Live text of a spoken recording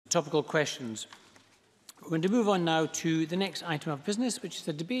topical questions. We're going to move on now to the next item of business, which is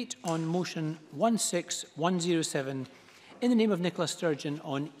the debate on motion 16107 in the name of Nicola Sturgeon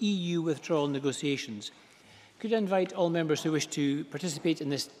on EU withdrawal negotiations. Could I invite all members who wish to participate in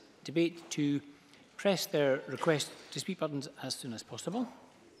this debate to press their request to speak buttons as soon as possible.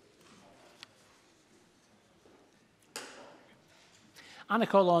 And I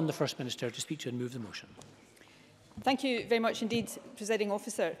call on the First Minister to speak to and move the motion. Thank you very much indeed, Presiding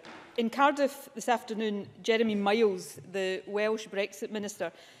Officer. In Cardiff this afternoon, Jeremy Miles, the Welsh Brexit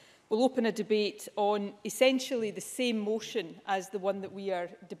Minister, will open a debate on essentially the same motion as the one that we are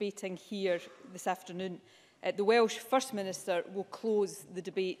debating here this afternoon. The Welsh First Minister will close the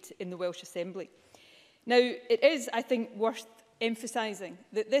debate in the Welsh Assembly. Now, it is, I think, worth emphasising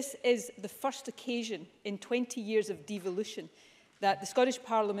that this is the first occasion in 20 years of devolution that the Scottish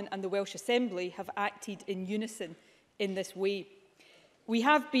Parliament and the Welsh Assembly have acted in unison in this way. We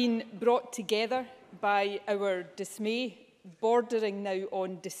have been brought together by our dismay, bordering now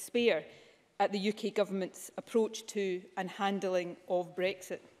on despair, at the UK Government's approach to and handling of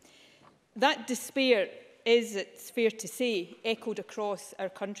Brexit. That despair is, it's fair to say, echoed across our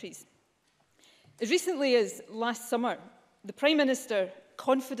countries. As recently as last summer, the Prime Minister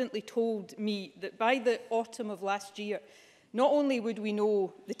confidently told me that by the autumn of last year, not only would we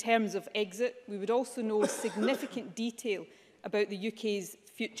know the terms of exit, we would also know significant detail about the UK's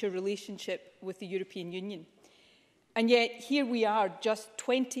future relationship with the European Union. And yet, here we are, just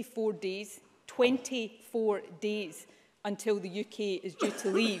 24 days until the UK is due to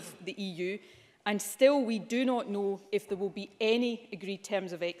leave the EU, and still we do not know if there will be any agreed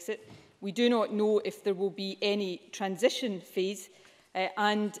terms of exit. We do not know if there will be any transition phase,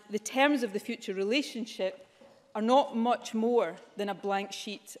 and the terms of the future relationship are not much more than a blank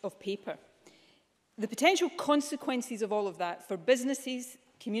sheet of paper. The potential consequences of all of that for businesses,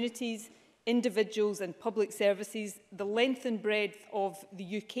 communities, individuals and public services, the length and breadth of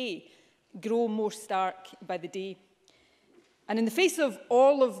the UK, grow more stark by the day. And in the face of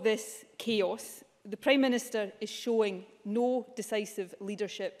all of this chaos, the Prime Minister is showing no decisive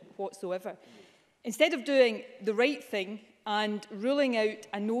leadership whatsoever. Instead of doing the right thing and ruling out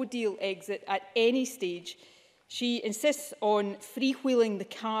a no-deal exit at any stage, she insists on freewheeling the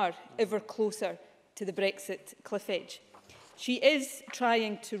car ever closer to the Brexit cliff edge. She is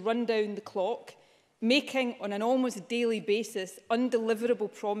trying to run down the clock, making on an almost daily basis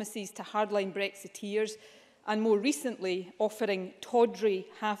undeliverable promises to hardline Brexiteers, and more recently offering tawdry,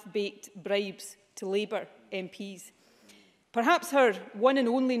 half-baked bribes to Labour MPs. Perhaps her one and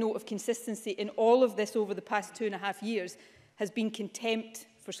only note of consistency in all of this over the past 2.5 years has been contempt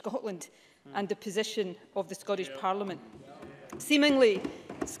for Scotland and the position of the Scottish Parliament. Seemingly,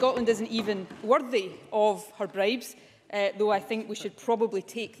 Scotland isn't even worthy of her bribes, though I think we should probably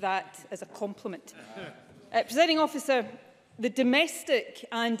take that as a compliment. Presiding Officer, the domestic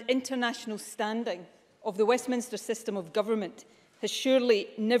and international standing of the Westminster system of government has surely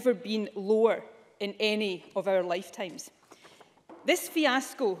never been lower in any of our lifetimes. This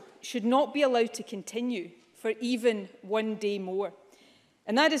fiasco should not be allowed to continue for even one day more.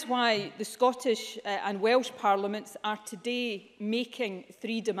 And that is why the Scottish and Welsh Parliaments are today making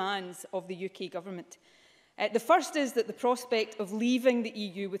 3 demands of the UK Government. The first is that the prospect of leaving the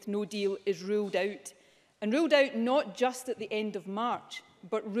EU with no deal is ruled out, and ruled out not just at the end of March,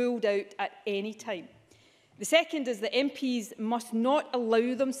 but ruled out at any time. The second is that MPs must not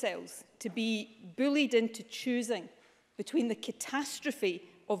allow themselves to be bullied into choosing between the catastrophe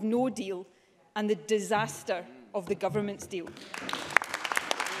of no deal and the disaster of the government's deal.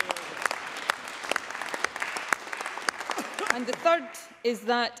 And the third is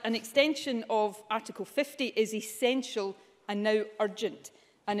that an extension of Article 50 is essential and now urgent,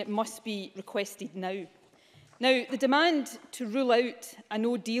 and it must be requested now. Now, the demand to rule out a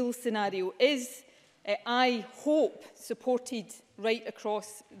no-deal scenario is, I hope, supported right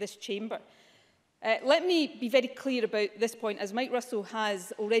across this chamber. Let me be very clear about this point, as Mike Russell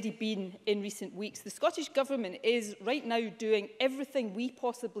has already been in recent weeks. The Scottish Government is right now doing everything we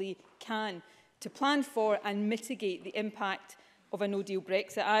possibly can to plan for and mitigate the impact of a no-deal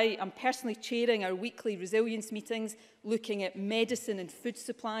Brexit. I am personally chairing our weekly resilience meetings, looking at medicine and food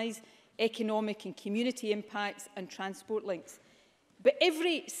supplies, economic and community impacts and transport links. But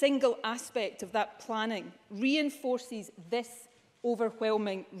every single aspect of that planning reinforces this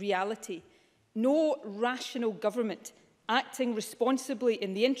overwhelming reality. No rational government acting responsibly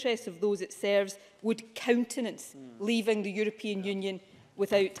in the interests of those it serves would countenance leaving the European Union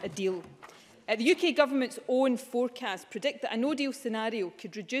without a deal. The UK Government's own forecasts predict that a no-deal scenario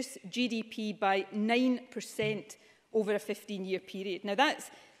could reduce GDP by 9% over a 15-year period. Now,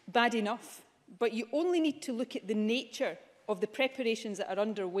 that's bad enough, but you only need to look at the nature of the preparations that are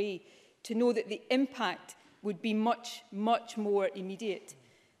underway to know that the impact would be much, much more immediate.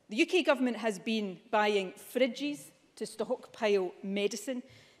 The UK government has been buying fridges to stockpile medicine.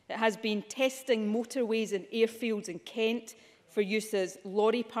 It has been testing motorways and airfields in Kent for use as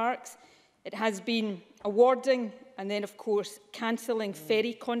lorry parks. It has been awarding and then, of course, cancelling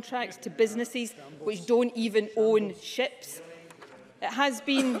ferry contracts to businesses which don't even own ships. It has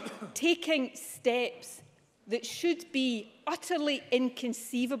been taking steps that should be utterly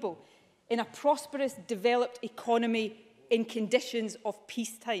inconceivable in a prosperous, developed economy in conditions of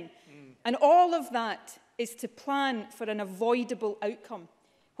peacetime. And all of that is to plan for an avoidable outcome,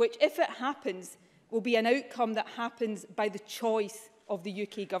 which, if it happens, will be an outcome that happens by the choice of the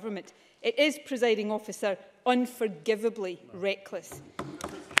UK government. It is, Presiding Officer, unforgivably reckless.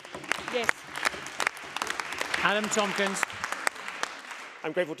 Yes. Adam Tompkins.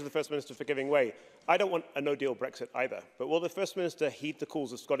 I'm grateful to the First Minister for giving way. I don't want a no-deal Brexit either, but will the First Minister heed the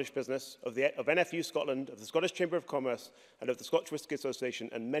calls of Scottish business, of NFU Scotland, of the Scottish Chamber of Commerce and of the Scotch Whisky Association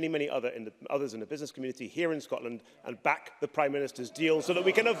and many others in the business community here in Scotland and back the Prime Minister's deal so that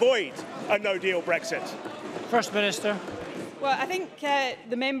we can avoid a no-deal Brexit? First Minister. Well, I think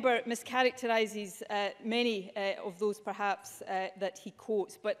the member mischaracterises many of those perhaps that he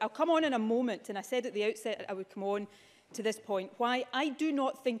quotes, but I'll come on in a moment, and I said at the outset I would come on to this point, why I do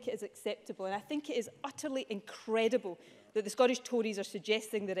not think it is acceptable, and I think it is utterly incredible that the Scottish Tories are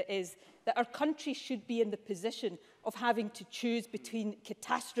suggesting that it is, that our country should be in the position of having to choose between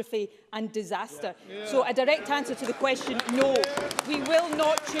catastrophe and disaster. So a direct answer to the question, no, we will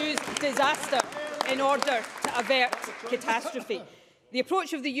not choose disaster in order to avert catastrophe. The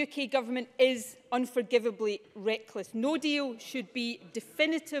approach of the UK government is unforgivably reckless. No deal should be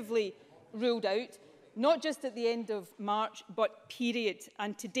definitively ruled out, not just at the end of March, but period.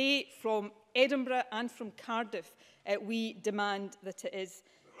 And today, from Edinburgh and from Cardiff, we demand that it is.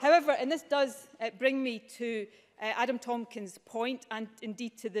 However, and this does bring me to Adam Tompkins' point, and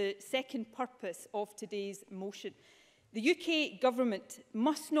indeed to the second purpose of today's motion. The UK government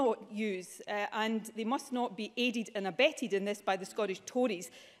must not use, and they must not be aided and abetted in this by the Scottish Tories,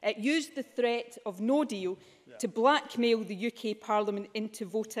 use the threat of no deal to blackmail the UK Parliament into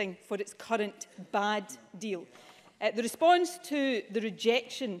voting for its current bad deal. The response to the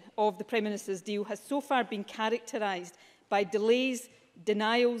rejection of the Prime Minister's deal has so far been characterised by delays,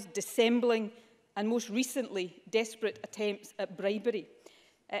 denials, dissembling and most recently desperate attempts at bribery.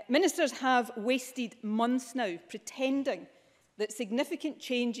 Ministers have wasted months now pretending that significant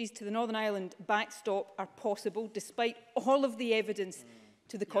changes to the Northern Ireland backstop are possible, despite all of the evidence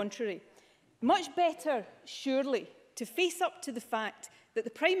to the contrary. Much better, surely, to face up to the fact that the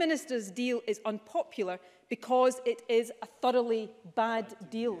Prime Minister's deal is unpopular because it is a thoroughly bad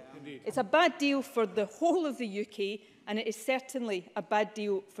deal. Indeed. It's a bad deal for the whole of the UK, and it is certainly a bad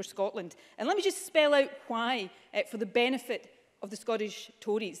deal for Scotland. And let me just spell out why, for the benefit of the Scottish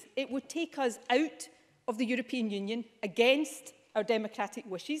Tories. It would take us out of the European Union against our democratic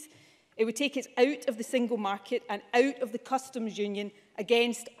wishes. It would take us out of the single market and out of the customs union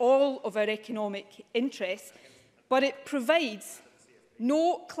against all of our economic interests. But it provides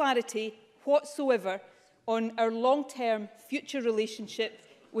no clarity whatsoever on our long-term future relationship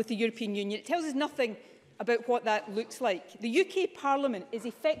with the European Union. It tells us nothing about what that looks like. The UK Parliament is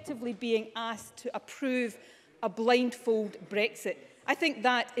effectively being asked to approve a blindfold Brexit. I think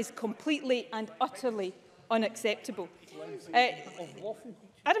that is completely and utterly unacceptable.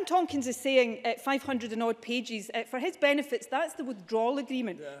 Adam Tompkins is saying 500 and odd pages. For his benefits, that's the withdrawal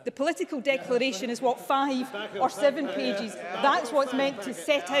agreement. The political declaration is, what, 5 or 7 pages. That's what's meant to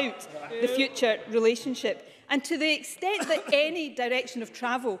set out the future relationship. And to the extent that any direction of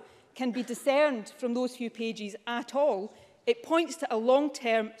travel can be discerned from those few pages at all, it points to a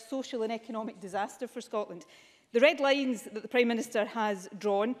long-term social and economic disaster for Scotland. The red lines that the Prime Minister has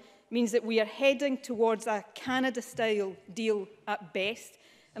drawn means that we are heading towards a Canada-style deal at best.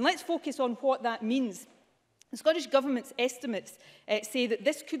 And let's focus on what that means. The Scottish Government's estimates say that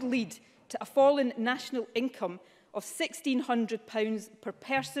this could lead to a fall in national income of £1,600 per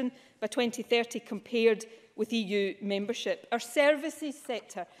person by 2030 compared with EU membership. Our services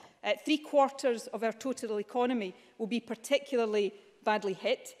sector, 3/4 of our total economy, will be particularly badly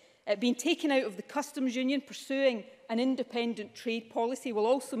hit. Being taken out of the customs union, pursuing an independent trade policy will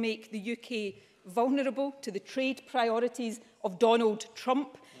also make the UK vulnerable to the trade priorities of Donald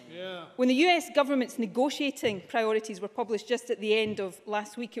Trump. Yeah. When the US government's negotiating priorities were published just at the end of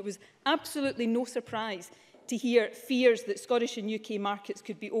last week, it was absolutely no surprise to hear fears that Scottish and UK markets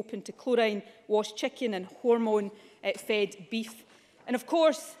could be open to chlorine-washed chicken and hormone-fed beef. And of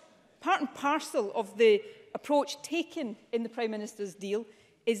course, part and parcel of the approach taken in the Prime Minister's deal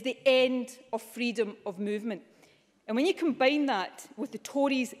is the end of freedom of movement. And when you combine that with the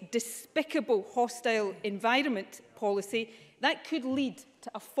Tories' despicable hostile environment policy, that could lead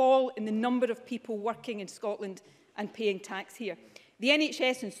to a fall in the number of people working in Scotland and paying tax here. The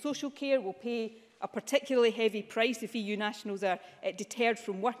NHS and social care will pay a particularly heavy price if EU nationals are deterred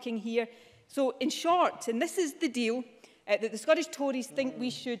from working here. So, in short, and this is the deal that the Scottish Tories think we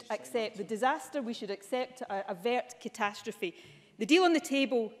should accept, the disaster we should accept to avert catastrophe. The deal on the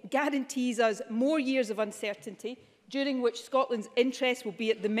table guarantees us more years of uncertainty, during which Scotland's interests will be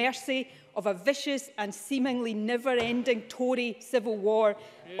at the mercy of a vicious and seemingly never-ending Tory civil war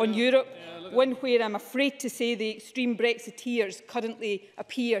on Europe, one where I'm afraid to say the extreme Brexiteers currently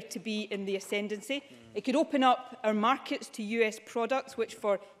appear to be in the ascendancy. It could open up our markets to US products, which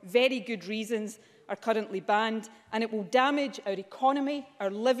for very good reasons are currently banned, and it will damage our economy,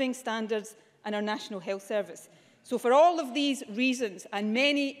 our living standards and our National Health Service. So for all of these reasons, and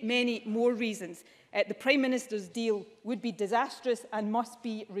many, many more reasons, the Prime Minister's deal would be disastrous and must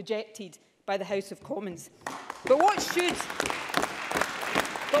be rejected by the House of Commons. But what should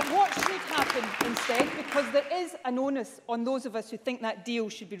happen instead, because there is an onus on those of us who think that deal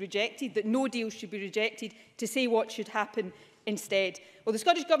should be rejected, that no deal should be rejected, to say what should happen instead. Well, the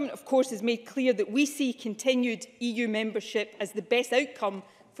Scottish Government, of course, has made clear that we see continued EU membership as the best outcome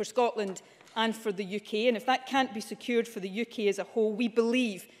for Scotland and for the UK. And if that can't be secured for the UK as a whole, we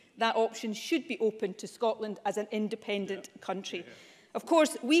believe that option should be open to Scotland as an independent country. Of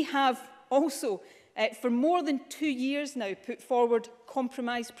course, we have also, for more than 2 years now, put forward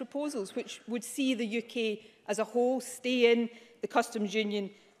compromise proposals which would see the UK as a whole stay in the customs union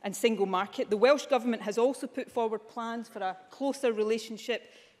and single market. The Welsh Government has also put forward plans for a closer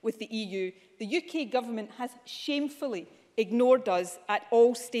relationship with the EU. The UK Government has shamefully ignored us at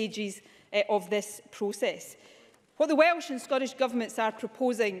all stages of this process. What the Welsh and Scottish Governments are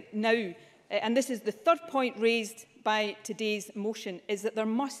proposing now, and this is the third point raised by today's motion, is that there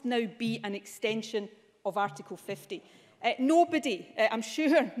must now be an extension of Article 50. Nobody, I'm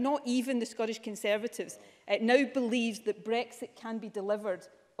sure not even the Scottish Conservatives, now believes that Brexit can be delivered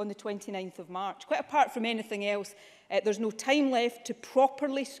on the 29th of March. Quite apart from anything else, there's no time left to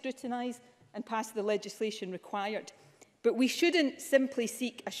properly scrutinise and pass the legislation required. But we shouldn't simply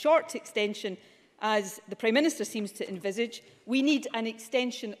seek a short extension, as the Prime Minister seems to envisage. We need an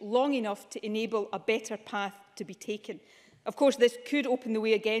extension long enough to enable a better path to be taken. Of course, this could open the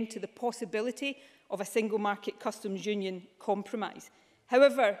way again to the possibility of a single market customs union compromise.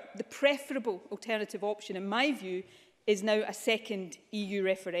 However, the preferable alternative option, in my view, is now a second EU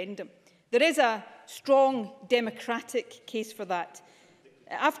referendum. There is a strong democratic case for that.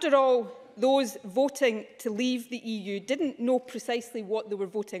 After all, those voting to leave the EU didn't know precisely what they were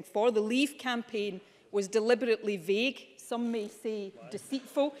voting for. The Leave campaign was deliberately vague, some may say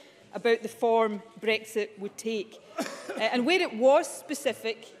deceitful, about the form Brexit would take. And where it was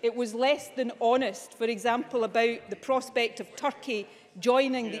specific, it was less than honest, for example, about the prospect of Turkey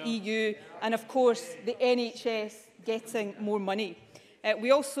joining the EU and, of course, the NHS getting more money.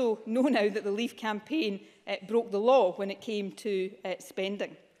 We also know now that the Leave campaign broke the law when it came to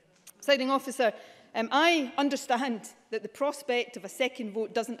spending. Presiding Officer, I understand that the prospect of a second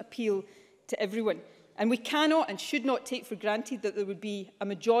vote doesn't appeal to everyone, and we cannot and should not take for granted that there would be a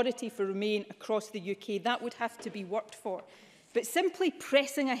majority for Remain across the UK. That would have to be worked for. But simply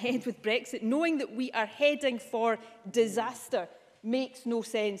pressing ahead with Brexit, knowing that we are heading for disaster, makes no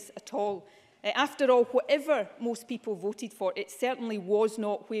sense at all. After all, whatever most people voted for, it certainly was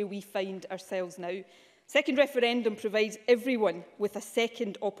not where we find ourselves now. Second referendum provides everyone with a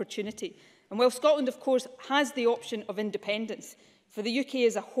second opportunity. And while Scotland, of course, has the option of independence, for the UK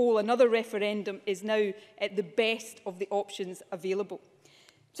as a whole, another referendum is now the best of the options available.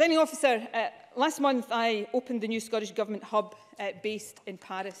 Presiding Officer, last month I opened the new Scottish Government hub based in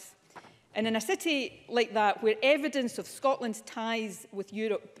Paris. And in a city like that, where evidence of Scotland's ties with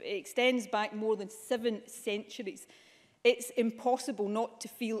Europe extends back more than 7 centuries, it's impossible not to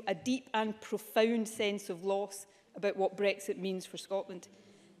feel a deep and profound sense of loss about what Brexit means for Scotland.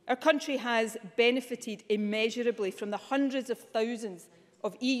 Our country has benefited immeasurably from the hundreds of thousands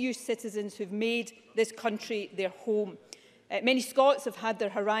of EU citizens who've made this country their home. Many Scots have had their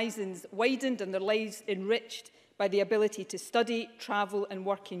horizons widened and their lives enriched by the ability to study, travel and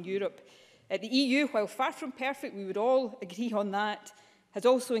work in Europe. The EU, while far from perfect, we would all agree on that, has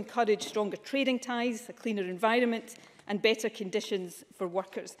also encouraged stronger trading ties, a cleaner environment and better conditions for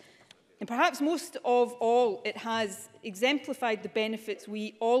workers. And perhaps most of all, it has exemplified the benefits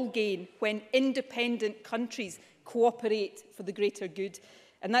we all gain when independent countries cooperate for the greater good,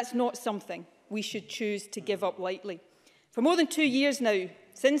 and that's not something we should choose to give up lightly. For more than 2 years now,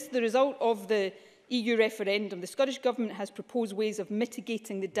 since the result of the EU referendum, the Scottish Government has proposed ways of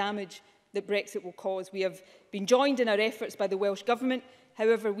mitigating the damage that Brexit will cause. We have been joined in our efforts by the Welsh Government.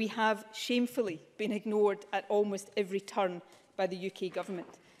 However, we have shamefully been ignored at almost every turn by the UK Government.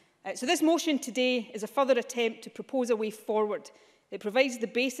 So this motion today is a further attempt to propose a way forward. It provides the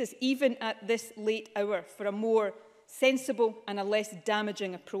basis, even at this late hour, for a more sensible and a less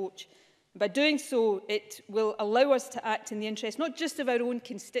damaging approach. By doing so, it will allow us to act in the interest not just of our own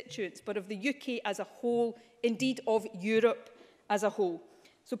constituents, but of the UK as a whole, indeed of Europe as a whole.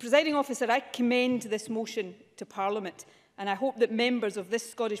 So, Presiding Officer, I commend this motion to Parliament, and I hope that members of this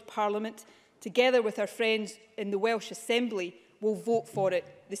Scottish Parliament, together with our friends in the Welsh Assembly, will vote for it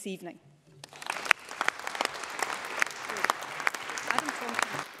this evening.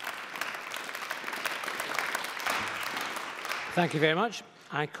 Thank you very much.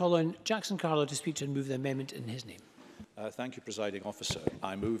 I call on Jackson Carlo to speak and move the amendment in his name. Thank you, Presiding Officer.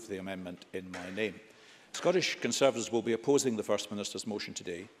 I move the amendment in my name. Scottish Conservatives will be opposing the First Minister's motion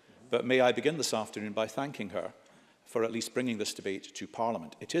today, but may I begin this afternoon by thanking her for at least bringing this debate to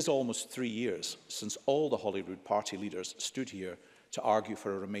Parliament. It is almost 3 years since all the Holyrood party leaders stood here to argue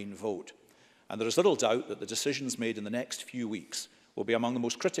for a Remain vote, and there is little doubt that the decisions made in the next few weeks will be among the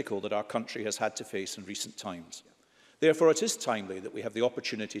most critical that our country has had to face in recent times. Therefore, it is timely that we have the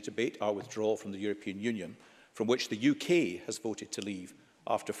opportunity to debate our withdrawal from the European Union, from which the UK has voted to leave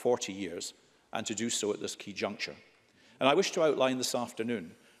after 40 years, and to do so at this key juncture. And I wish to outline this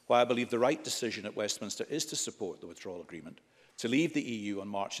afternoon why I believe the right decision at Westminster is to support the withdrawal agreement, to leave the EU on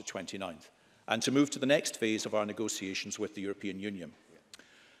March the 29th, and to move to the next phase of our negotiations with the European Union.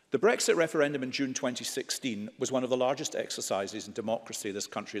 The Brexit referendum in June 2016 was one of the largest exercises in democracy this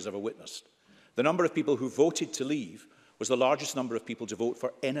country has ever witnessed. The number of people who voted to leave was the largest number of people to vote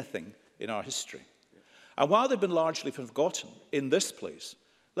for anything in our history. And while they've been largely forgotten in this place,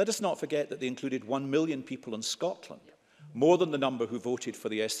 let us not forget that they included 1 million people in Scotland, more than the number who voted for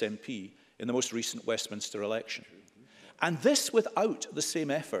the SNP in the most recent Westminster election. And this without the same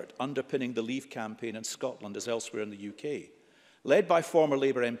effort underpinning the Leave campaign in Scotland as elsewhere in the UK, led by former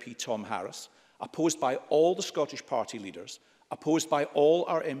Labour MP Tom Harris, opposed by all the Scottish party leaders, opposed by all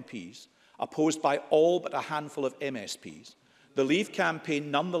our MPs, opposed by all but a handful of MSPs. The Leave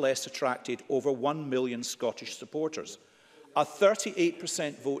campaign nonetheless attracted over 1 million Scottish supporters, a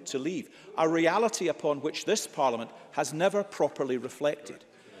 38% vote to leave, a reality upon which this Parliament has never properly reflected.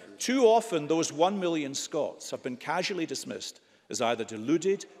 Too often, those 1 million Scots have been casually dismissed as either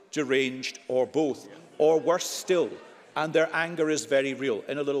deluded, deranged, or both, or worse still, and their anger is very real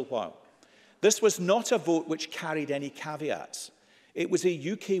in a little while. This was not a vote which carried any caveats. It was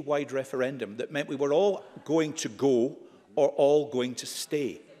a UK-wide referendum that meant we were all going to go or all going to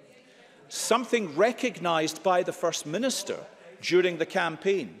stay. Something recognised by the First Minister during the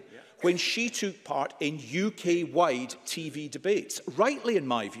campaign when she took part in UK-wide TV debates, rightly in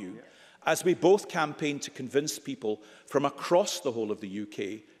my view, as we both campaigned to convince people from across the whole of the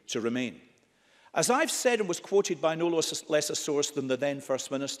UK to remain. As I've said and was quoted by no less a source than the then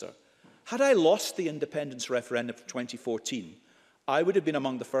First Minister, had I lost the independence referendum of 2014, I would have been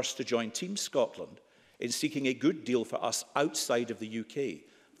among the first to join Team Scotland in seeking a good deal for us outside of the UK.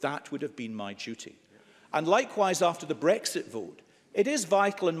 That would have been my duty. And likewise, after the Brexit vote, it is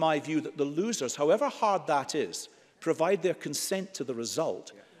vital in my view that the losers, however hard that is, provide their consent to the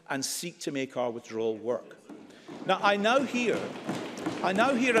result and seek to make our withdrawal work. Now, I now hear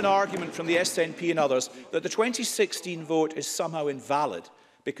an argument from the SNP and others that the 2016 vote is somehow invalid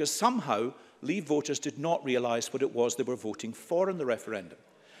because somehow Leave voters did not realise what it was they were voting for in the referendum.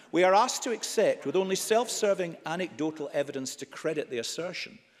 We are asked to accept, with only self-serving anecdotal evidence to credit the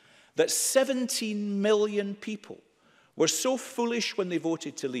assertion, that 17 million people were so foolish when they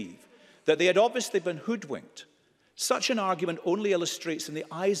voted to leave that they had obviously been hoodwinked. Such an argument only illustrates in the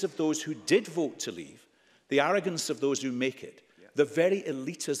eyes of those who did vote to leave the arrogance of those who make it, the very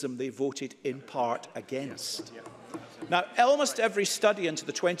elitism they voted in part against. Now, almost every study into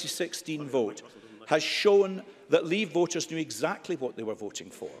the 2016 vote has shown that Leave voters knew exactly what they were voting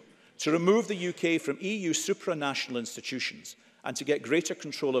for: to remove the UK from EU supranational institutions and to get greater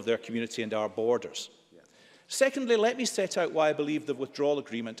control of their community and our borders. Secondly, let me set out why I believe the withdrawal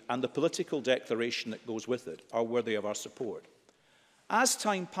agreement and the political declaration that goes with it are worthy of our support. As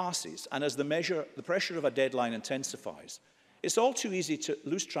time passes and as the pressure of a deadline intensifies, it's all too easy to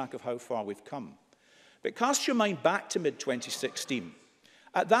lose track of how far we've come. But cast your mind back to mid-2016.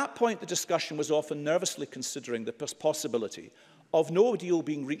 At that point, the discussion was often nervously considering the possibility of no deal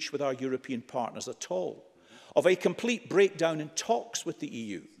being reached with our European partners at all, of a complete breakdown in talks with the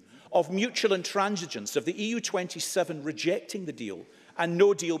EU, of mutual intransigence, of the EU27 rejecting the deal and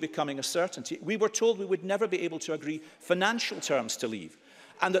no deal becoming a certainty. We were told we would never be able to agree financial terms to leave,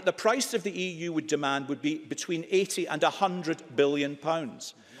 and that the price of the EU would demand would be between 80 and 100 billion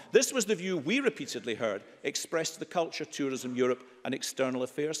pounds. This was the view we repeatedly heard expressed to the Culture, Tourism Europe and External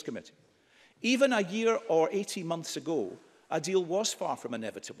Affairs Committee. Even a year or 18 months ago, a deal was far from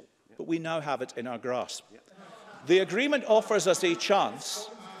inevitable, but we now have it in our grasp. The agreement offers us a chance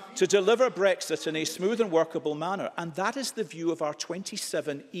to deliver Brexit in a smooth and workable manner, and that is the view of our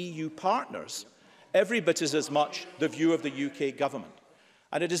 27 EU partners, every bit as much the view of the UK government.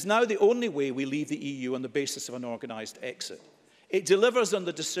 And it is now the only way we leave the EU on the basis of an organised exit. It delivers on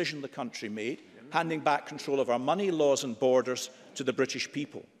the decision the country made, handing back control of our money, laws and borders to the British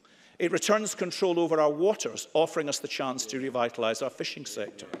people. It returns control over our waters, offering us the chance to revitalise our fishing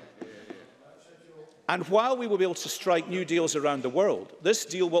sector. And while we will be able to strike new deals around the world, this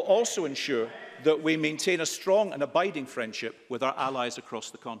deal will also ensure that we maintain a strong and abiding friendship with our allies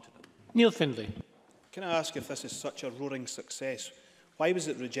across the continent. Neil Findlay. Can I ask, if this is such a roaring success, why was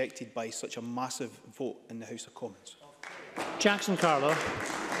it rejected by such a massive vote in the House of Commons? Jackson Carlo.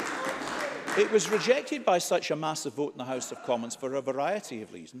 It was rejected by such a massive vote in the House of Commons for a variety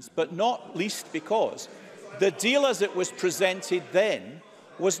of reasons, but not least because the deal as it was presented then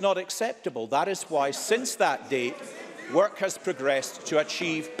was not acceptable. That is why, since that date, work has progressed to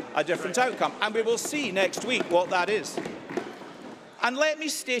achieve a different outcome. And we will see next week what that is. And let me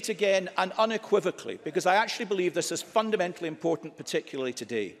state again and unequivocally, because I actually believe this is fundamentally important, particularly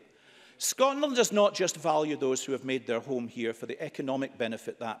today. Scotland does not just value those who have made their home here for the economic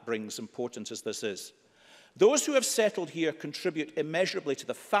benefit that brings, important as this is. Those who have settled here contribute immeasurably to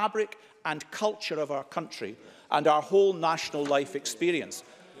the fabric and culture of our country and our whole national life experience.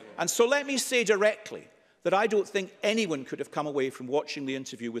 And so let me say directly that I don't think anyone could have come away from watching the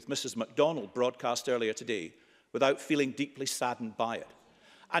interview with Mrs. MacDonald broadcast earlier today without feeling deeply saddened by it.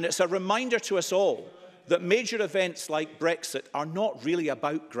 And it's a reminder to us all that major events like Brexit are not really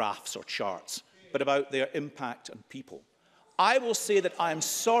about graphs or charts, but about their impact on people. I will say that I am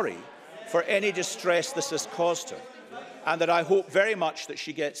sorry for any distress this has caused her, and that I hope very much that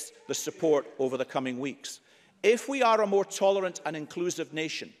she gets the support over the coming weeks. If we are a more tolerant and inclusive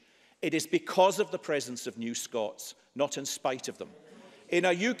nation, it is because of the presence of new Scots, not in spite of them. In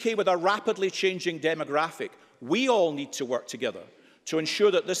a UK with a rapidly changing demographic, we all need to work together to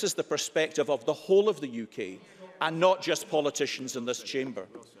ensure that this is the perspective of the whole of the UK and not just politicians in this chamber.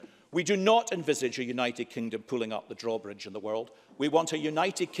 We do not envisage a United Kingdom pulling up the drawbridge in the world. We want a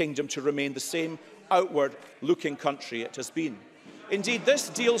United Kingdom to remain the same outward-looking country it has been. Indeed, this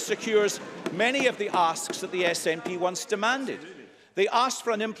deal secures many of the asks that the SNP once demanded. They asked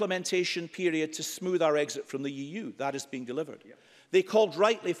for an implementation period to smooth our exit from the EU. That is being delivered. They called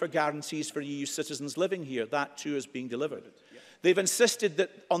rightly for guarantees for EU citizens living here. That too is being delivered. They've insisted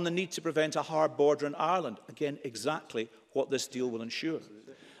on the need to prevent a hard border in Ireland. Again, exactly what this deal will ensure.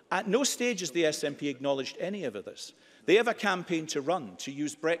 At no stage has the SNP acknowledged any of this. They have a campaign to run to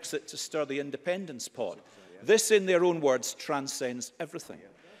use Brexit to stir the independence pot. This, in their own words, transcends everything.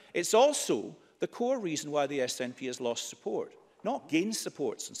 It's also the core reason why the SNP has lost support, not gained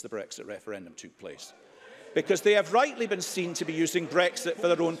support since the Brexit referendum took place, because they have rightly been seen to be using Brexit for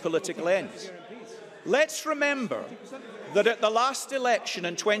their own political ends. Let's remember that at the last election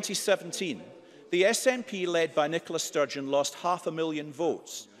in 2017, the SNP, led by Nicola Sturgeon, lost 500,000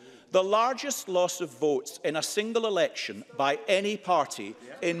 votes, the largest loss of votes in a single election by any party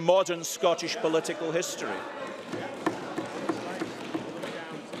in modern Scottish political history.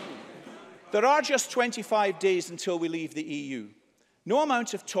 There are just 25 days until we leave the EU. No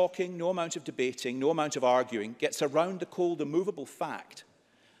amount of talking, no amount of debating, no amount of arguing gets around the cold, immovable fact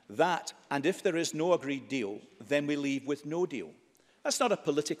that, and if there is no agreed deal, then we leave with no deal. That's not a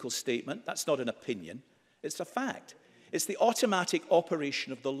political statement, that's not an opinion, it's a fact. It's the automatic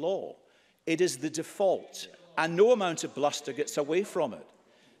operation of the law. It is the default, and no amount of bluster gets away from it.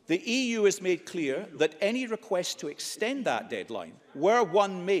 The EU has made clear that any request to extend that deadline, were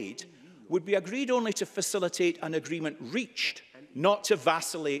one made, would be agreed only to facilitate an agreement reached, not to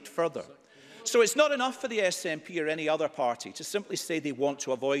vacillate further. So it's not enough for the SNP or any other party to simply say they want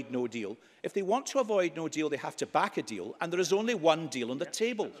to avoid no deal. If they want to avoid no deal, they have to back a deal, and there is only one deal on the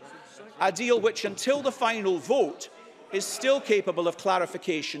table. A deal which, until the final vote, is still capable of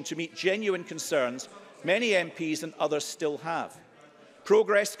clarification to meet genuine concerns many MPs and others still have.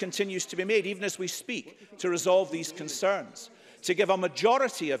 Progress continues to be made, even as we speak, to resolve these concerns, to give a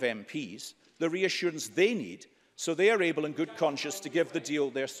majority of MPs the reassurance they need so they are able in good conscience to give the deal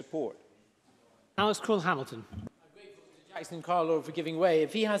their support. Alex Cole-Hamilton. Jackson Carlo for giving way.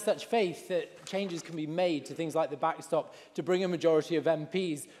 If he has such faith that changes can be made to things like the backstop to bring a majority of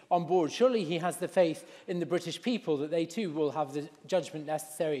MPs on board, surely he has the faith in the British people that they too will have the judgment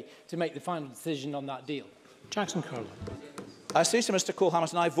necessary to make the final decision on that deal. Jackson Carlo. I say to Mr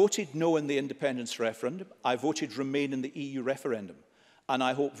Cole-Hamilton, I voted no in the independence referendum. I voted remain in the EU referendum. And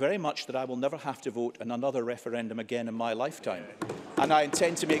I hope very much that I will never have to vote in another referendum again in my lifetime. And I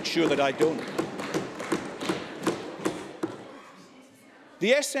intend to make sure that I don't.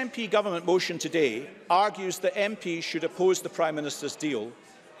 The SNP government motion today argues that MPs should oppose the Prime Minister's deal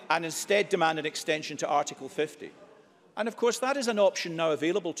and instead demand an extension to Article 50. And of course that is an option now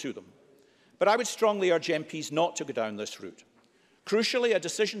available to them. But I would strongly urge MPs not to go down this route. Crucially, a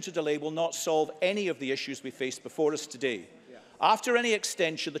decision to delay will not solve any of the issues we face before us today. After any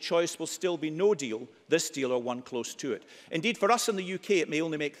extension, the choice will still be no deal, this deal or one close to it. Indeed, for us in the UK, it may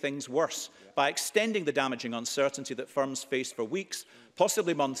only make things worse by extending the damaging uncertainty that firms face for weeks,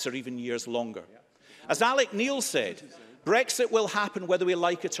 possibly months or even years longer. As Alec Neil said, Brexit will happen whether we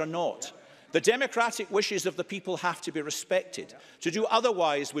like it or not. The democratic wishes of the people have to be respected. To do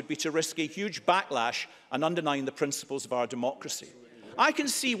otherwise would be to risk a huge backlash and undermine the principles of our democracy. I can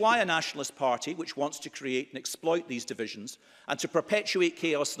see why a nationalist party, which wants to create and exploit these divisions and to perpetuate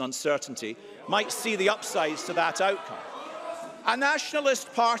chaos and uncertainty, might see the upsides to that outcome. A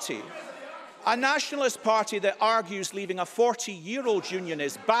nationalist party that argues leaving a 40-year-old union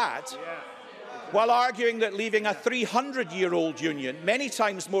is bad, while arguing that leaving a 300-year-old union, many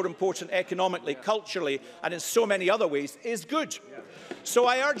times more important economically, culturally, and in so many other ways, is good. So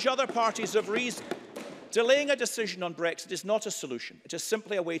I urge other parties of reason. Delaying a decision on Brexit is not a solution. It is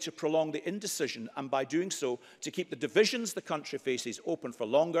simply a way to prolong the indecision and, by doing so, to keep the divisions the country faces open for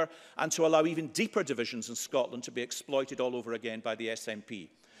longer and to allow even deeper divisions in Scotland to be exploited all over again by the SNP.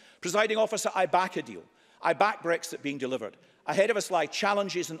 Presiding Officer, I back a deal. I back Brexit being delivered. Ahead of us lie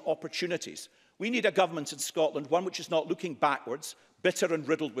challenges and opportunities. We need a government in Scotland, one which is not looking backwards, bitter and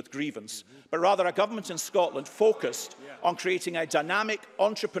riddled with grievance, but rather a government in Scotland focused on creating a dynamic,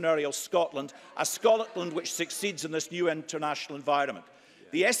 entrepreneurial Scotland, a Scotland which succeeds in this new international environment.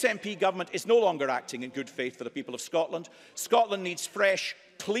 The SNP government is no longer acting in good faith for the people of Scotland. Scotland needs fresh,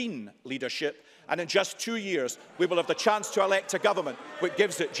 clean leadership, and in just 2 years we will have the chance to elect a government which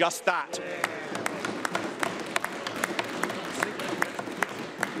gives it just that.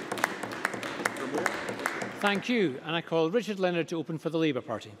 Thank you. And I call Richard Leonard to open for the Labour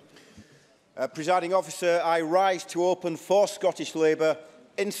Party. Presiding Officer, I rise to open for Scottish Labour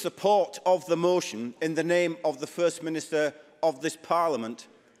in support of the motion in the name of the First Minister of this Parliament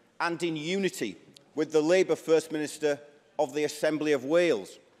and in unity with the Labour First Minister of the Assembly of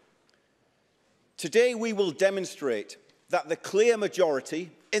Wales. Today we will demonstrate that the clear majority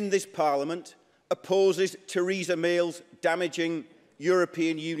in this Parliament opposes Theresa May's damaging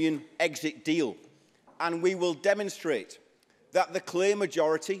European Union exit deal. And we will demonstrate that the clear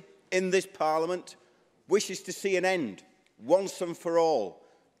majority in this Parliament wishes to see an end, once and for all,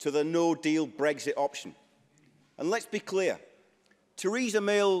 to the no-deal Brexit option. And let's be clear, Theresa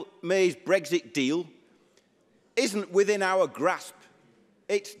May's Brexit deal isn't within our grasp.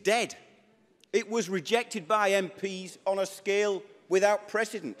 It's dead. It was rejected by MPs on a scale without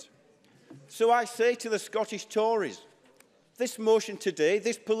precedent. So I say to the Scottish Tories, this motion today,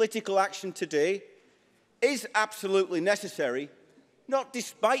 this political action today, is absolutely necessary, not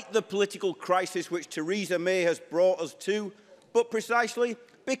despite the political crisis which Theresa May has brought us to, but precisely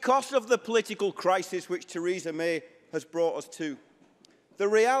because of the political crisis which Theresa May has brought us to. The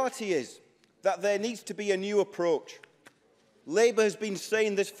reality is that there needs to be a new approach. Labour has been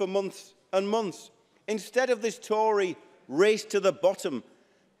saying this for months and months. Instead of this Tory race to the bottom,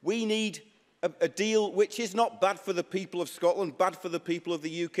 we need a deal which is not bad for the people of Scotland, bad for the people of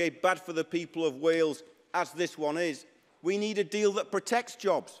the UK, bad for the people of Wales, as this one is. We need a deal that protects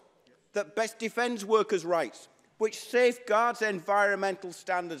jobs, that best defends workers' rights, which safeguards environmental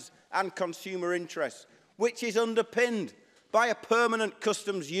standards and consumer interests, which is underpinned by a permanent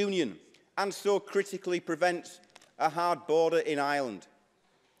customs union and so critically prevents a hard border in Ireland.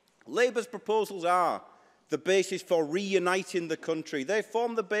 Labour's proposals are the basis for reuniting the country. They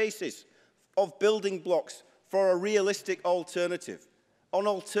form the basis of building blocks for a realistic alternative, an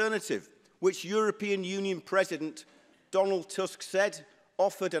alternative which European Union President Donald Tusk said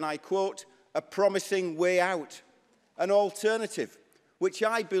offered, and I quote, a promising way out. An alternative which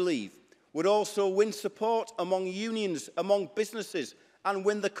I believe would also win support among unions, among businesses, and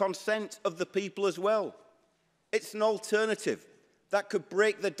win the consent of the people as well. It's an alternative that could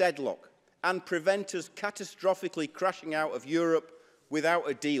break the deadlock and prevent us catastrophically crashing out of Europe without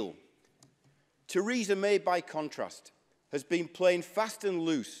a deal. Theresa May, by contrast, has been playing fast and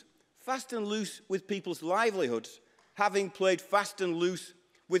loose with people's livelihoods, having played fast and loose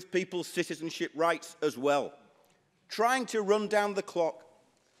with people's citizenship rights as well, trying to run down the clock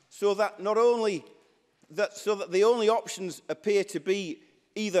so that the only options appear to be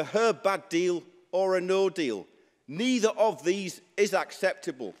either her bad deal or a no deal. Neither of these is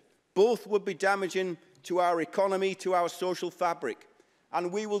acceptable. Both would be damaging to our economy, to our social fabric,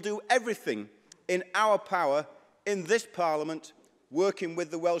 and we will do everything in our power in this Parliament, working with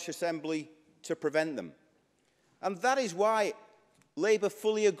the Welsh Assembly to prevent them. And that is why Labour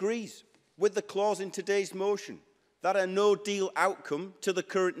fully agrees with the clause in today's motion that a no-deal outcome to the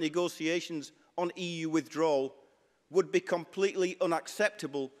current negotiations on EU withdrawal would be completely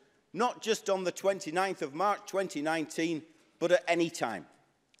unacceptable, not just on the 29th of March 2019, but at any time.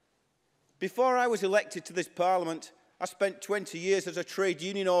 Before I was elected to this Parliament, I spent 20 years as a trade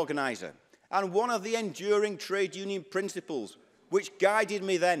union organiser, and one of the enduring trade union principles which guided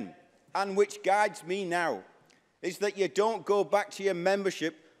me then and which guides me now is that you don't go back to your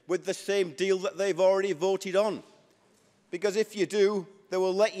membership with the same deal that they've already voted on. Because if you do, they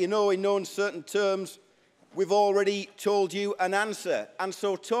will let you know in no uncertain terms, we've already told you an answer. And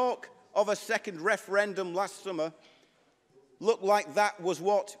so talk of a second referendum last summer looked like that was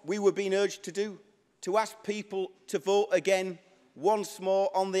what we were being urged to do, to ask people to vote again once more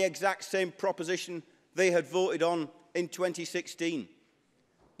on the exact same proposition they had voted on in 2016.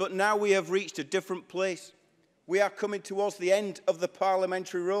 But now we have reached a different place. We are coming towards the end of the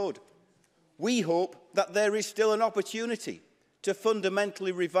parliamentary road. We hope that there is still an opportunity to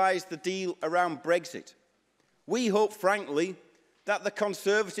fundamentally revise the deal around Brexit. We hope, frankly, that the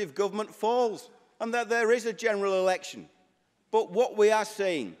Conservative government falls and that there is a general election. But what we are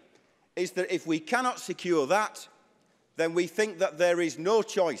saying is that if we cannot secure that, then we think that there is no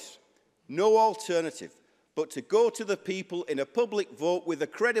choice, no alternative, but to go to the people in a public vote with a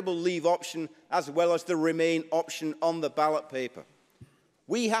credible leave option as well as the remain option on the ballot paper.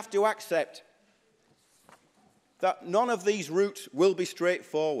 We have to accept that none of these routes will be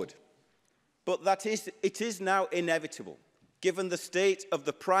straightforward, but that it is now inevitable, given the state of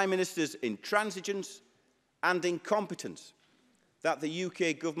the Prime Minister's intransigence and incompetence, that the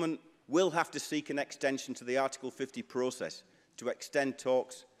UK government will have to seek an extension to the Article 50 process to extend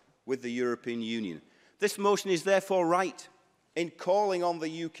talks with the European Union. This motion is therefore right in calling on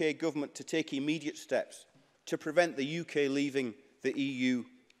the UK government to take immediate steps to prevent the UK leaving the EU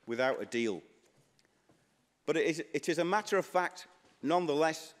without a deal. But it is a matter of fact,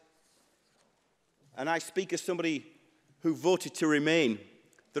 nonetheless, and I speak as somebody who voted to remain,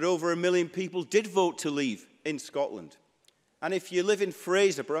 that over 1 million people did vote to leave in Scotland. And if you live in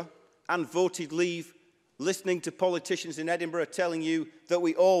Fraserburgh and voted leave, listening to politicians in Edinburgh telling you that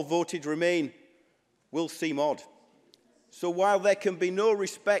we all voted remain will seem odd. So while there can be no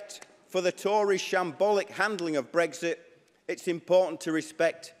respect for the Tories' shambolic handling of Brexit, it's important to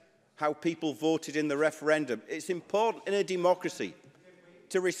respect how people voted in the referendum. It's important in a democracy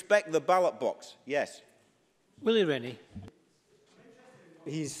to respect the ballot box. Yes. Willie Rennie.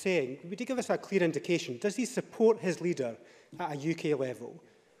 He's saying, would you give us a clear indication, does he support his leader at a UK level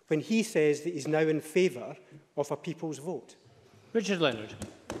when he says that he's now in favour of a people's vote? Richard Leonard.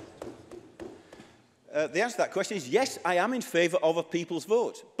 The answer to that question is yes, I am in favour of a people's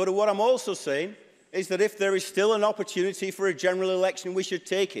vote. But what I'm also saying is that if there is still an opportunity for a general election, we should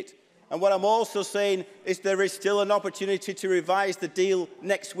take it. And what I'm also saying is there is still an opportunity to revise the deal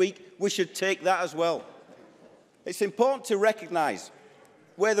next week. We should take that as well. It's important to recognise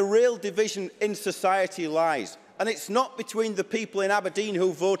where the real division in society lies. And it's not between the people in Aberdeen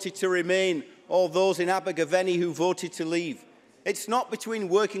who voted to remain or those in Abergavenny who voted to leave. It's not between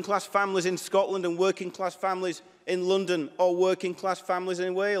working-class families in Scotland and working-class families in London or working-class families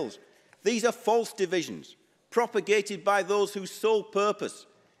in Wales. These are false divisions propagated by those whose sole purpose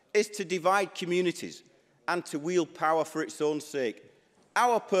is to divide communities and to wield power for its own sake.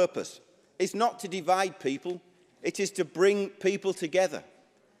 Our purpose is not to divide people, it is to bring people together.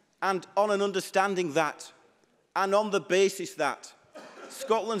 And on an understanding that, and on the basis that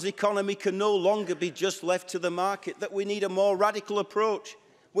Scotland's economy can no longer be just left to the market, that we need a more radical approach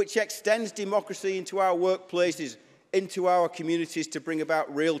which extends democracy into our workplaces, into our communities to bring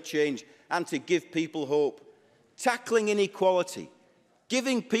about real change and to give people hope. Tackling inequality,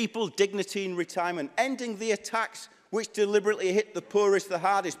 giving people dignity in retirement, ending the attacks which deliberately hit the poorest the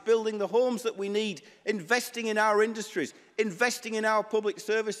hardest, building the homes that we need, investing in our industries, investing in our public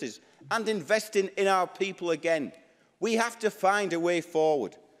services, and investing in our people again. We have to find a way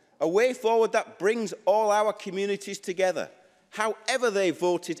forward that brings all our communities together, however they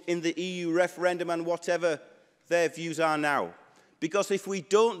voted in the EU referendum and whatever their views are now. Because if we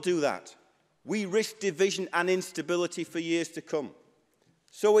don't do that, we risk division and instability for years to come.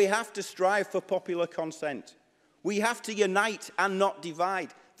 So we have to strive for popular consent. We have to unite and not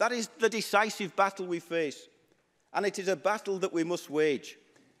divide. That is the decisive battle we face. And it is a battle that we must wage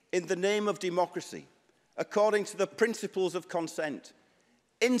in the name of democracy, according to the principles of consent,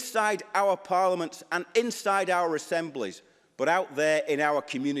 inside our parliaments and inside our assemblies, but out there in our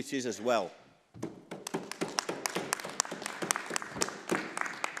communities as well.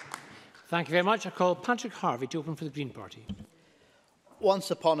 Thank you very much. I call Patrick Harvey to open for the Green Party.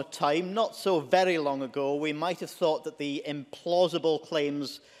 Once upon a time, not so very long ago, we might have thought that the implausible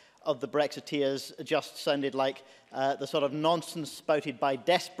claims of the Brexiteers just sounded like the sort of nonsense spouted by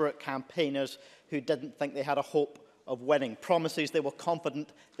desperate campaigners who didn't think they had a hope of winning, promises they were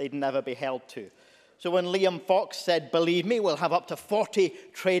confident they'd never be held to. So when Liam Fox said, "Believe me, we'll have up to 40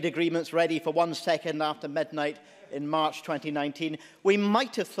 trade agreements ready for 1 second after midnight in March 2019, we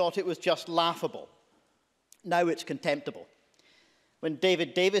might have thought it was just laughable. Now it's contemptible. When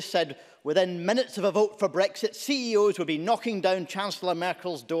David Davis said, within minutes of a vote for Brexit, CEOs would be knocking down Chancellor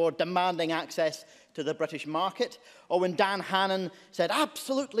Merkel's door demanding access to the British market, or when Dan Hannan said,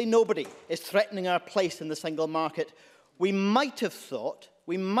 absolutely nobody is threatening our place in the single market, we might have thought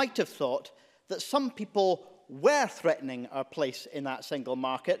that some people were threatening our place in that single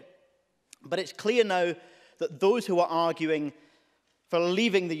market. But it's clear now that those who are arguing for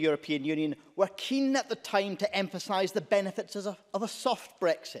leaving the European Union were keen at the time to emphasise the benefits of a soft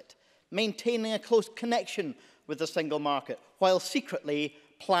Brexit, maintaining a close connection with the single market, while secretly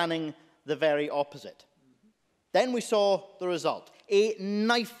planning the very opposite. Then we saw the result, a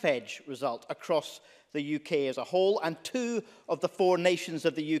knife-edge result across the UK as a whole, and 2 of the 4 nations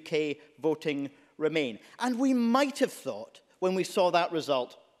of the UK voting Remain. And we might have thought, when we saw that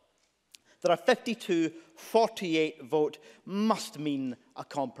result, that a 52-48 vote must mean a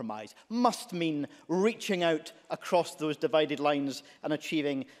compromise, must mean reaching out across those divided lines and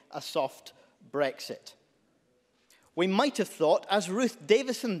achieving a soft Brexit. We might have thought, as Ruth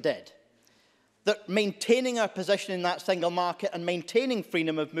Davison did, that maintaining our position in that single market and maintaining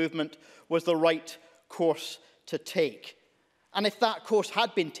freedom of movement was the right course to take. And if that course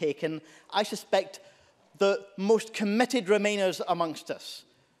had been taken, I suspect the most committed Remainers amongst us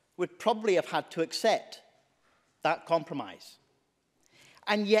would probably have had to accept that compromise.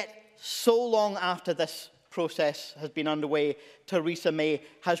 And yet, so long after this process has been underway, Theresa May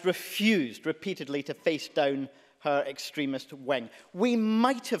has refused repeatedly to face down her extremist wing. We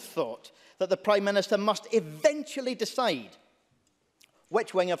might have thought that the Prime Minister must eventually decide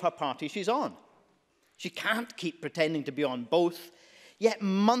which wing of her party she's on. She can't keep pretending to be on both. Yet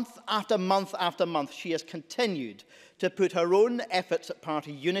month after month after month, she has continued to put her own efforts at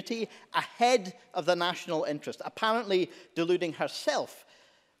party unity ahead of the national interest, apparently deluding herself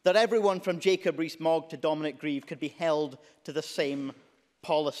that everyone from Jacob Rees-Mogg to Dominic Grieve could be held to the same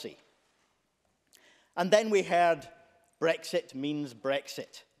policy. And then we heard, Brexit means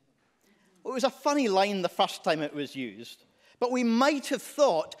Brexit. It was a funny line the first time it was used, but we might have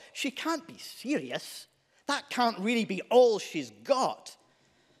thought, she can't be serious. That can't really be all she's got.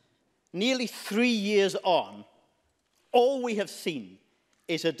 Nearly 3 years on, all we have seen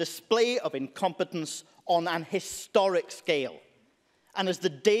is a display of incompetence on an historic scale. And as the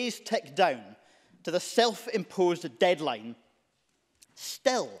days tick down to the self-imposed deadline,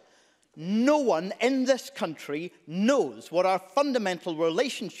 still, no one in this country knows what our fundamental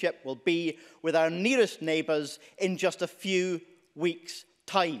relationship will be with our nearest neighbours in just a few weeks'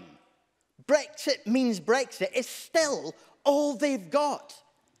 time. Brexit means Brexit. It's still all they've got.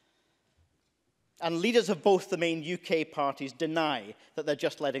 And leaders of both the main UK parties deny that they're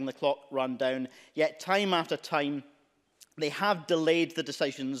just letting the clock run down. Yet time after time, they have delayed the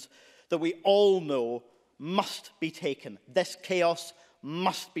decisions that we all know must be taken. This chaos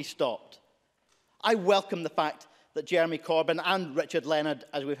must be stopped. I welcome the fact that Jeremy Corbyn and Richard Leonard,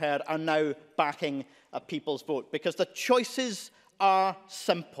 as we've heard, are now backing a people's vote, because the choices are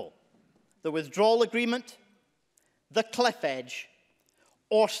simple. The withdrawal agreement, the cliff edge,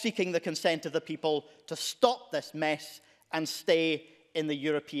 or seeking the consent of the people to stop this mess and stay in the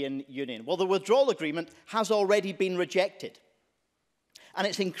European Union. Well, the withdrawal agreement has already been rejected. And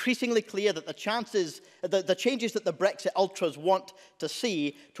it's increasingly clear that the changes that the Brexit ultras want to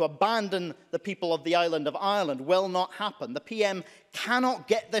see to abandon the people of the island of Ireland will not happen. The PM cannot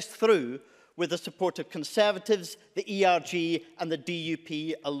get this through with the support of Conservatives, the ERG and the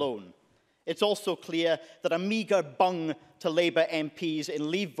DUP alone. It's also clear that a meagre bung to Labour MPs in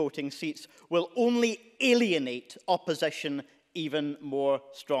Leave voting seats will only alienate opposition even more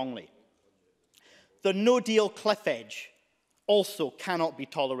strongly. The no-deal cliff edge also cannot be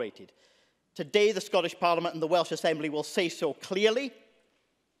tolerated. Today, the Scottish Parliament and the Welsh Assembly will say so clearly,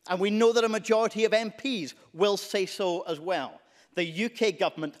 and we know that a majority of MPs will say so as well. The UK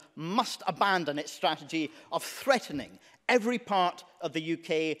government must abandon its strategy of threatening every part of the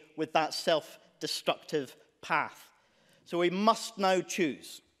UK with that self-destructive path. So we must now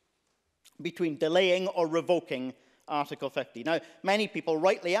choose between delaying or revoking Article 50. Now, many people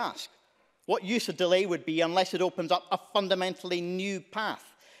rightly ask what use a delay would be unless it opens up a fundamentally new path.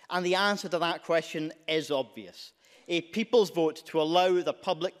 And the answer to that question is obvious. A people's vote to allow the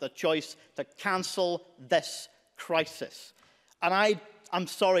public the choice to cancel this crisis. And I'm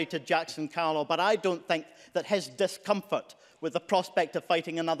sorry to Jackson Carlow, but I don't think that his discomfort with the prospect of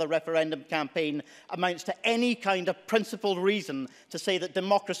fighting another referendum campaign amounts to any kind of principled reason to say that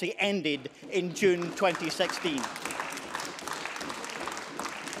democracy ended in June 2016.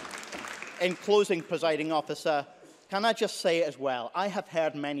 In closing, Presiding Officer, can I just say as well, I have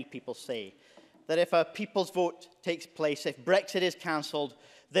heard many people say that if a people's vote takes place, if Brexit is cancelled,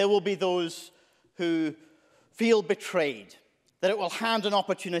 there will be those who feel betrayed, that it will hand an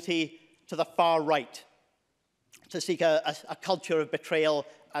opportunity to the far right to seek a culture of betrayal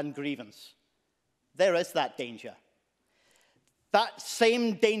and grievance. There is that danger. That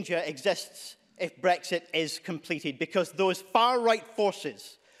same danger exists if Brexit is completed, because those far-right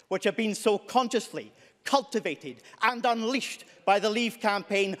forces, which have been so consciously cultivated and unleashed by the Leave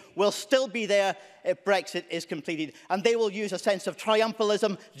campaign, will still be there if Brexit is completed. And they will use a sense of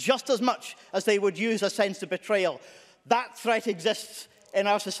triumphalism just as much as they would use a sense of betrayal. That threat exists in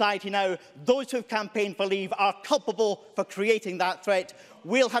our society now. Those who have campaigned for Leave are culpable for creating that threat.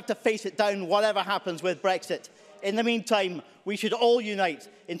 We'll have to face it down, whatever happens with Brexit. In the meantime, we should all unite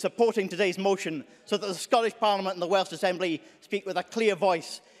in supporting today's motion so that the Scottish Parliament and the Welsh Assembly speak with a clear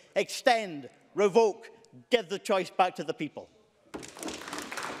voice. Extend, revoke, give the choice back to the people.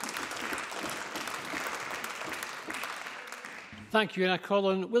 Thank you. And I call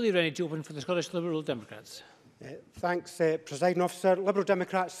on Willie Rennie to open for the Scottish Liberal Democrats. Thanks, Presiding Officer. Liberal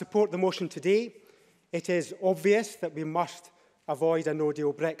Democrats support the motion today. It is obvious that we must avoid a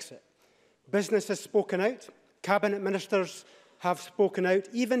no-deal Brexit. Business has spoken out. Cabinet ministers have spoken out.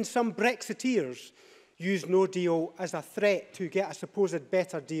 Even some Brexiteers use no deal as a threat to get a supposed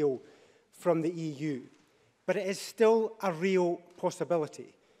better deal from the EU. But it is still a real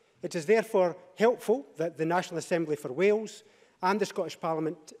possibility. It is therefore helpful that the National Assembly for Wales and the Scottish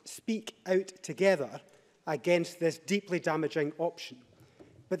Parliament speak out together against this deeply damaging option.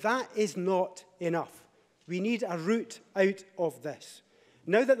 But that is not enough. We need a route out of this.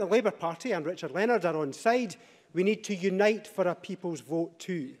 Now that the Labour Party and Richard Leonard are on side, we need to unite for a people's vote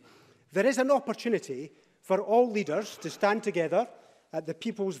too. There is an opportunity for all leaders to stand together at the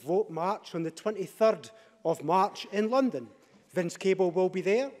People's Vote March on the 23rd of March in London. Vince Cable will be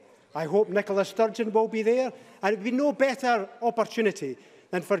there. I hope Nicola Sturgeon will be there. And it would be no better opportunity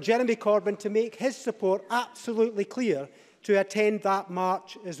than for Jeremy Corbyn to make his support absolutely clear to attend that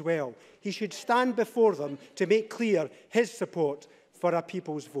march as well. He should stand before them to make clear his support for a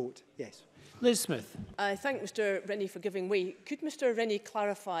people's vote. Yes. Liz Smith. I thank Mr Rennie for giving way. Could Mr Rennie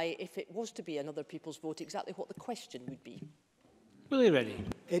clarify, if it was to be another people's vote, exactly what the question would be? Willie Rennie.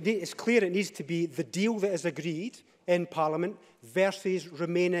 It's clear it needs to be the deal that is agreed in Parliament versus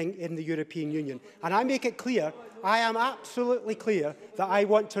remaining in the European Union. And I make it clear, I am absolutely clear that I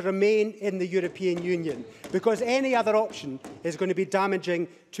want to remain in the European Union, because any other option is going to be damaging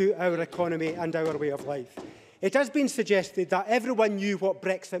to our economy and our way of life. It has been suggested that everyone knew what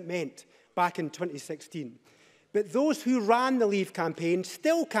Brexit meant back in 2016. But those who ran the Leave campaign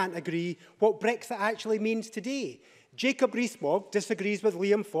still can't agree what Brexit actually means today. Jacob Rees-Mogg disagrees with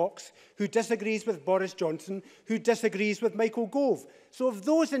Liam Fox, who disagrees with Boris Johnson, who disagrees with Michael Gove. So if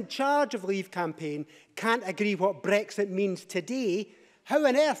those in charge of the Leave campaign can't agree what Brexit means today, how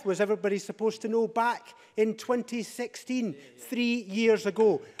on earth was everybody supposed to know back in 2016, 3 years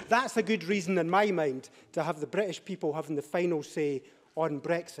ago? That's a good reason in my mind to have the British people having the final say on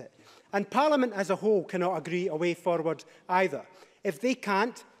Brexit. And Parliament as a whole cannot agree a way forward either. If they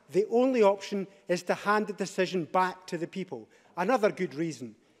can't, the only option is to hand the decision back to the people. Another good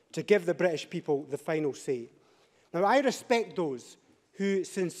reason to give the British people the final say. Now, I respect those who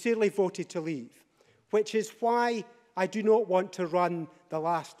sincerely voted to leave, which is why I do not want to rerun the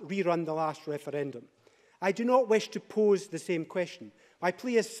last referendum. I do not wish to pose the same question. My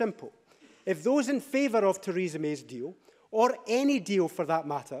plea is simple. If those in favour of Theresa May's deal, or any deal for that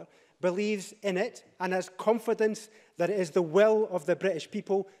matter, believes in it and has confidence that it is the will of the British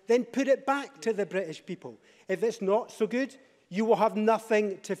people, then put it back to the British people. If it's not so good, You will have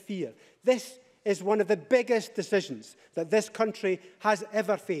nothing to fear. This is one of the biggest decisions that this country has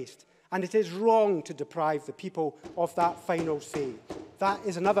ever faced, and it is wrong to deprive the people of that final say. That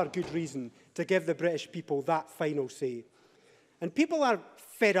is another good reason to give the British people that final say. And people are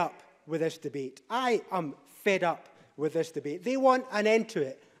fed up with this debate. I am fed up with this debate. They want an end to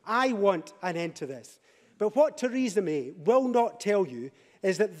it. I want an end to this. But what Theresa May will not tell you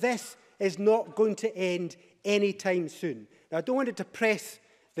is that this is not going to end anytime soon. Now, I don't want to depress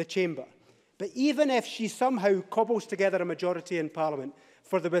the Chamber, but even if she somehow cobbles together a majority in Parliament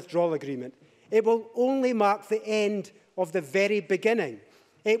for the withdrawal agreement, it will only mark the end of the very beginning.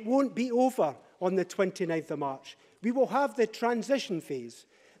 It won't be over on the 29th of March. We will have the transition phase,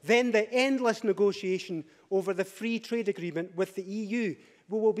 then the endless negotiation over the free trade agreement with the EU.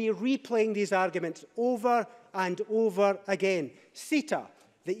 We will be replaying these arguments over and over again. CETA,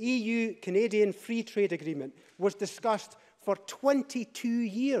 the EU-Canadian free trade agreement, was discussed for 22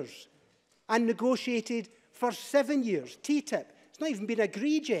 years and negotiated for 7 years. TTIP, it's not even been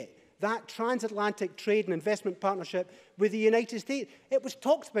agreed yet. That transatlantic trade and investment partnership with the United States, it was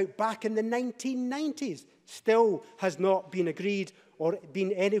talked about back in the 1990s, still has not been agreed or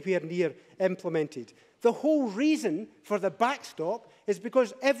been anywhere near implemented. The whole reason for the backstop is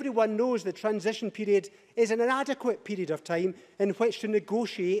because everyone knows the transition period is an inadequate period of time in which to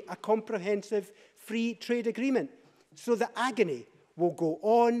negotiate a comprehensive free trade agreement. So the agony will go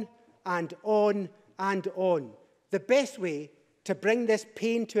on and on and on. The best way to bring this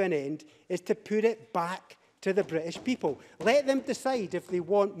pain to an end is to put it back to the British people. Let them decide if they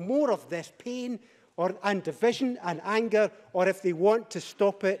want more of this pain and division and anger, or if they want to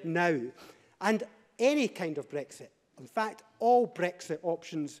stop it now. And any kind of Brexit, in fact, all Brexit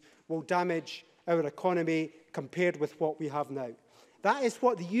options will damage our economy compared with what we have now. That is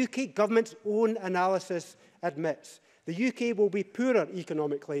what the UK government's own analysis admits. The UK will be poorer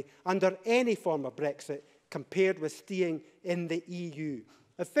economically under any form of Brexit compared with staying in the EU.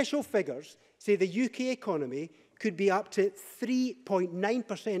 Official figures say the UK economy could be up to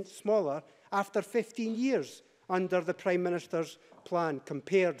 3.9% smaller after 15 years under the Prime Minister's plan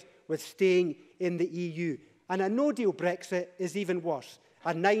compared with staying in the EU. And a no-deal Brexit is even worse,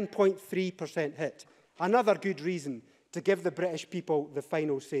 a 9.3% hit. Another good reason to give the British people the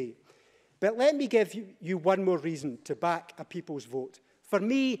final say. But let me give you one more reason to back a people's vote. For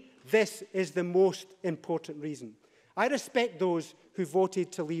me, this is the most important reason. I respect those who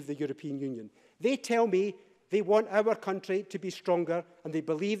voted to leave the European Union. They tell me they want our country to be stronger, and they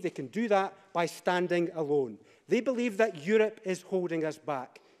believe they can do that by standing alone. They believe that Europe is holding us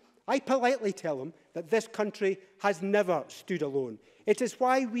back. I politely tell them that this country has never stood alone. It is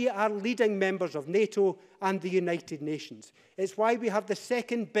why we are leading members of NATO and the United Nations. It's why we have the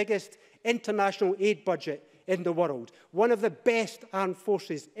second biggest international aid budget in the world, one of the best armed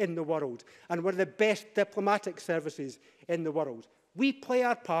forces in the world, and one of the best diplomatic services in the world. We play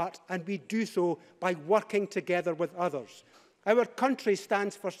our part, and we do so by working together with others. Our country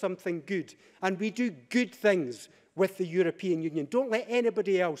stands for something good, and we do good things with the European Union. Don't let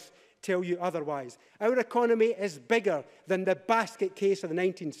anybody else tell you otherwise. Our economy is bigger than the basket case of the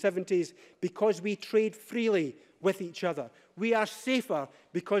 1970s because we trade freely with each other. We are safer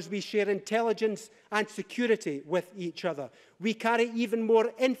because we share intelligence and security with each other. We carry even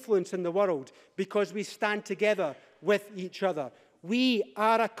more influence in the world because we stand together with each other. We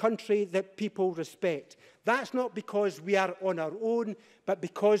are a country that people respect. That's not because we are on our own, but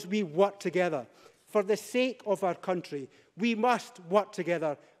because we work together. For the sake of our country, we must work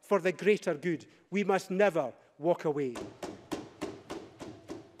together for the greater good. We must never walk away.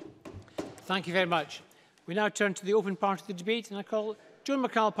 Thank you very much. We now turn to the open part of the debate, and I call Joan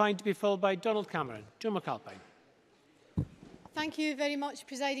McAlpine to be followed by Donald Cameron. Joan McAlpine. Thank you very much,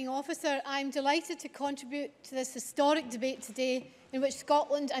 Presiding Officer. I'm delighted to contribute to this historic debate today in which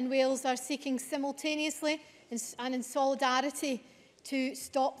Scotland and Wales are seeking simultaneously and in solidarity to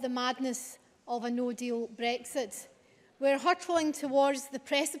stop the madness of a no-deal Brexit. We're hurtling towards the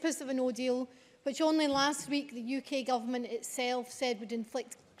precipice of a no-deal, which only last week the UK government itself said would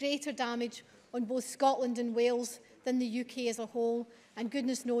inflict greater damage on both Scotland and Wales than the UK as a whole, and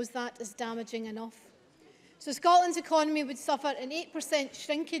goodness knows that is damaging enough. So Scotland's economy would suffer an 8%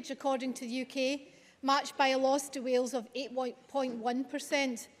 shrinkage according to the UK, matched by a loss to Wales of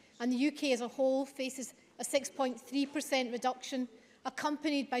 8.1%, and the UK as a whole faces a 6.3% reduction,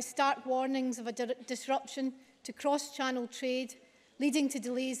 accompanied by stark warnings of a disruption to cross-channel trade, leading to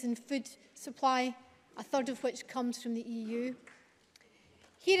delays in food supply, a third of which comes from the EU.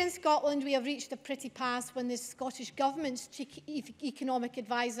 Here in Scotland, we have reached a pretty pass when the Scottish Government's Chief Economic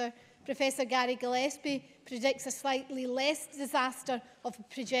Advisor, Professor Gary Gillespie, predicts a slightly less disaster of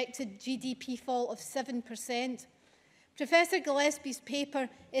a projected GDP fall of 7%. Professor Gillespie's paper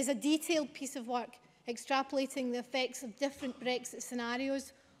is a detailed piece of work extrapolating the effects of different Brexit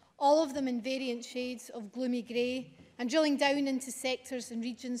scenarios, all of them in variant shades of gloomy grey, and drilling down into sectors and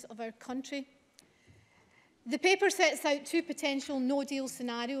regions of our country. The paper sets out two potential no-deal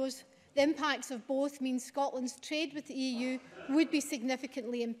scenarios. The impacts of both mean Scotland's trade with the EU would be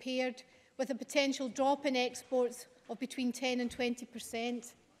significantly impaired, with a potential drop in exports of between 10 and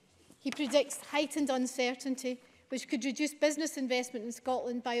 20%. He predicts heightened uncertainty, which could reduce business investment in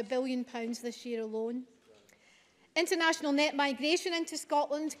Scotland by £1 billion this year alone. International net migration into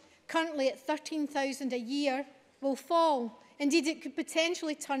Scotland, currently at 13,000 a year, will fall. Indeed, it could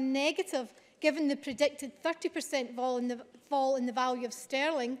potentially turn negative given the predicted 30% fall in the value of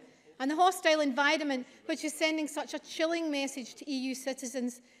sterling and the hostile environment which is sending such a chilling message to EU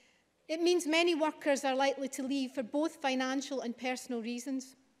citizens. It means many workers are likely to leave for both financial and personal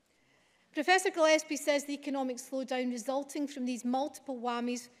reasons. Professor Gillespie says the economic slowdown resulting from these multiple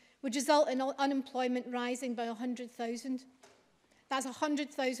whammies would result in unemployment rising by 100,000. That's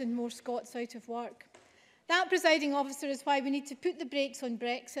 100,000 more Scots out of work. That, presiding officer, is why we need to put the brakes on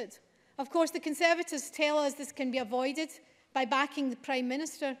Brexit. Of course, the Conservatives tell us this can be avoided by backing the Prime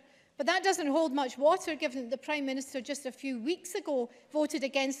Minister, but that doesn't hold much water given that the Prime Minister just a few weeks ago voted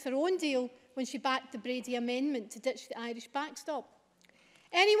against her own deal when she backed the Brady Amendment to ditch the Irish backstop.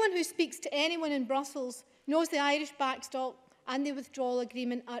 Anyone who speaks to anyone in Brussels knows the Irish backstop and the withdrawal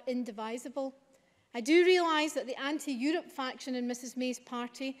agreement are indivisible. I do realise that the anti-Europe faction in Mrs May's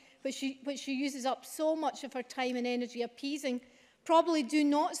party, which she uses up so much of her time and energy appeasing, probably do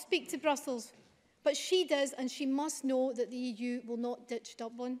not speak to Brussels, but she does, and she must know that the EU will not ditch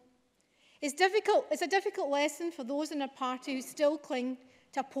Dublin. It's a difficult lesson for those in her party who still cling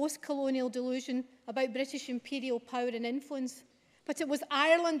to a post-colonial delusion about British imperial power and influence. But it was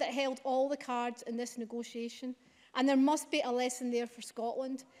Ireland that held all the cards in this negotiation, and there must be a lesson there for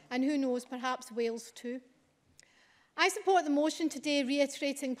Scotland, and who knows, perhaps Wales too. I support the motion today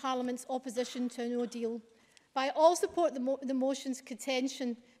reiterating Parliament's opposition to a no deal, but I also support the motion's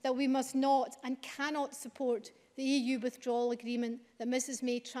contention that we must not and cannot support the EU withdrawal agreement that Mrs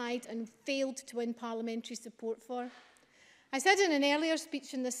May tried and failed to win parliamentary support for. I said in an earlier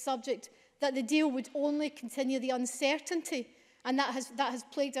speech on this subject that the deal would only continue the uncertainty and that has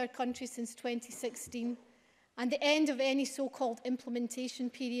plagued our country since 2016. And the end of any so-called implementation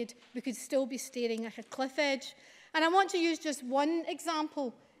period, we could still be staring at a cliff edge. And I want to use just one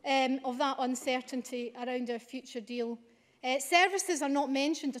example of that uncertainty around our future deal. Services are not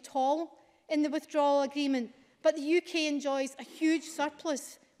mentioned at all in the withdrawal agreement, but the UK enjoys a huge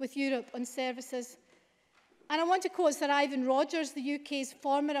surplus with Europe on services. And I want to quote Sir Ivan Rogers, the UK's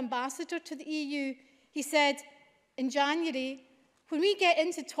former ambassador to the EU. He said in January, "When we get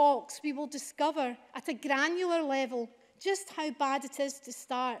into talks, we will discover at a granular level just how bad it is to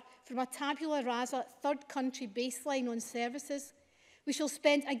start from a tabula rasa third country baseline on services. We shall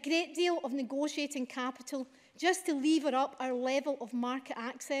spend a great deal of negotiating capital just to lever up our level of market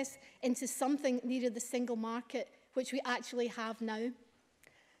access into something nearer the single market, which we actually have now."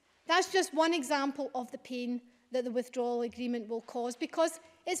 That's just one example of the pain that the withdrawal agreement will cause, because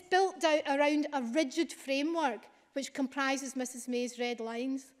it's built out around a rigid framework which comprises Mrs May's red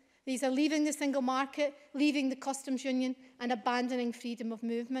lines. These are leaving the single market, leaving the customs union and abandoning freedom of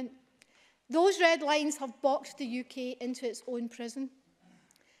movement. Those red lines have boxed the UK into its own prison.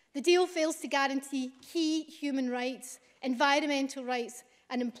 The deal fails to guarantee key human rights, environmental rights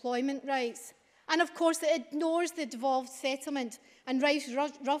and employment rights. And of course, it ignores the devolved settlement and rides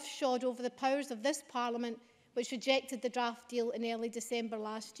roughshod over the powers of this Parliament, which rejected the draft deal in early December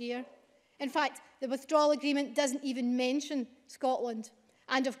last year. In fact, the withdrawal agreement doesn't even mention Scotland.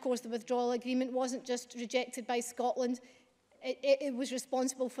 And of course, the withdrawal agreement wasn't just rejected by Scotland, it was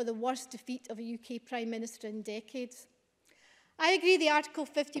responsible for the worst defeat of a UK Prime Minister in decades. I agree the Article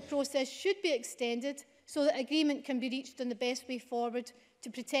 50 process should be extended so that agreement can be reached on the best way forward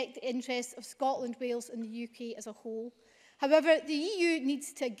to protect the interests of Scotland, Wales and the UK as a whole. However, the EU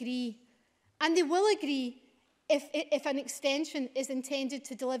needs to agree, and they will agree if an extension is intended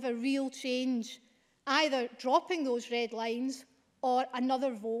to deliver real change, either dropping those red lines or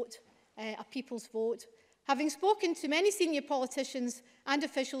another vote, a people's vote. Having spoken to many senior politicians and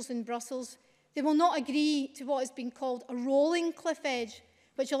officials in Brussels, they will not agree to what has been called a rolling cliff edge,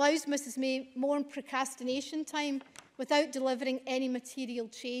 which allows Mrs May more procrastination time without delivering any material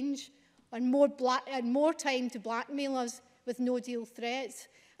change and more time to blackmail us with no-deal threats.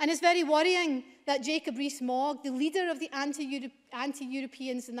 And it's very worrying that Jacob Rees-Mogg, the leader of the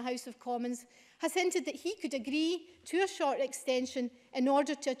anti-Europeans in the House of Commons, has hinted that he could agree to a short extension in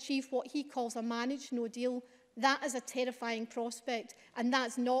order to achieve what he calls a managed no-deal. That is a terrifying prospect, and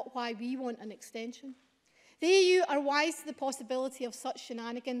that's not why we want an extension. The EU are wise to the possibility of such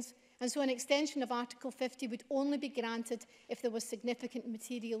shenanigans, and so an extension of Article 50 would only be granted if there was significant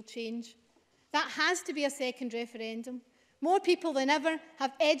material change. That has to be a second referendum. More people than ever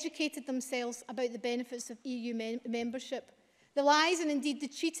have educated themselves about the benefits of EU membership. The lies and indeed the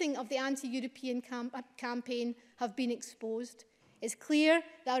cheating of the anti-European campaign have been exposed. It's clear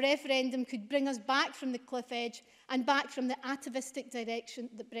that a referendum could bring us back from the cliff edge and back from the atavistic direction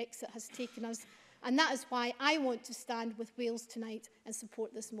that Brexit has taken us. And that is why I want to stand with Wales tonight and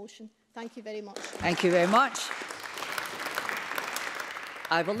support this motion. Thank you very much. Thank you very much.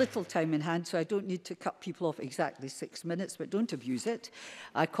 I have a little time in hand, so I don't need to cut people off exactly 6 minutes, but don't abuse it.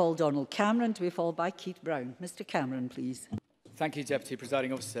 I call Donald Cameron to be followed by Keith Brown. Mr Cameron, please. Thank you, Deputy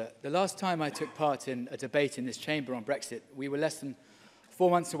Presiding Officer. The last time I took part in a debate in this chamber on Brexit, we were less than 4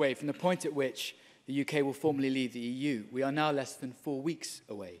 months away from the point at which the UK will formally leave the EU. We are now less than 4 weeks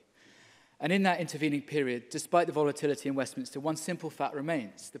away. And in that intervening period, despite the volatility in Westminster, one simple fact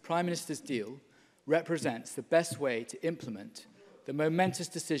remains. The Prime Minister's deal represents the best way to implement the momentous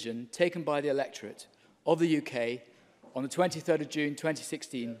decision taken by the electorate of the UK on the 23rd of June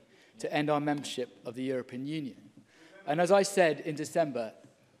 2016 to end our membership of the European Union. And as I said in December...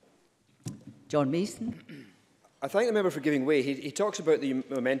 John Mason. I thank the member for giving way. He talks about the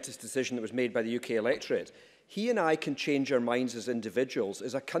momentous decision that was made by the UK electorate. He and I can change our minds as individuals.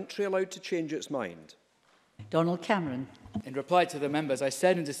 Is a country allowed to change its mind? Donald Cameron. In reply to the members, I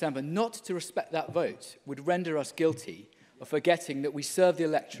said in December not to respect that vote would render us guilty of forgetting that we serve the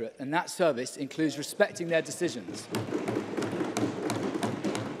electorate, and that service includes respecting their decisions.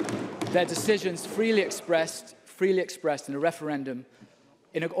 Their decisions freely expressed in a referendum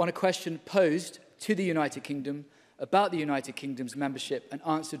on a question posed to the United Kingdom about the United Kingdom's membership and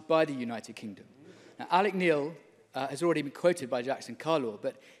answered by the United Kingdom. Now, Alec Neil has already been quoted by Jackson Carlaw,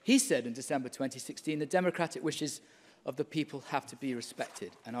 but he said in December 2016, the democratic wishes of the people have to be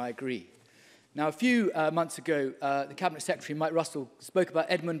respected, and I agree. Now, a few months ago, the Cabinet Secretary, Mike Russell, spoke about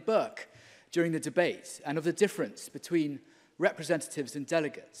Edmund Burke during the debate and of the difference between representatives and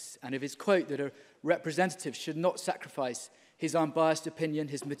delegates, and of his quote that a representative should not sacrifice his unbiased opinion,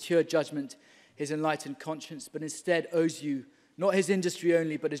 his mature judgment, his enlightened conscience, but instead owes you not his industry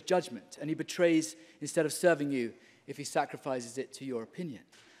only, but his judgment, and he betrays instead of serving you if he sacrifices it to your opinion.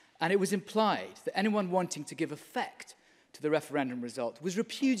 And it was implied that anyone wanting to give effect to the referendum result was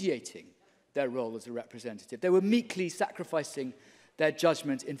repudiating their role as a representative. They were meekly sacrificing their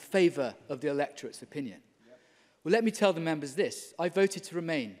judgment in favour of the electorate's opinion. Well, let me tell the members this. I voted to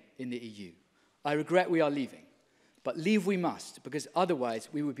remain in the EU. I regret we are leaving, but leave we must, because otherwise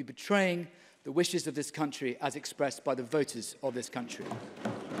we would be betraying the wishes of this country as expressed by the voters of this country.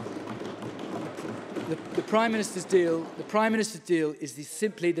 The Prime Minister's deal is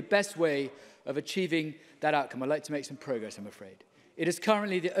simply the best way of achieving that outcome. I'd like to make some progress, I'm afraid. It is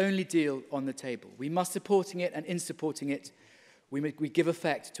currently the only deal on the table. We must supporting it, and in supporting it, we give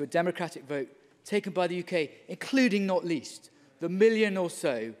effect to a democratic vote taken by the UK, including, not least, the million or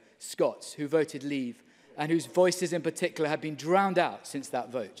so Scots who voted leave and whose voices in particular have been drowned out since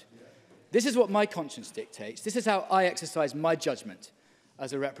that vote. This is what my conscience dictates. This is how I exercise my judgment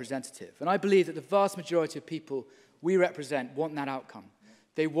as a representative. And I believe that the vast majority of people we represent want that outcome.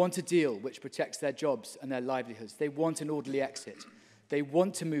 They want a deal which protects their jobs and their livelihoods. They want an orderly exit. They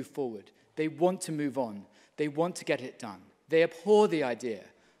want to move forward. They want to move on. They want to get it done. They abhor the idea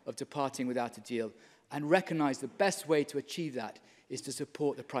of departing without a deal and recognise the best way to achieve that is to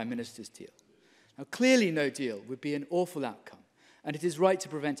support the Prime Minister's deal. Now, clearly no deal would be an awful outcome, and it is right to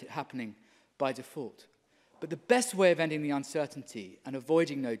prevent it happening by default. But the best way of ending the uncertainty and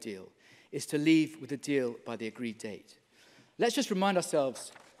avoiding no deal is to leave with a deal by the agreed date. Let's just remind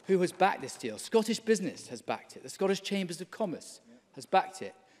ourselves who has backed this deal. Scottish business has backed it. The Scottish Chambers of Commerce has backed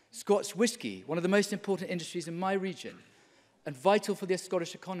it. Scotch whisky, one of the most important industries in my region and vital for the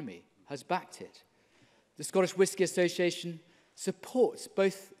Scottish economy, has backed it. The Scottish Whisky Association supports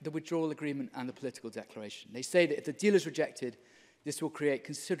both the withdrawal agreement and the political declaration. They say that if the deal is rejected, this will create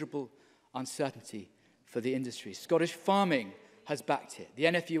considerable uncertainty for the industry. Scottish farming has backed it. The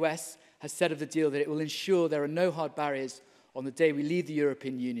NFUS has said of the deal that it will ensure there are no hard barriers on the day we leave the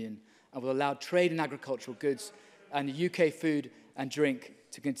European Union and will allow trade in agricultural goods and the UK food and drink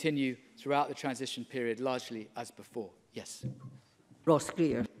to continue throughout the transition period largely as before. Yes. Ross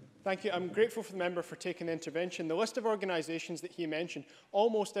Greer. Thank you. I'm grateful for the member for taking the intervention. The list of organisations that he mentioned,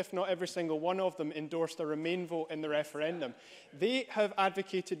 almost if not every single one of them endorsed a Remain vote in the referendum. They have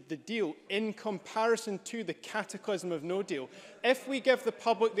advocated the deal in comparison to the cataclysm of no deal. If we give the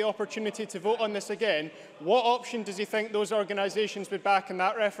public the opportunity to vote on this again, what option does he think those organisations would back in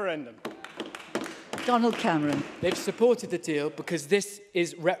that referendum? Donald Cameron. They've supported the deal because this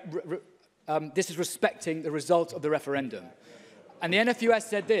is respecting the result of the referendum. And the NFUS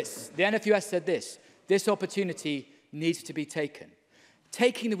said this, this opportunity needs to be taken.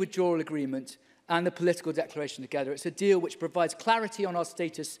 Taking the withdrawal agreement and the political declaration together, it's a deal which provides clarity on our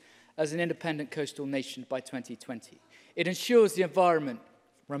status as an independent coastal nation by 2020. It ensures the environment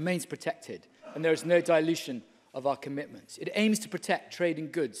remains protected and there is no dilution of our commitments. It aims to protect trade in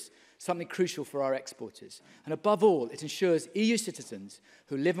goods, something crucial for our exporters. And above all, it ensures EU citizens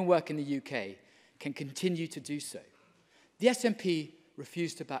who live and work in the UK can continue to do so. The SNP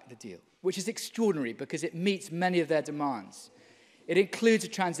refused to back the deal, which is extraordinary because it meets many of their demands. It includes a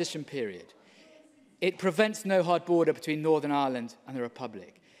transition period. It prevents no hard border between Northern Ireland and the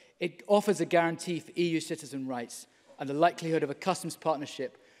Republic. It offers a guarantee for EU citizen rights and the likelihood of a customs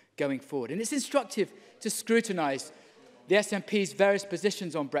partnership going forward. And it's instructive to scrutinise the SNP's various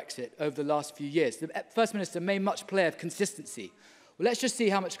positions on Brexit over the last few years. The First Minister made much play of consistency. Well, let's just see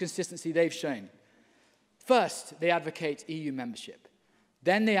how much consistency they've shown. First, they advocate EU membership.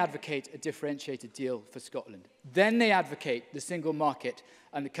 Then they advocate a differentiated deal for Scotland. Then they advocate the single market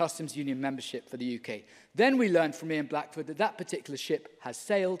and the customs union membership for the UK. Then we learned from Ian Blackford that that particular ship has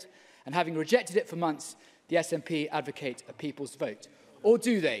sailed, and having rejected it for months, the SNP advocate a people's vote. Or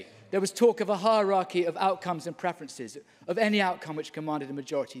do they? There was talk of a hierarchy of outcomes and preferences, of any outcome which commanded a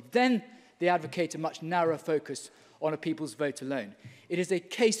majority. Then they advocate a much narrower focus on a people's vote alone. It is a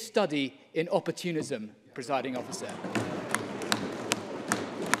case study in opportunism, Presiding Officer.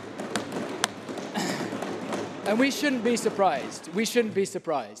 And we shouldn't be surprised. We shouldn't be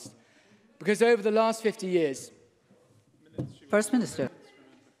surprised. Because over the last 50 years... First Minister.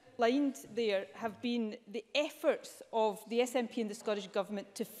 Lined there have been the efforts of the SNP and the Scottish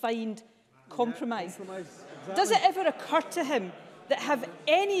Government to find compromise. Does it ever occur to him that had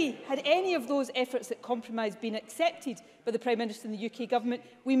any of those efforts at compromise been accepted by the Prime Minister and the UK Government,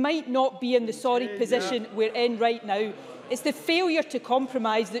 we might not be in the sorry position we're in right now. It's the failure to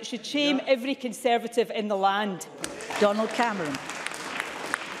compromise that should shame every Conservative in the land. Donald Cameron.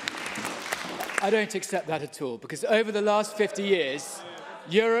 I don't accept that at all, because over the last 50 years,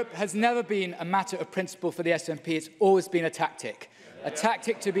 Europe has never been a matter of principle for the SNP. It's always been a tactic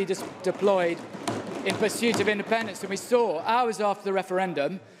to be deployed in pursuit of independence. And we saw, hours after the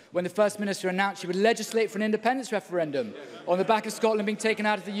referendum, when the First Minister announced she would legislate for an independence referendum on the back of Scotland being taken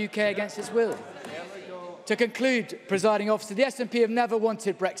out of the UK against its will. To conclude, Presiding Officer, the SNP have never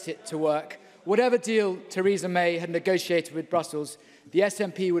wanted Brexit to work. Whatever deal Theresa May had negotiated with Brussels, the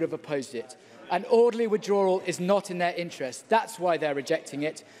SNP would have opposed it. An orderly withdrawal is not in their interest. That's why they're rejecting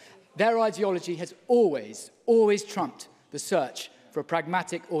it. Their ideology has always trumped the search for a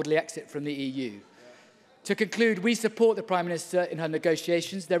pragmatic, orderly exit from the EU. To conclude, we support the Prime Minister in her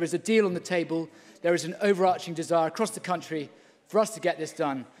negotiations. There is a deal on the table. There is an overarching desire across the country for us to get this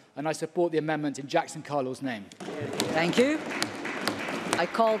done, and I support the amendment in Jackson Carlow's name. Thank you. I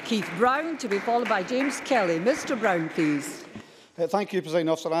call Keith Brown to be followed by James Kelly. Mr Brown, please. Thank you, President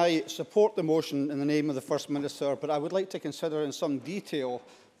Officer. I support the motion in the name of the First Minister, but I would like to consider in some detail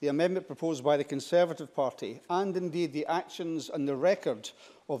the amendment proposed by the Conservative Party and indeed the actions and the record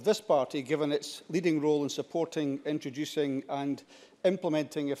of this party, given its leading role in supporting, introducing and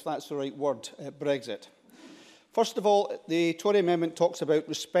implementing, if that's the right word, Brexit. First of all, the Tory amendment talks about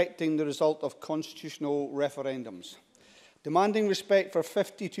respecting the result of constitutional referendums. Demanding respect for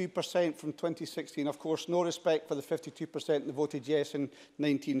 52% from 2016, of course, no respect for the 52% that voted yes in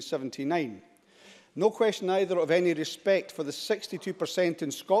 1979. No question either of any respect for the 62%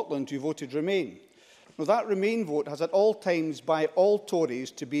 in Scotland who voted Remain. Now, that Remain vote has at all times by all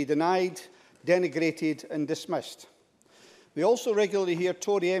Tories to be denied, denigrated and dismissed. We also regularly hear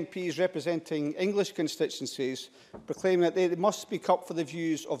Tory MPs representing English constituencies proclaiming that they must speak up for the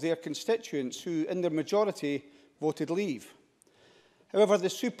views of their constituents who, in their majority, voted Leave. However, the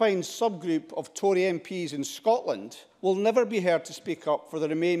supine subgroup of Tory MPs in Scotland will never be heard to speak up for the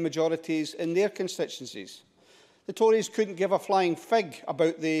Remain majorities in their constituencies. The Tories couldn't give a flying fig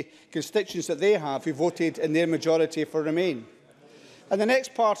about the constituents that they have who voted in their majority for Remain. And the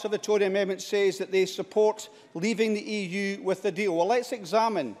next part of the Tory amendment says that they support leaving the EU with the deal. Well, let's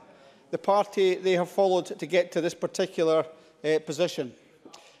examine the party they have followed to get to this particular position.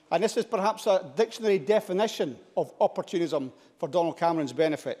 And this is perhaps a dictionary definition of opportunism for Donald Cameron's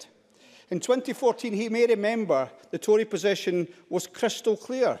benefit. In 2014, he may remember the Tory position was crystal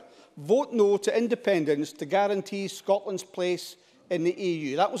clear. Vote no to independence to guarantee Scotland's place in the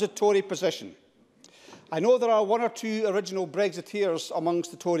EU. That was a Tory position. I know there are one or two original Brexiteers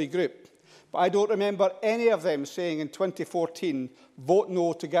amongst the Tory group, but I don't remember any of them saying in 2014, vote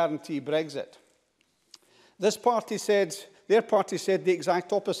no to guarantee Brexit. Their party said the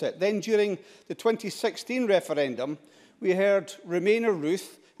exact opposite. Then, during the 2016 referendum, we heard Remainer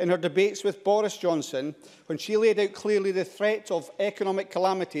Ruth in her debates with Boris Johnson, when she laid out clearly the threat of economic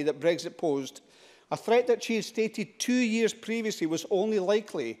calamity that Brexit posed, a threat that she had stated 2 years previously was only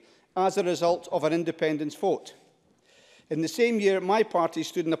likely as a result of an independence vote. In the same year, my party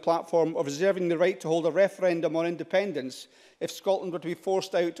stood on the platform of reserving the right to hold a referendum on independence if Scotland were to be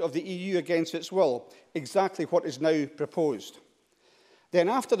forced out of the EU against its will, exactly what is now proposed. Then,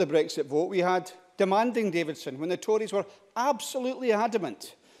 after the Brexit vote, we had demanding Davidson, when the Tories were absolutely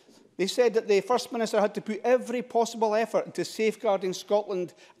adamant. They said that the First Minister had to put every possible effort into safeguarding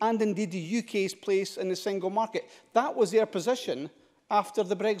Scotland and indeed the UK's place in the single market. That was their position after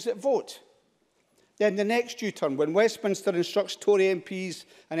the Brexit vote. Then the next U-turn, when Westminster instructs Tory MPs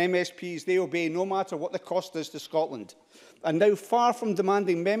and MSPs, they obey no matter what the cost is to Scotland. And now, far from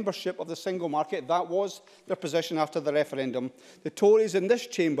demanding membership of the single market, that was their position after the referendum, the Tories in this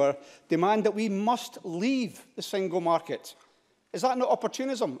chamber demand that we must leave the single market. Is that not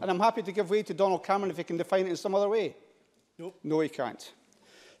opportunism? And I'm happy to give way to Donald Cameron if he can define it in some other way. Nope. No, he can't.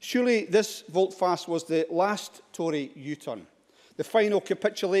 Surely this vote-fast was the last Tory U-turn, the final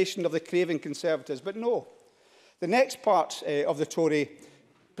capitulation of the craving Conservatives. But no. The next part of the Tory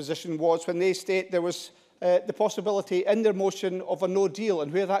position was when they state there was the possibility in their motion of a no deal,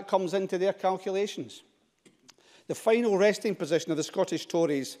 and where that comes into their calculations. The final resting position of the Scottish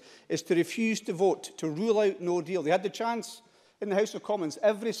Tories is to refuse to vote to rule out no deal. They had the chance in the House of Commons.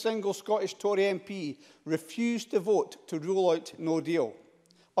 Every single Scottish Tory MP refused to vote to rule out no deal.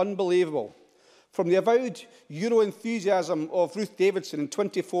 Unbelievable. From the avowed Euro enthusiasm of Ruth Davidson in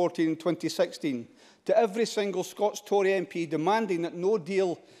 2014 and 2016 to every single Scots Tory MP demanding that no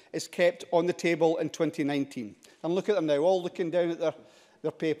deal is kept on the table in 2019. And look at them now, all looking down at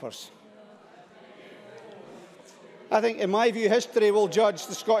their papers. I think, in my view, history will judge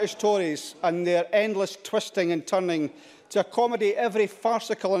the Scottish Tories and their endless twisting and turning to accommodate every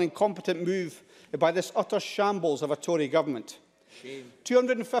farcical and incompetent move by this utter shambles of a Tory government. Shame.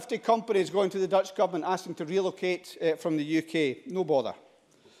 250 companies going to the Dutch government asking to relocate from the UK. No bother.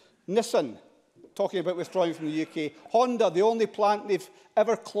 Nissan talking about withdrawing from the UK. Honda, the only plant they've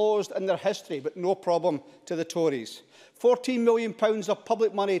ever closed in their history, but no problem to the Tories. £14 million of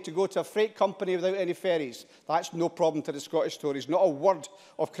public money to go to a freight company without any ferries. That's no problem to the Scottish Tories. Not a word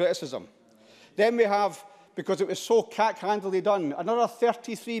of criticism. Then we have, because it was so cack-handedly done, another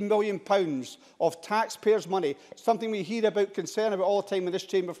 £33 million of taxpayers' money, something we hear about, concern about all the time in this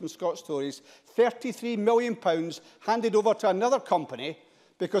chamber from Scots Tories. £33 million handed over to another company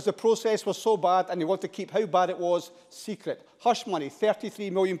because the process was so bad and they want to keep how bad it was secret. Hush money,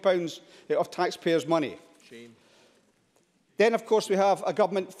 £33 million of taxpayers' money. Shame. Then, of course, we have a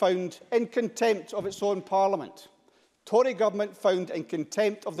government found in contempt of its own Parliament. Tory government found in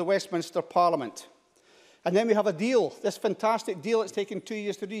contempt of the Westminster Parliament. And then we have a deal, this fantastic deal that's taken 2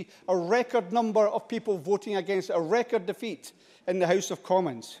 years to do, a record number of people voting against it, a record defeat in the House of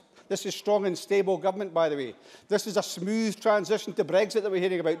Commons. This is strong and stable government, by the way. This is a smooth transition to Brexit that we're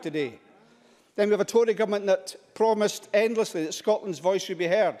hearing about today. Then we have a Tory government that promised endlessly that Scotland's voice should be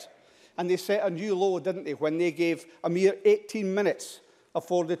heard. And they set a new low, didn't they, when they gave a mere 18 minutes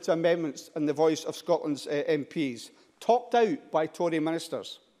afforded to amendments in the voice of Scotland's MPs, topped out by Tory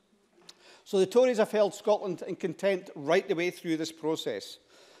ministers. So the Tories have held Scotland in contempt right the way through this process.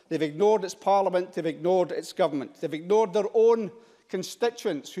 They've ignored its Parliament, they've ignored its government, they've ignored their own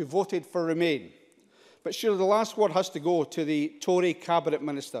constituents who voted for Remain. But surely the last word has to go to the Tory Cabinet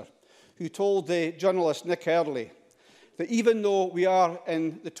Minister, who told the journalist Nick Earley that even though we are,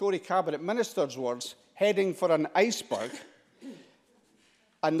 in the Tory Cabinet Minister's words, heading for an iceberg,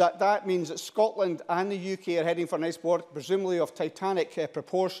 and that means that Scotland and the UK are heading for an iceberg, presumably of titanic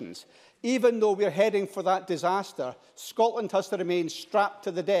proportions, even though we're heading for that disaster, Scotland has to remain strapped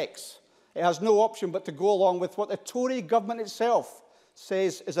to the decks. It has no option but to go along with what the Tory government itself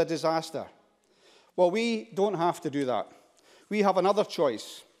says is a disaster. Well, we don't have to do that. We have another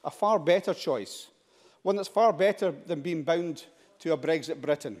choice, a far better choice, one that's far better than being bound to a Brexit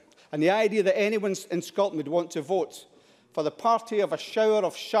Britain. And the idea that anyone in Scotland would want to vote for the party of a shower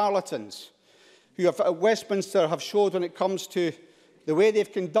of charlatans who have, at Westminster have showed when it comes to the way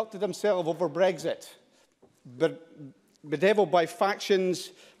they've conducted themselves over Brexit, bedevilled by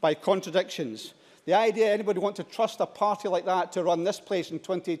factions, by contradictions. The idea anybody want to trust a party like that to run this place in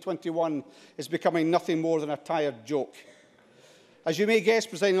 2021 is becoming nothing more than a tired joke. As you may guess,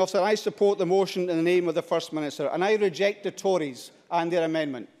 Presiding Officer, I support the motion in the name of the First Minister, and I reject the Tories and their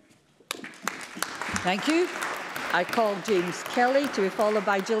amendment. Thank you. I call James Kelly to be followed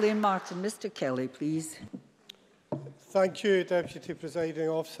by Gillian Martin. Mr Kelly, please. Thank you, Deputy Presiding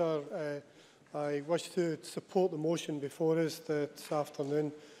Officer. I wish to support the motion before us this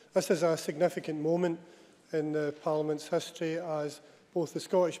afternoon. This is a significant moment in the Parliament's history as both the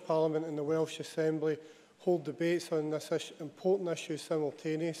Scottish Parliament and the Welsh Assembly hold debates on this important issue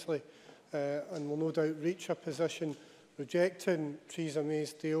simultaneously and will no doubt reach a position rejecting Theresa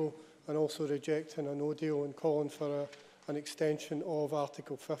May's deal and also rejecting a no deal and calling for an extension of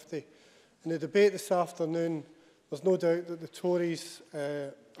Article 50. In the debate this afternoon, there's no doubt that the Tories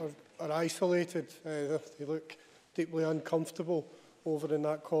are isolated. They look deeply uncomfortable over in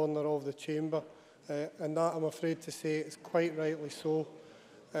that corner of the chamber. And that, I'm afraid to say, is quite rightly so.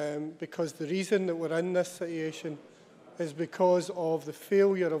 Because the reason that we're in this situation is because of the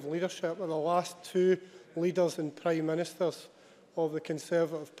failure of leadership of the last two leaders and Prime Ministers of the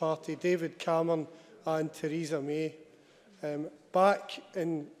Conservative Party, David Cameron and Theresa May. Back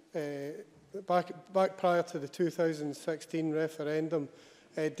prior to the 2016 referendum,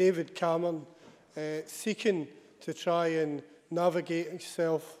 David Cameron, seeking to try and navigate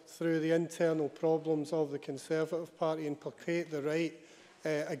himself through the internal problems of the Conservative Party and placate the right,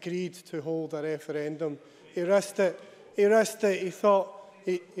 agreed to hold a referendum. He risked it. He risked it. He thought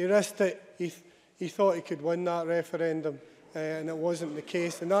he thought he could win that referendum, and it wasn't the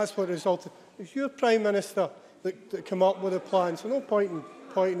case. And that's what resulted. It's your Prime Minister that came up with a plan, so no point in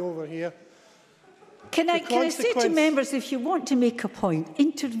pointing over here. Can I say to members, if you want to make a point,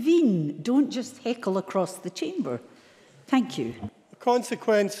 intervene. Don't just heckle across the chamber. Thank you. The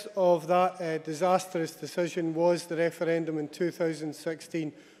consequence of that disastrous decision was the referendum in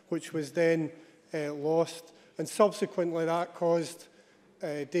 2016, which was then lost. And subsequently, that caused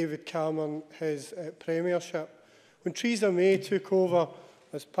David Cameron his premiership. When Theresa May took over,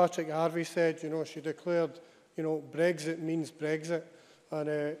 as Patrick Harvey said, she declared, Brexit means Brexit,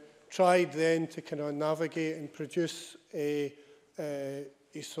 and tried then to kind of navigate and produce a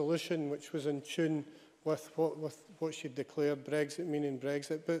solution which was in tune with what she declared, Brexit meaning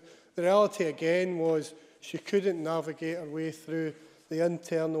Brexit. But the reality again was she couldn't navigate her way through the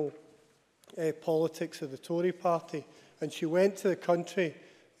internal politics of the Tory party. And she went to the country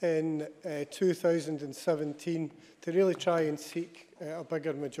in 2017 to really try and seek a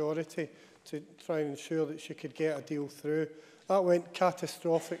bigger majority to try and ensure that she could get a deal through. That went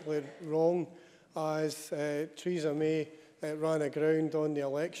catastrophically wrong as Theresa May ran aground on the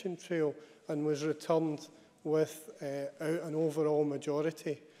election trail and was returned without an overall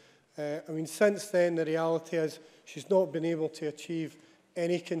majority. Since then, the reality is she's not been able to achieve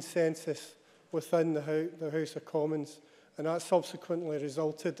any consensus within the House of Commons, and that subsequently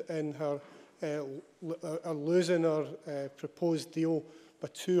resulted in her losing her proposed deal by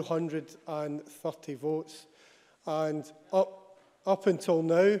 230 votes. And up until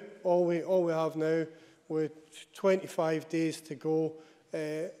now, all we have now, with 25 days to go,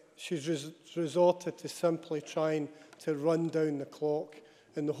 she's resorted to simply trying to run down the clock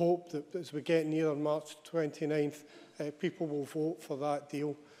in the hope that as we get nearer March 29th, people will vote for that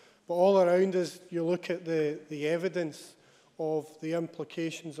deal. But all around us, you look at the evidence of the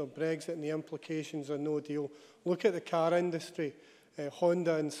implications of Brexit and the implications of no deal. Look at the car industry.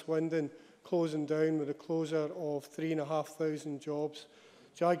 Honda in Swindon closing down with the closure of 3,500 jobs.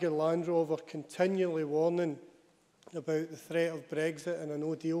 Jaguar Land Rover continually warning about the threat of Brexit and a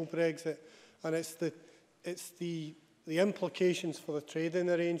no-deal Brexit. And it's the implications for the trading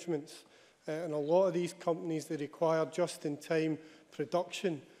arrangements. And a lot of these companies, they require just-in-time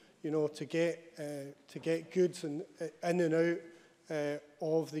production, to get goods in and out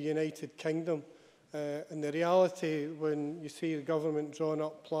of the United Kingdom. And the reality, when you see the government drawing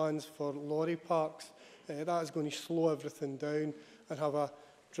up plans for lorry parks, that is going to slow everything down and have a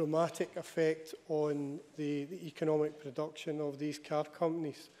dramatic effect on the economic production of these car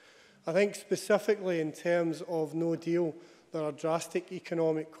companies. I think specifically in terms of no deal, there are drastic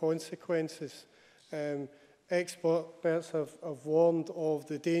economic consequences. Experts have warned of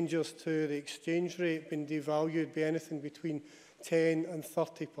the dangers to the exchange rate being devalued by anything between 10 and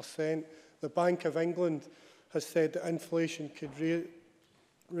 30%. The Bank of England has said that inflation could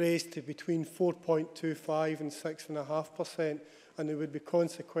raise to between 4.25 and 6.5%, and there would be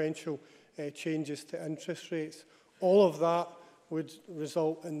consequential changes to interest rates. All of that would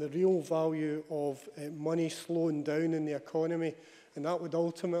result in the real value of money slowing down in the economy, and that would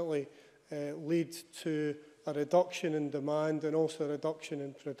ultimately lead to a reduction in demand and also a reduction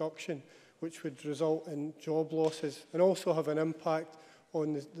in production, which would result in job losses and also have an impact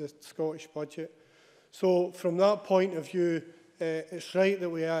on the Scottish budget. So from that point of view, it's right that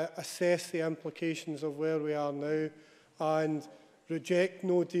we assess the implications of where we are now and reject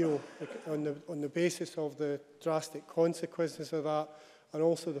no deal on the basis of the drastic consequences of that, and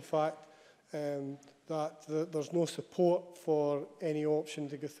also the fact that there's no support for any option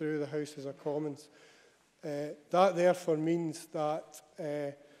to go through the Houses of Commons. That therefore means that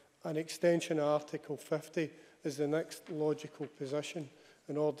an extension of Article 50 is the next logical position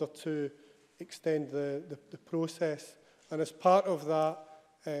in order to extend the process. And as part of that,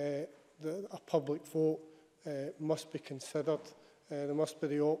 a public vote must be considered. There must be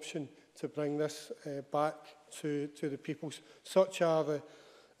the option to bring this back to the people. Such are the,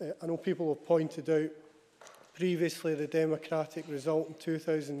 I know people have pointed out previously the democratic result in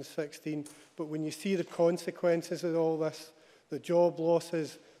 2016, but when you see the consequences of all this, the job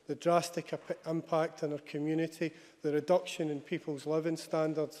losses, the drastic impact on our community, the reduction in people's living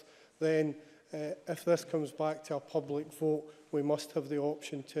standards, then if this comes back to a public vote, we must have the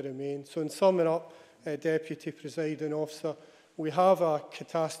option to remain. So in summing up, Deputy Presiding Officer, we have a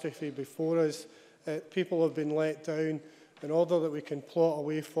catastrophe before us. People have been let down. In order that we can plot a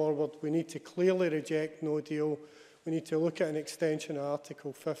way forward, we need to clearly reject no deal. We need to look at an extension of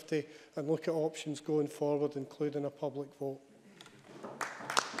Article 50 and look at options going forward, including a public vote.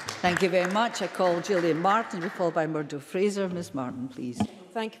 Thank you very much. I call Gillian Martin, to be followed by Murdo Fraser. Ms Martin, please.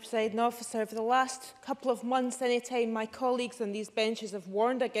 Thank you, Presiding Officer. For the last couple of months, any time my colleagues on these benches have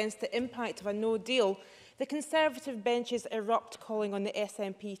warned against the impact of a no deal, the Conservative benches erupt calling on the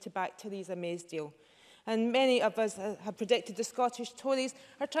SNP to back Theresa May's deal. And many of us have predicted the Scottish Tories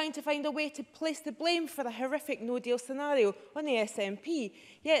are trying to find a way to place the blame for the horrific no-deal scenario on the SNP.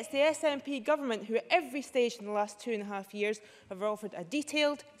 Yet it's the SNP government who at every stage in the last 2.5 years have offered a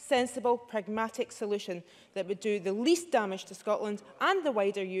detailed, sensible, pragmatic solution that would do the least damage to Scotland and the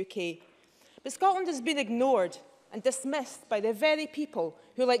wider UK. But Scotland has been ignored and dismissed by the very people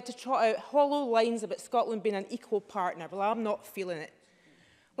who like to trot out hollow lines about Scotland being an equal partner. Well, I'm not feeling it.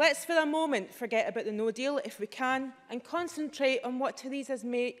 Let's for a moment forget about the no deal if we can and concentrate on what Theresa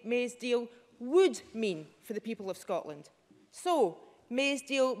May's deal would mean for the people of Scotland. So, May's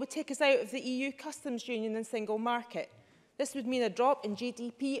deal would take us out of the EU customs union and single market. This would mean a drop in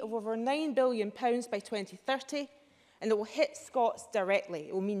GDP of over £9 billion by 2030, and it will hit Scots directly.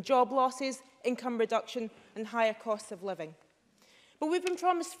 It will mean job losses, income reduction and higher costs of living. But we've been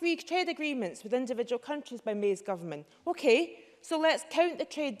promised free trade agreements with individual countries by May's government. OK, so let's count the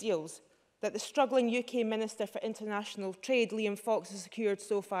trade deals that the struggling UK Minister for International Trade, Liam Fox, has secured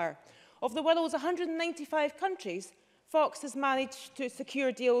so far. Of the world's 195 countries, Fox has managed to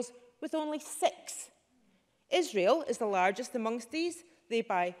secure deals with only 6. Israel is the largest amongst these. They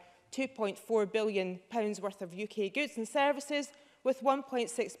buy £2.4 billion worth of UK goods and services, with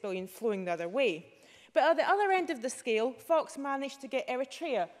 £1.6 billion flowing the other way. But at the other end of the scale, Fox managed to get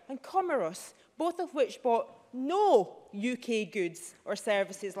Eritrea and Comoros, both of which bought no UK goods or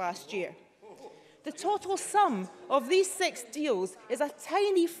services last year. The total sum of these 6 deals is a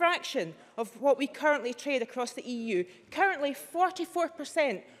tiny fraction of what we currently trade across the EU. Currently,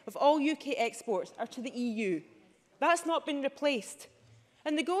 44% of all UK exports are to the EU. That's not been replaced.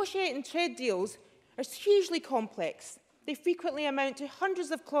 And negotiating trade deals are hugely complex. They frequently amount to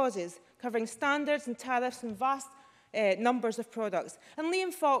hundreds of clauses covering standards and tariffs and vast numbers of products. And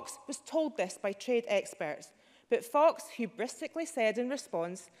Liam Fox was told this by trade experts. But Fox hubristically said in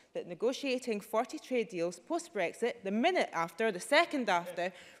response that negotiating 40 trade deals post-Brexit, the minute after, the second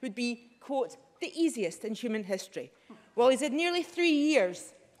after, would be, quote, the easiest in human history. Well, he's had nearly 3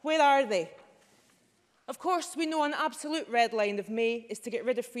 years. Where are they? Of course, we know an absolute red line of May is to get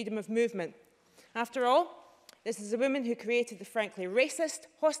rid of freedom of movement. After all, this is a woman who created the frankly racist,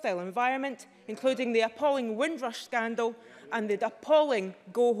 hostile environment, including the appalling Windrush scandal and the appalling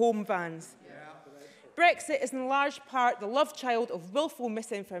go-home bans. Brexit is in large part the love child of willful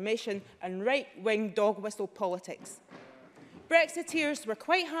misinformation and right-wing dog-whistle politics. Brexiteers were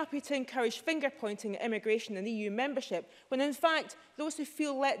quite happy to encourage finger-pointing at immigration and EU membership, when in fact those who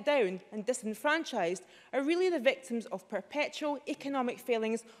feel let down and disenfranchised are really the victims of perpetual economic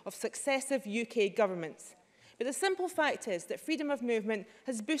failings of successive UK governments. But the simple fact is that freedom of movement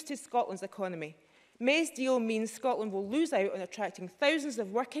has boosted Scotland's economy. May's deal means Scotland will lose out on attracting thousands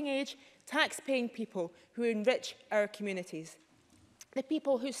of working-age, tax-paying people who enrich our communities. The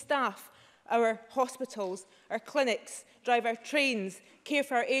people who staff our hospitals, our clinics, drive our trains, care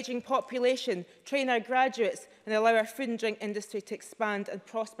for our ageing population, train our graduates and allow our food and drink industry to expand and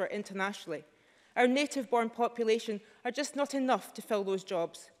prosper internationally. Our native-born population are just not enough to fill those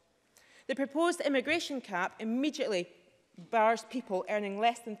jobs. The proposed immigration cap immediately bars people earning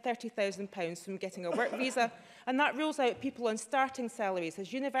less than £30,000 from getting a work visa, and that rules out people on starting salaries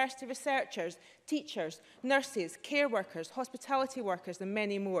as university researchers, teachers, nurses, care workers, hospitality workers and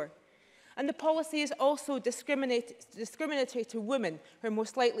many more. And the policy is also discriminatory to women who are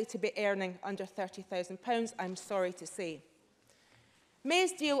most likely to be earning under £30,000, I'm sorry to say.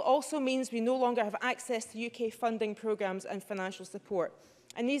 May's deal also means we no longer have access to UK funding programmes and financial support.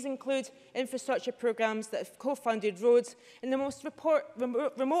 And these include infrastructure programmes that have co-funded roads in the most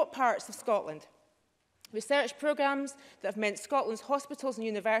remote parts of Scotland. Research programmes that have meant Scotland's hospitals and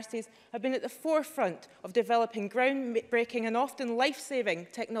universities have been at the forefront of developing groundbreaking and often life-saving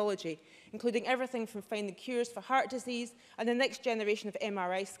technology, including everything from finding cures for heart disease and the next generation of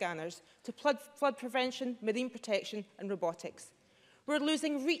MRI scanners to flood prevention, marine protection and robotics. We're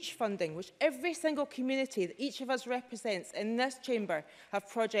losing REACH funding, which every single community that each of us represents in this chamber have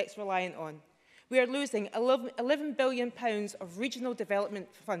projects reliant on. We are losing £11 billion of regional development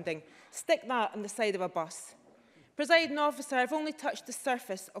funding. Stick that on the side of a bus. Presiding Officer, I've only touched the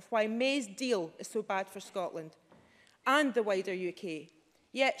surface of why May's deal is so bad for Scotland and the wider UK.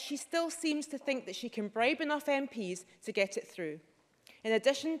 Yet she still seems to think that she can bribe enough MPs to get it through. In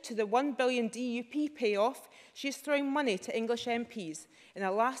addition to the £1 billion DUP payoff, she is throwing money to English MPs in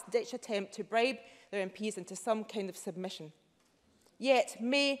a last-ditch attempt to bribe their MPs into some kind of submission. Yet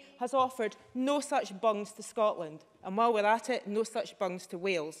May has offered no such bungs to Scotland, and while we're at it, no such bungs to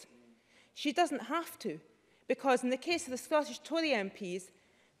Wales. She doesn't have to, because in the case of the Scottish Tory MPs,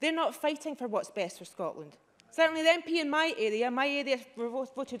 they're not fighting for what's best for Scotland. Certainly the MP in my area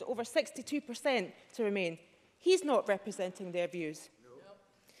voted over 62% to remain. He's not representing their views.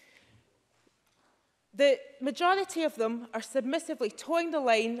 The majority of them are submissively toeing the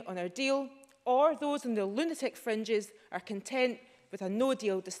line on our deal, or those on the lunatic fringes are content with a no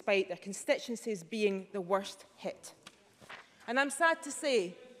deal despite their constituencies being the worst hit. And I'm sad to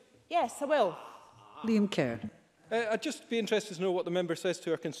say, yes, I will. Liam Kerr. I'd just be interested to know what the member says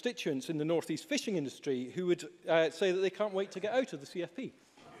to our constituents in the North East fishing industry who would say that they can't wait to get out of the CFP.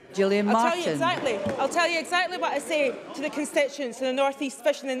 Gillian Martin. I'll tell you exactly what I say to the constituents in the North East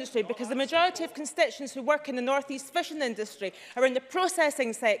fishing industry, because the majority of constituents who work in the North East fishing industry are in the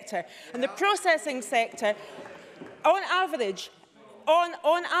processing sector. And the processing sector, on average,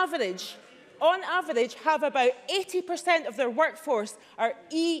 have about 80% of their workforce are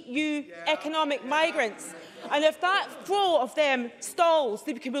EU economic migrants. And if that flow of them stalls,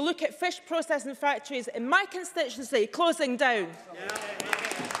 then we can look at fish processing factories in my constituency closing down.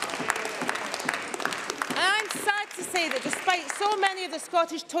 And I'm sad to say that despite so many of the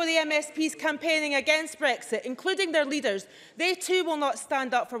Scottish Tory MSPs campaigning against Brexit, including their leaders, they too will not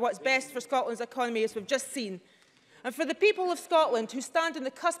stand up for what's best for Scotland's economy, as we've just seen. And for the people of Scotland who stand on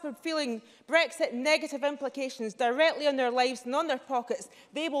the cusp of feeling Brexit negative implications directly on their lives and on their pockets,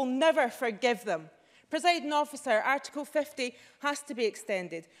 they will never forgive them. Presiding Officer, Article 50 has to be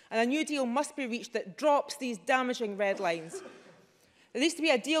extended, and a new deal must be reached that drops these damaging red lines. There needs to be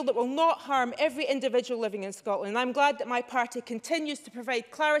a deal that will not harm every individual living in Scotland, and I'm glad that my party continues to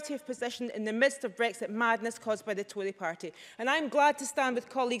provide clarity of position in the midst of Brexit madness caused by the Tory party. And I'm glad to stand with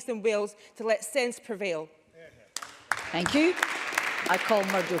colleagues in Wales to let sense prevail. Thank you. I call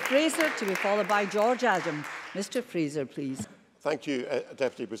Murdo Fraser to be followed by George Adam. Mr Fraser, please. Thank you,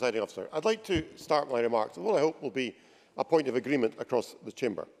 Deputy Presiding Officer. I'd like to start my remarks with what I hope will be a point of agreement across the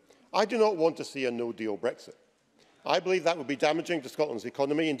Chamber. I do not want to see a no-deal Brexit. I believe that would be damaging to Scotland's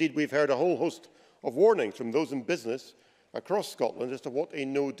economy. Indeed, we've heard a whole host of warnings from those in business across Scotland as to what a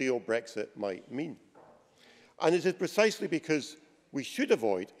no-deal Brexit might mean. And it is precisely because we should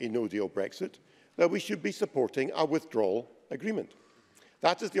avoid a no-deal Brexit that we should be supporting a withdrawal agreement.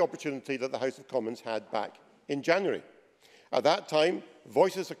 That is the opportunity that the House of Commons had back in January. At that time,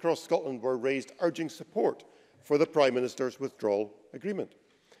 voices across Scotland were raised urging support for the Prime Minister's withdrawal agreement.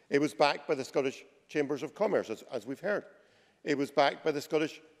 It was backed by the Scottish Chambers of Commerce, as we've heard. It was backed by the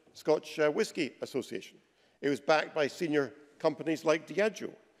Scotch Whisky Association. It was backed by senior companies like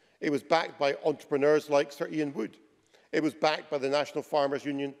Diageo. It was backed by entrepreneurs like Sir Ian Wood. It was backed by the National Farmers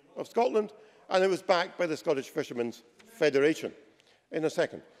Union of Scotland, and it was backed by the Scottish Fishermen's Federation. In a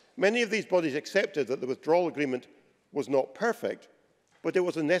second, many of these bodies accepted that the withdrawal agreement was not perfect, but it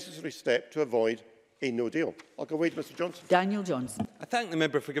was a necessary step to avoid a no deal. I'll go away to Mr Johnson. Daniel Johnson. I thank the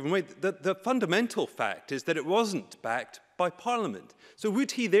member for giving way. The fundamental fact is that it wasn't backed by Parliament. So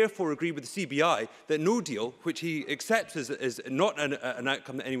would he therefore agree with the CBI that no deal, which he accepts as not an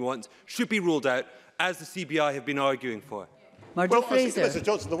outcome that anyone wants, should be ruled out, as the CBI have been arguing for? Well, Mr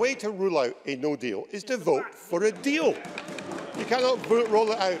Johnson, the way to rule out a no deal is to vote for a deal. You cannot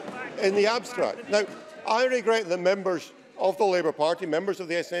roll it out in the abstract. Now, I regret that members of the Labour Party, members of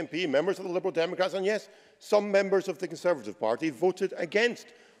the SNP, members of the Liberal Democrats, and yes, some members of the Conservative Party voted against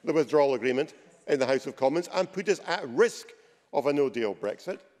the withdrawal agreement in the House of Commons and put us at risk of a no-deal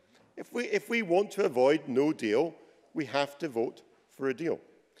Brexit. If we want to avoid no deal, we have to vote for a deal.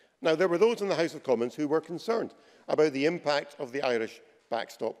 Now, there were those in the House of Commons who were concerned about the impact of the Irish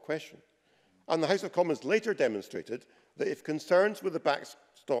backstop question. And the House of Commons later demonstrated that if concerns with the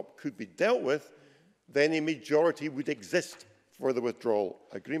backstop could be dealt with, then a majority would exist for the withdrawal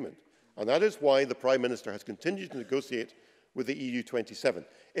agreement. And that is why the Prime Minister has continued to negotiate with the EU 27.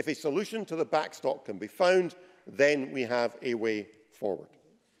 If a solution to the backstop can be found, then we have a way forward.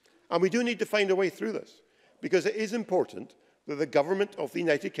 And we do need to find a way through this, because it is important that the Government of the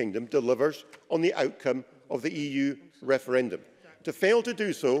United Kingdom delivers on the outcome of the EU referendum. To fail to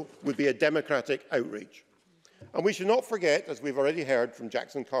do so would be a democratic outrage. And we should not forget, as we've already heard from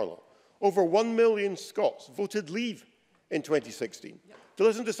Jackson Carlo, over 1 million Scots voted leave in 2016. To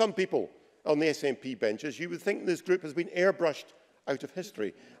listen to some people on the SNP benches, you would think this group has been airbrushed out of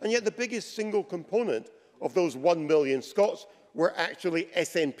history. And yet the biggest single component of those 1 million Scots were actually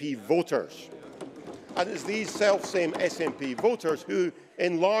SNP voters. And it's these self-same SNP voters who,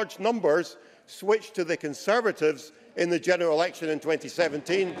 in large numbers, switched to the Conservatives in the general election in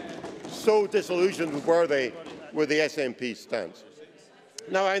 2017. So disillusioned were they with the SNP stance.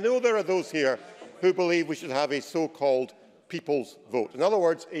 Now, I know there are those here who believe we should have a so-called people's vote. In other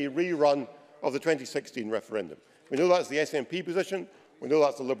words, a rerun of the 2016 referendum. We know that's the SNP position. We know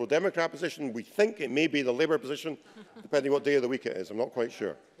that's the Liberal Democrat position. We think it may be the Labour position, depending what day of the week it is. I'm not quite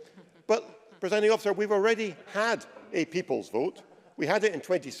sure. But, Presiding Officer, we've already had a people's vote. We had it in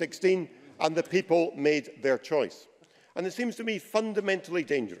 2016, and the people made their choice. And it seems to me fundamentally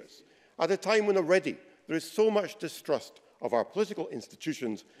dangerous, at a time when already there is so much distrust of our political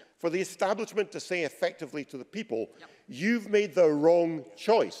institutions, for the establishment to say effectively to the people, you've made the wrong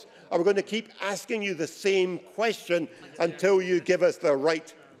choice, and we're going to keep asking you the same question until you give us the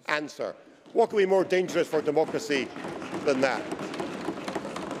right answer. What could be more dangerous for democracy than that?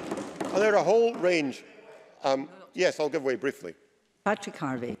 And there are a whole range. Yes, I'll give way briefly. Patrick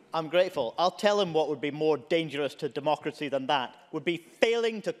Harvey. I'm grateful. I'll tell him what would be more dangerous to democracy than that, would be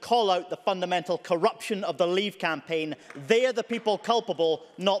failing to call out the fundamental corruption of the Leave campaign. They're the people culpable,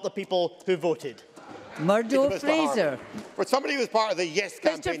 not the people who voted. Murdo Fraser. For somebody who was part of the Yes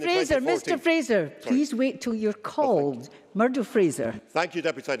campaign in 2014. Mr Fraser, please wait till you're called. Murdo Fraser. Thank you,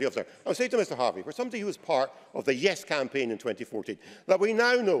 Deputy Presiding Officer. I would say to Mr Harvey, for somebody who was part of the Yes campaign in 2014, that we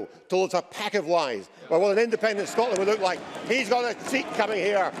now know told us a pack of lies about what an independent Scotland would look like. He's got a seat coming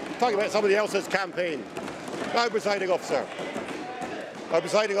here, talking about somebody else's campaign. Now, Presiding Officer,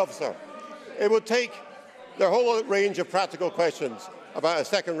 it would take the whole range of practical questions about a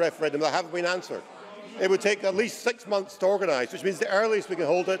second referendum that haven't been answered. It would take at least 6 months to organise, which means the earliest we can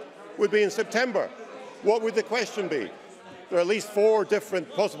hold it would be in September. What would the question be? There are at least 4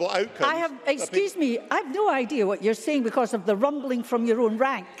 different possible outcomes. Excuse me, I have no idea what you're saying because of the rumbling from your own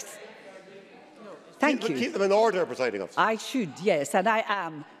ranks. Thank you. Keep them in order, Presiding Officer. I should, yes, and I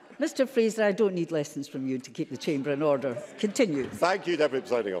am. Mr Fraser, I don't need lessons from you to keep the chamber in order. Continue. Thank you, Deputy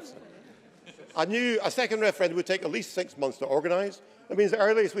Presiding Officer. A second referendum would take at least 6 months to organise. That means the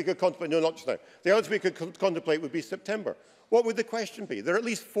earliest we could contemplate, no, not just now, the earliest we could contemplate would be September. What would the question be? There are at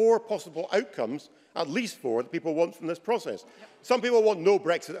least 4 possible outcomes, at least 4, that people want from this process. Some people want no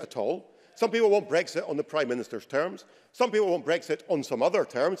Brexit at all. Some people want Brexit on the Prime Minister's terms. Some people want Brexit on some other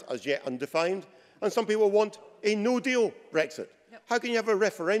terms, as yet undefined. And some people want a no-deal Brexit. How can you have a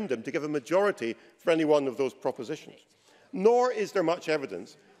referendum to give a majority for any one of those propositions? Nor is there much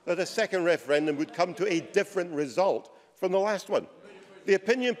evidence that a second referendum would come to a different result from the last one. The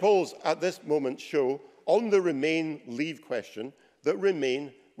opinion polls at this moment show, on the Remain Leave question, that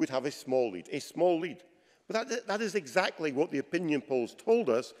Remain would have a small lead. But that is exactly what the opinion polls told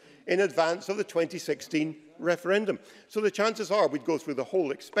us in advance of the 2016 referendum. So the chances are we'd go through the whole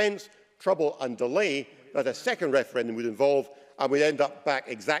expense, trouble and delay that a second referendum would involve, and we'd end up back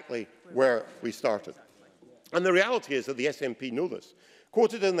exactly where we started. And the reality is that the SNP know this.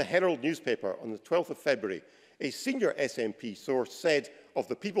 Quoted in the Herald newspaper on the 12th of February, a senior SNP source said of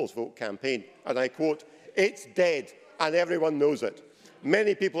the People's Vote campaign, and I quote, "It's dead and everyone knows it."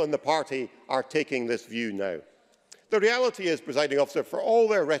 Many people in the party are taking this view now. The reality is, presiding officer, for all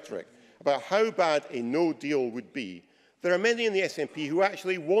their rhetoric about how bad a no deal would be, there are many in the SNP who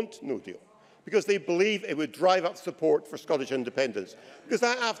actually want no deal, because they believe it would drive up support for Scottish independence, because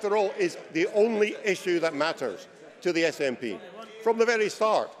that, after all, is the only issue that matters to the SNP. From the very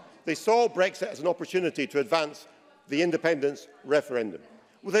start, they saw Brexit as an opportunity to advance the independence referendum.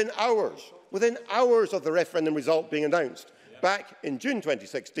 Within hours of the referendum result being announced, back in June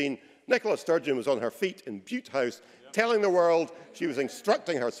 2016, Nicola Sturgeon was on her feet in Bute House telling the world she was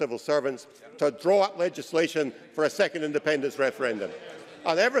instructing her civil servants to draw up legislation for a second independence referendum.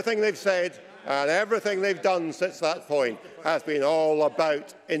 And everything they've said and everything they've done since that point has been all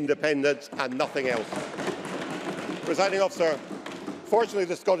about independence and nothing else. Presiding officer, fortunately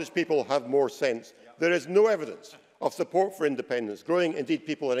the Scottish people have more sense. There is no evidence of support for independence growing. Indeed,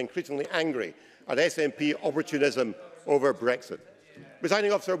 people are increasingly angry at SNP opportunism over Brexit.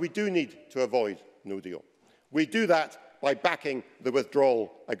 Presiding officer, we do need to avoid no deal. We do that by backing the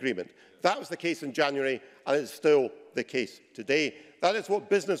withdrawal agreement. That was the case in January, and it is still the case today. That is what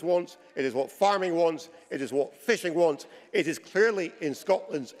business wants, it is what farming wants, it is what fishing wants. It is clearly in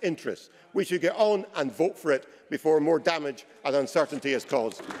Scotland's interests. We should get on and vote for it before more damage and uncertainty is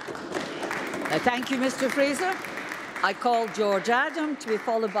caused. Thank you, Mr Fraser. I call George Adam to be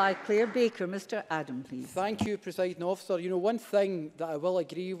followed by Claire Baker. Mr Adam, please. Thank you, Presiding Officer. You know, one thing that I will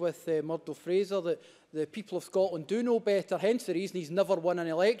agree with Murdo Fraser, that the people of Scotland do know better, hence the reason he's never won an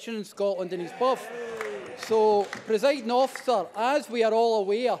election in Scotland in his buff. So, Presiding Officer, as we are all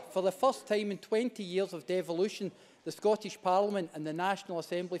aware, for the first time in 20 years of devolution, the Scottish Parliament and the National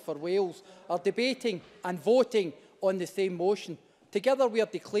Assembly for Wales are debating and voting on the same motion. Together we are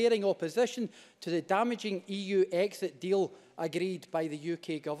declaring opposition to the damaging EU exit deal agreed by the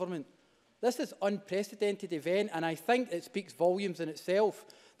UK Government. This is an unprecedented event, and I think it speaks volumes in itself.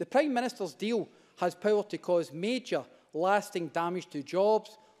 The Prime Minister's deal has power to cause major, lasting damage to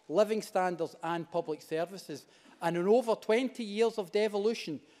jobs, living standards and public services. And in over 20 years of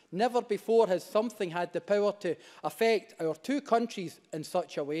devolution, never before has something had the power to affect our two countries in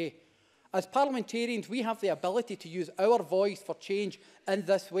such a way. As parliamentarians, we have the ability to use our voice for change in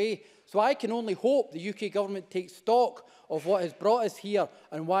this way. So I can only hope the UK Government takes stock of what has brought us here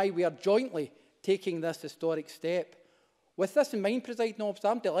and why we are jointly taking this historic step. With this in mind, Presiding Officer,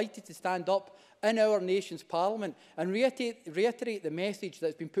 I'm delighted to stand up in our nation's Parliament and reiterate the message that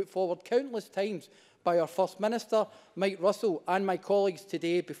has been put forward countless times by our First Minister, Mike Russell, and my colleagues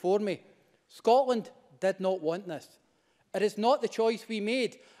today before me. Scotland did not want this. It is not the choice we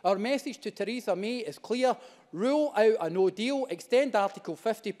made. Our message to Theresa May is clear: rule out a no deal, extend Article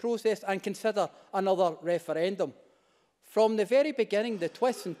 50 process and consider another referendum. From the very beginning, the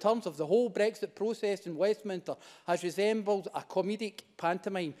twists and turns of the whole Brexit process in Westminster has resembled a comedic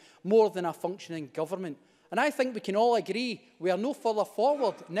pantomime more than a functioning government. And I think we can all agree we are no further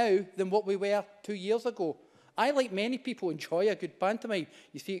forward now than what we were 2 years ago. I, like many people, enjoy a good pantomime.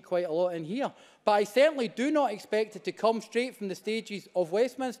 You see it quite a lot in here. But I certainly do not expect it to come straight from the stages of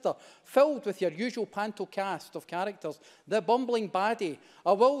Westminster, filled with your usual panto cast of characters, the bumbling baddie,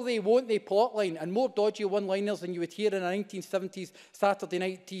 a will-they, won't-they plotline, and more dodgy one-liners than you would hear in a 1970s Saturday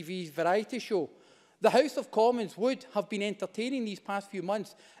Night TV's variety show. The House of Commons would have been entertaining these past few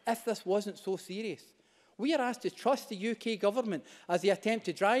months if this wasn't so serious. We are asked to trust the UK Government as they attempt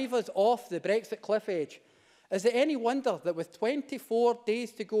to drive us off the Brexit cliff edge. Is it any wonder that with 24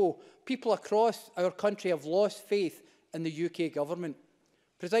 days to go, people across our country have lost faith in the UK Government?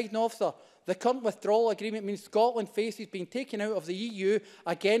 Presiding Officer, the current withdrawal agreement means Scotland faces being taken out of the EU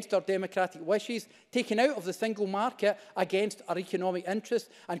against our democratic wishes, taken out of the single market against our economic interests,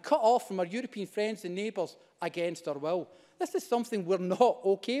 and cut off from our European friends and neighbours against our will. This is something we're not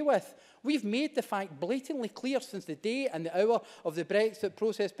okay with. We've made the fact blatantly clear since the day and the hour of the Brexit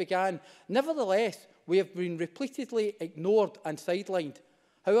process began. Nevertheless, we have been repeatedly ignored and sidelined.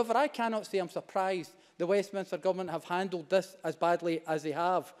 However, I cannot say I'm surprised the Westminster Government have handled this as badly as they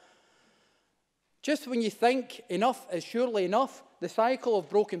have. Just when you think enough is surely enough, the cycle of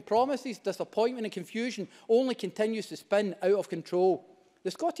broken promises, disappointment and confusion only continues to spin out of control. The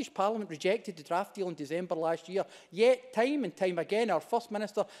Scottish Parliament rejected the draft deal in December last year, yet time and time again our First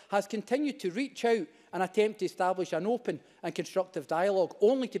Minister has continued to reach out and attempt to establish an open and constructive dialogue,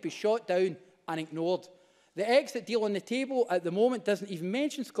 only to be shot down and ignored. The exit deal on the table at the moment doesn't even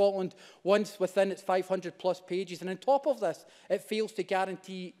mention Scotland once within its 500+ pages, and on top of this, it fails to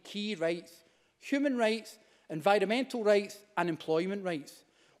guarantee key rights, human rights, environmental rights and employment rights,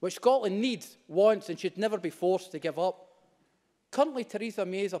 which Scotland needs, wants and should never be forced to give up. Currently, Theresa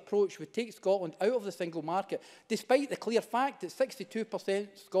May's approach would take Scotland out of the single market, despite the clear fact that 62%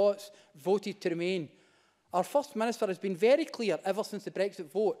 Scots voted to remain. Our First Minister has been very clear ever since the Brexit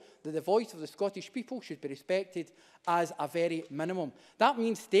vote that the voice of the Scottish people should be respected as a very minimum. That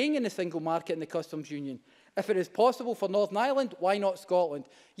means staying in the single market and the customs union. If it is possible for Northern Ireland, why not Scotland?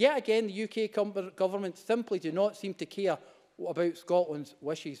 Yet again, the UK government simply do not seem to care about Scotland's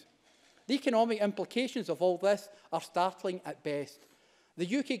wishes. The economic implications of all this are startling at best.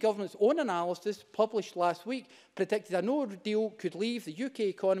 The UK government's own analysis, published last week, predicted a no-deal could leave the UK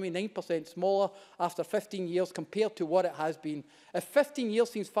economy 9% smaller after 15 years compared to what it has been. If 15 years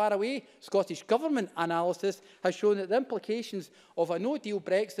seems far away, Scottish government analysis has shown that the implications of a no-deal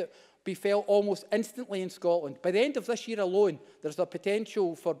Brexit be felt almost instantly in Scotland. By the end of this year alone, there's a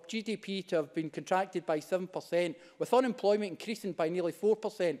potential for GDP to have been contracted by 7%, with unemployment increasing by nearly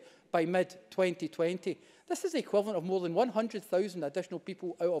 4% by mid-2020. This is the equivalent of more than 100,000 additional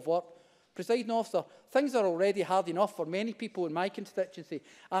people out of work. Presiding Officer, things are already hard enough for many people in my constituency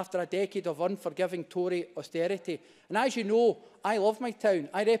after a decade of unforgiving Tory austerity. And as you know, I love my town.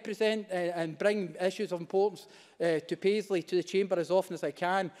 I represent and bring issues of importance to Paisley, to the Chamber as often as I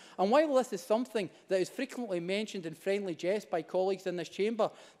can. And while this is something that is frequently mentioned in friendly jest by colleagues in this Chamber,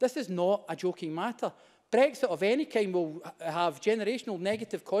 this is not a joking matter. Brexit of any kind will have generational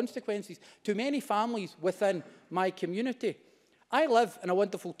negative consequences to many families within my community. I live in a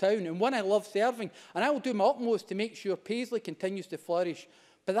wonderful town and one I love serving, and I will do my utmost to make sure Paisley continues to flourish.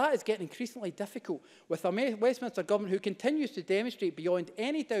 But that is getting increasingly difficult with a Westminster government who continues to demonstrate beyond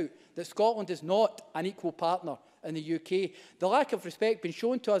any doubt that Scotland is not an equal partner in the UK. The lack of respect being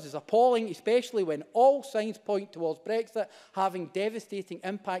shown to us is appalling, especially when all signs point towards Brexit having devastating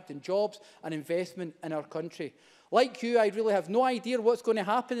impact on jobs and investment in our country. Like you, I really have no idea what's going to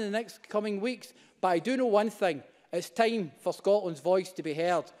happen in the next coming weeks, but I do know one thing. It's time for Scotland's voice to be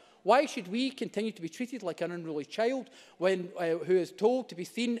heard. Why should we continue to be treated like an unruly child who is told to be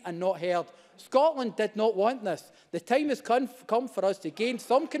seen and not heard? Scotland did not want this. The time has come for us to gain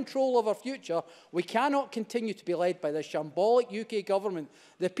some control of our future. We cannot continue to be led by this shambolic UK government.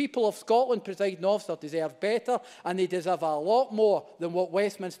 The people of Scotland, Presiding Officer, deserve better, and they deserve a lot more than what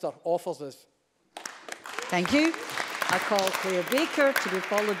Westminster offers us. Thank you. I call Claire Baker to be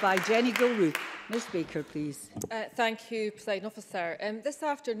followed by Jenny Gilruth. Ms Baker, please. Thank you, Presiding Officer. This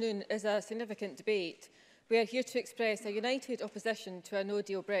afternoon is a significant debate. We are here to express a united opposition to a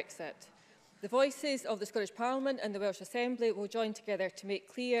no-deal Brexit. The voices of the Scottish Parliament and the Welsh Assembly will join together to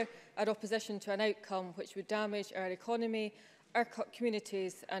make clear our opposition to an outcome which would damage our economy, our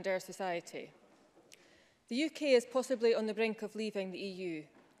communities and our society. The UK is possibly on the brink of leaving the EU.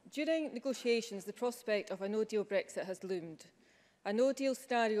 During negotiations, the prospect of a no-deal Brexit has loomed. A no-deal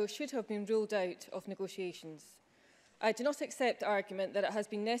scenario should have been ruled out of negotiations. I do not accept the argument that it has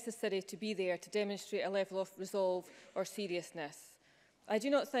been necessary to be there to demonstrate a level of resolve or seriousness. I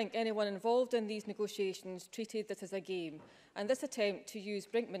do not think anyone involved in these negotiations treated this as a game, and this attempt to use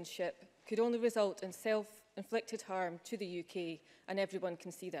brinkmanship could only result in self-inflicted harm to the UK, and everyone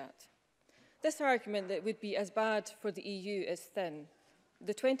can see that. This argument that it would be as bad for the EU is thin.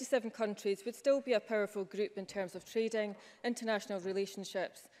 The 27 countries would still be a powerful group in terms of trading, international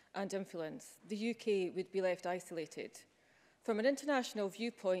relationships and influence. The UK would be left isolated. From an international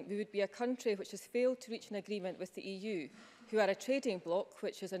viewpoint, we would be a country which has failed to reach an agreement with the EU, who are a trading bloc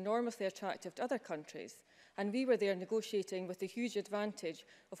which is enormously attractive to other countries, and we were there negotiating with the huge advantage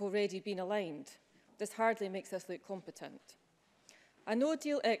of already being aligned. This hardly makes us look competent. A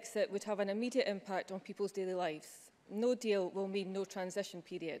no-deal exit would have an immediate impact on people's daily lives. No deal will mean no transition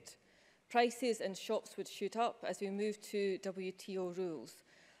period. Prices in shops would shoot up as we move to WTO rules.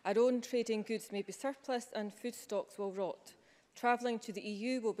 Our own trading goods may be surplus and food stocks will rot. Travelling to the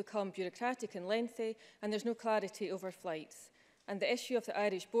EU will become bureaucratic and lengthy, and there's no clarity over flights. And the issue of the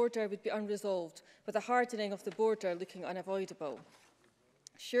Irish border would be unresolved, with a hardening of the border looking unavoidable.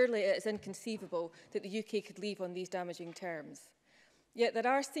 Surely it is inconceivable that the UK could leave on these damaging terms. Yet there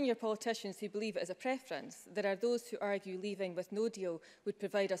are senior politicians who believe it is a preference. There are those who argue leaving with no deal would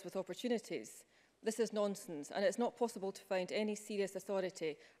provide us with opportunities. This is nonsense, and it's not possible to find any serious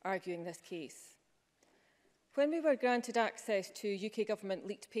authority arguing this case. When we were granted access to UK government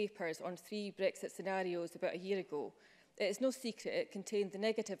leaked papers on 3 Brexit scenarios about a year ago, it is no secret it contained the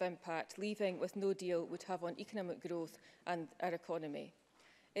negative impact leaving with no deal would have on economic growth and our economy.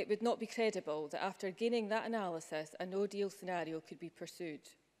 It would not be credible that after gaining that analysis, a no-deal scenario could be pursued.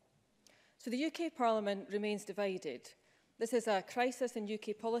 So the UK Parliament remains divided. This is a crisis in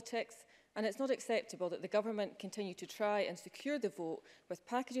UK politics, And it's not acceptable that the government continue to try and secure the vote with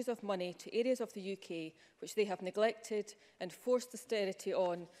packages of money to areas of the UK which they have neglected and forced austerity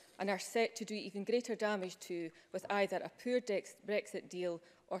on and are set to do even greater damage to with either a poor Brexit deal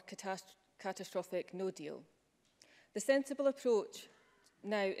or catastrophic no deal. The sensible approach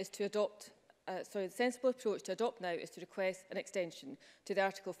now is to adopt to request an extension to the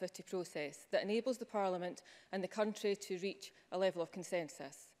Article 50 process that enables the Parliament and the country to reach a level of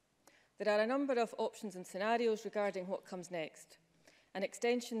consensus. There are a number of options and scenarios regarding what comes next. An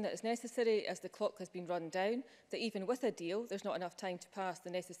extension that is necessary as the clock has been run down, that even with a deal, there's not enough time to pass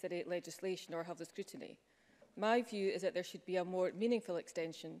the necessary legislation or have the scrutiny. My view is that there should be a more meaningful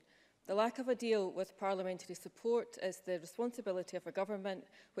extension. The lack of a deal with parliamentary support is the responsibility of a government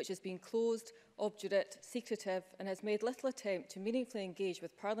which has been closed, obdurate, secretive and has made little attempt to meaningfully engage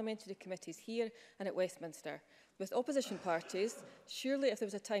with parliamentary committees here and at Westminster. With opposition parties, surely if there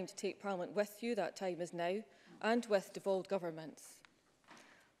was a time to take Parliament with you, that time is now, and with devolved governments.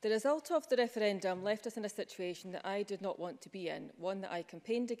 The result of the referendum left us in a situation that I did not want to be in, one that I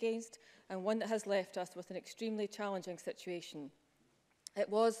campaigned against and one that has left us with an extremely challenging situation. It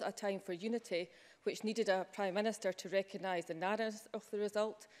was a time for unity, which needed a Prime Minister to recognise the narrowness of the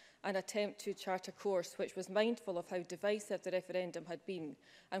result and attempt to chart a course which was mindful of how divisive the referendum had been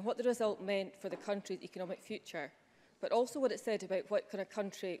and what the result meant for the country's economic future, but also what it said about what kind of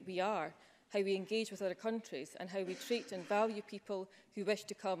country we are, how we engage with other countries and how we treat and value people who wish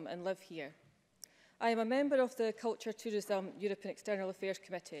to come and live here. I am a member of the Culture, Tourism, Europe and External Affairs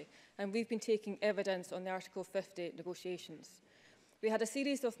Committee, and we've been taking evidence on the Article 50 negotiations. We had a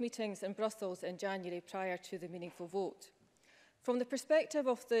series of meetings in Brussels in January prior to the meaningful vote. From the perspective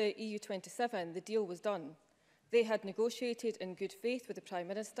of the EU27, the deal was done. They had negotiated in good faith with the Prime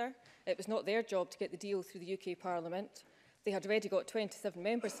Minister. It was not their job to get the deal through the UK Parliament. They had already got 27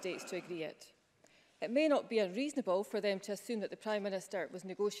 member states to agree it. It may not be unreasonable for them to assume that the Prime Minister was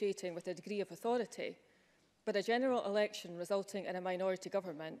negotiating with a degree of authority, but a general election resulting in a minority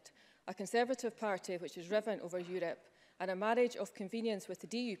government, a Conservative party which is riven over Europe, and a marriage of convenience with the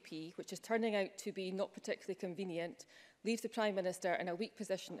DUP, which is turning out to be not particularly convenient, leaves the Prime Minister in a weak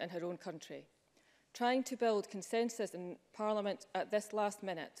position in her own country. Trying to build consensus in Parliament at this last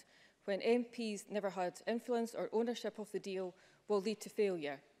minute, when MPs never had influence or ownership of the deal, will lead to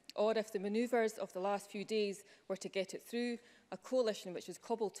failure. Or if the manoeuvres of the last few days were to get it through, a coalition which is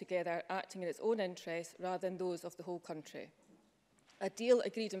cobbled together acting in its own interests rather than those of the whole country. A deal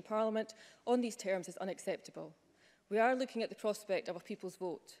agreed in Parliament on these terms is unacceptable. We are looking at the prospect of a people's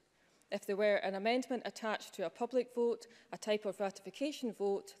vote. If there were an amendment attached to a public vote, a type of ratification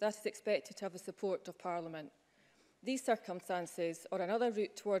vote, that is expected to have the support of Parliament. These circumstances, or another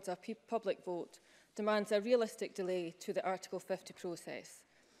route towards a public vote, demands a realistic delay to the Article 50 process.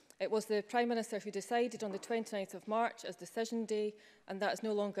 It was the Prime Minister who decided on the 29th of March as decision day, and that is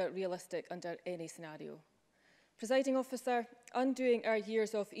no longer realistic under any scenario. Presiding Officer, undoing our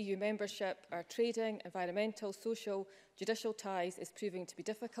years of EU membership, our trading, environmental, social, judicial ties is proving to be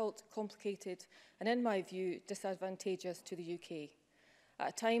difficult, complicated and, in my view, disadvantageous to the UK. At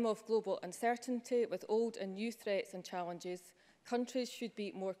a time of global uncertainty with old and new threats and challenges, countries should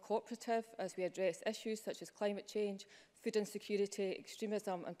be more cooperative as we address issues such as climate change, food insecurity,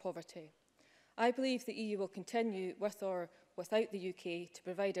 extremism and poverty. I believe the EU will continue, with or without the UK, to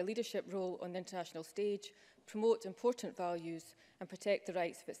provide a leadership role on the international stage, promote important values and protect the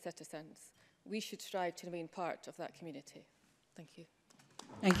rights of its citizens. We should strive to remain part of that community. Thank you.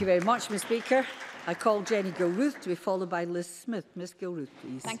 Thank you very much, Ms Speaker. I call Jenny Gilruth to be followed by Liz Smith. Ms Gilruth,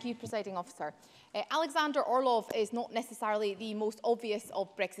 please. Thank you, Presiding Officer. Alexander Orlov is not necessarily the most obvious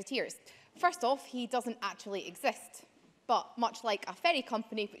of Brexiteers. First off, he doesn't actually exist. But much like a ferry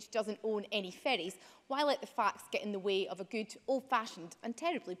company which doesn't own any ferries, why let the facts get in the way of a good, old-fashioned and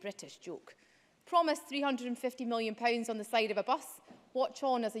terribly British joke? Promise £350 million on the side of a bus, watch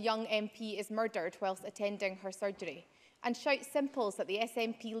on as a young MP is murdered whilst attending her surgery, and shout simples at the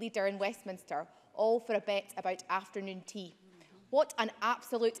SNP leader in Westminster, all for a bet about afternoon tea. What an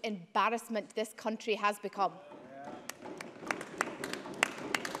absolute embarrassment this country has become.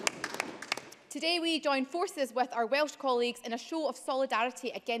 Today we join forces with our Welsh colleagues in a show of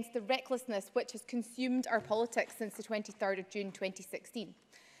solidarity against the recklessness which has consumed our politics since the 23rd of June 2016.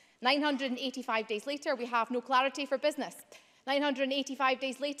 985 days later, we have no clarity for business. 985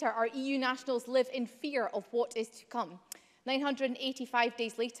 days later, our EU nationals live in fear of what is to come. 985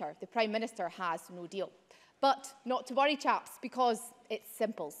 days later, the Prime Minister has no deal. But not to worry, chaps, because it's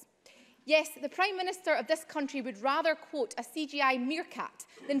simples. Yes, the Prime Minister of this country would rather quote a CGI meerkat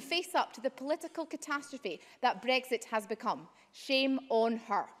than face up to the political catastrophe that Brexit has become. Shame on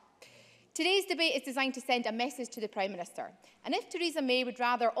her. Today's debate is designed to send a message to the Prime Minister. And if Theresa May would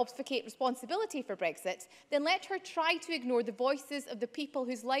rather obfuscate responsibility for Brexit, then let her try to ignore the voices of the people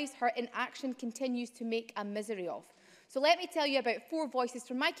whose lives her inaction continues to make a misery of. So let me tell you about 4 voices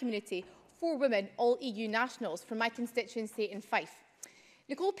from my community, 4 women, all EU nationals, from my constituency in Fife.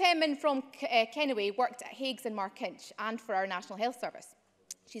 Nicole Penman from Kennoway worked at Higgs and Markinch and for our National Health Service.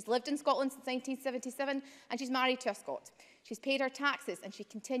 She's lived in Scotland since 1977 and she's married to a Scot. She's paid her taxes and she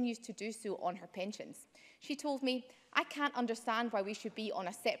continues to do so on her pensions. She told me, "I can't understand why we should be on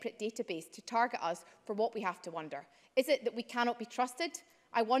a separate database to target us for what we have to wonder. Is it that we cannot be trusted?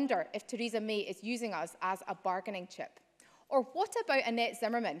 I wonder if Theresa May is using us as a bargaining chip." Or what about Annette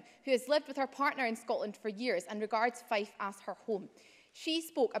Zimmerman, who has lived with her partner in Scotland for years and regards Fife as her home? She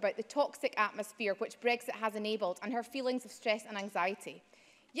spoke about the toxic atmosphere which Brexit has enabled and her feelings of stress and anxiety.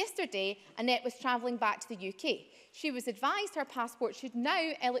 Yesterday, Annette was travelling back to the UK. She was advised her passport should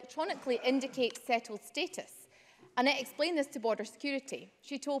now electronically indicate settled status. Annette explained this to border security.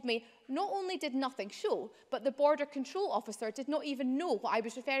 She told me, "Not only did nothing show, but the border control officer did not even know what I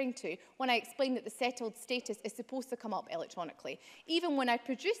was referring to when I explained that the settled status is supposed to come up electronically. Even when I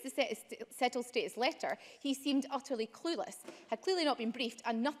produced the settled status letter, he seemed utterly clueless, had clearly not been briefed,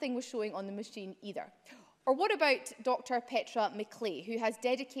 and nothing was showing on the machine either." Or what about Dr. Petra McClay, who has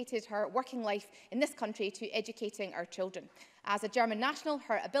dedicated her working life in this country to educating our children? As a German national,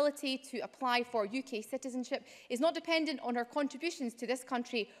 her ability to apply for UK citizenship is not dependent on her contributions to this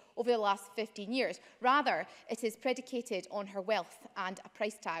country over the last 15 years. Rather, it is predicated on her wealth and a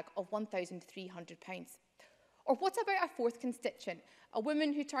price tag of £1,300. Or what about our 4th constituent, a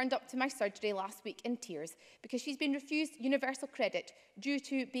woman who turned up to my surgery last week in tears because she's been refused universal credit due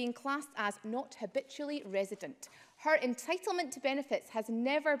to being classed as not habitually resident. Her entitlement to benefits has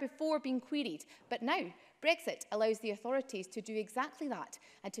never before been queried, but now Brexit allows the authorities to do exactly that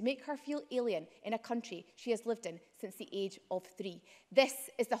and to make her feel alien in a country she has lived in since the age of 3. This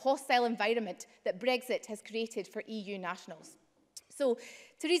is the hostile environment that Brexit has created for EU nationals. So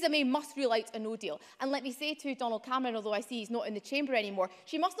Theresa May must rule out a no deal. And let me say to Donald Cameron, although I see he's not in the chamber anymore,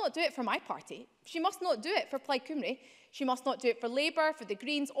 she must not do it for my party. She must not do it for Plaid Cymru. She must not do it for Labour, for the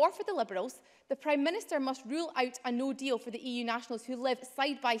Greens or for the Liberals. The Prime Minister must rule out a no deal for the EU nationals who live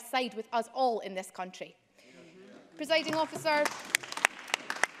side by side with us all in this country. Presiding Officer,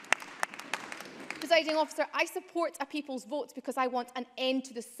 I support a people's vote because I want an end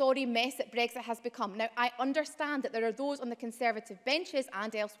to the sorry mess that Brexit has become. Now, I understand that there are those on the Conservative benches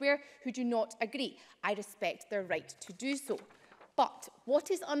and elsewhere who do not agree. I respect their right to do so. But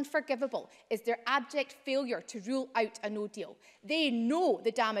what is unforgivable is their abject failure to rule out a no deal. They know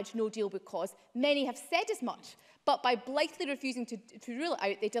the damage no deal would cause. Many have said as much. But by blithely refusing to rule it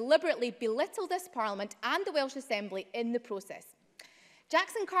out, they deliberately belittle this Parliament and the Welsh Assembly in the process.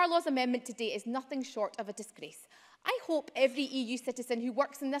 Jackson Carlaw's amendment today is nothing short of a disgrace. I hope every EU citizen who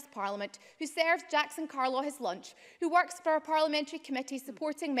works in this Parliament, who serves Jackson Carlaw his lunch, who works for our parliamentary committee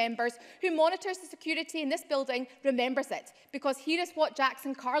supporting members, who monitors the security in this building, remembers it. Because here is what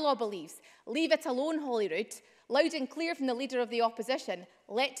Jackson Carlaw believes. Leave it alone, Holyrood. Loud and clear from the Leader of the Opposition.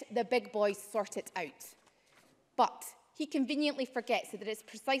 Let the big boys sort it out. But he conveniently forgets that it's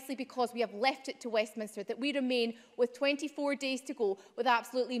precisely because we have left it to Westminster that we remain with 24 days to go with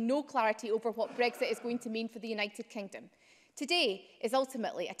absolutely no clarity over what Brexit is going to mean for the United Kingdom. Today is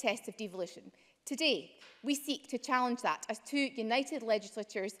ultimately a test of devolution. Today, we seek to challenge that as 2 united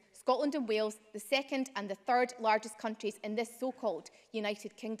legislatures, Scotland and Wales, the 2nd and the 3rd largest countries in this so-called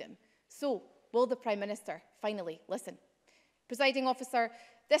United Kingdom. So, will the Prime Minister finally listen? Presiding Officer,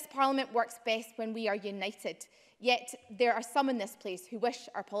 this Parliament works best when we are united. Yet there are some in this place who wish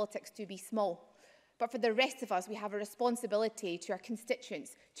our politics to be small. But for the rest of us, we have a responsibility to our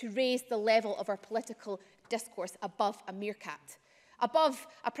constituents to raise the level of our political discourse above a meerkat. Above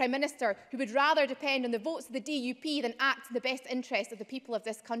a Prime Minister who would rather depend on the votes of the DUP than act in the best interest of the people of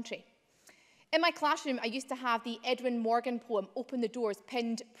this country. In my classroom, I used to have the Edwin Morgan poem, Open the Doors,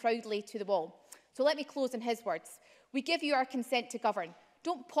 pinned proudly to the wall. So let me close in his words. We give you our consent to govern.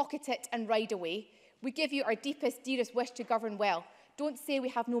 Don't pocket it and ride away. We give you our deepest, dearest wish to govern well. Don't say we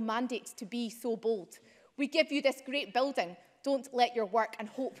have no mandate to be so bold. We give you this great building. Don't let your work and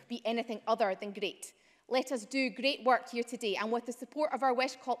hope be anything other than great. Let us do great work here today, and with the support of our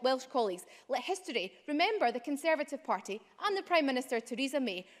Welsh colleagues, let history remember the Conservative Party and the Prime Minister Theresa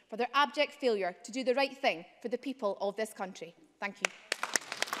May for their abject failure to do the right thing for the people of this country. Thank you.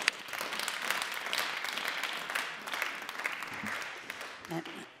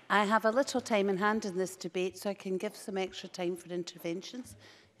 I have a little time in hand in this debate, so I can give some extra time for interventions,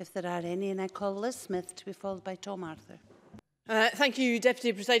 if there are any, and I call Liz Smith to be followed by Tom Arthur. Thank you,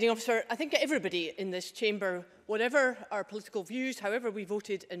 Deputy Presiding Officer. I think everybody in this chamber, whatever our political views, however we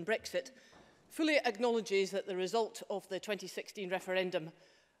voted in Brexit, fully acknowledges that the result of the 2016 referendum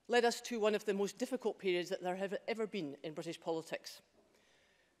led us to one of the most difficult periods that there have ever been in British politics.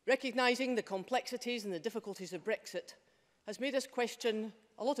 Recognising the complexities and the difficulties of Brexit has made us question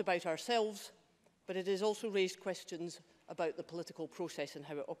a lot about ourselves, but it has also raised questions about the political process and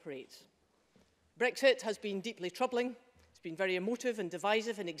how it operates. Brexit has been deeply troubling. It's been very emotive and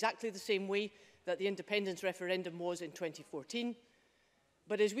divisive in exactly the same way that the independence referendum was in 2014.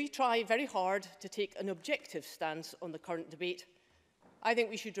 But as we try very hard to take an objective stance on the current debate, I think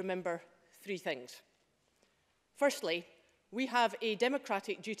we should remember three things. Firstly, we have a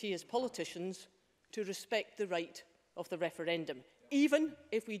democratic duty as politicians to respect the right of the referendum, even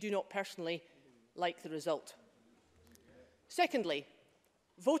if we do not personally like the result. Secondly,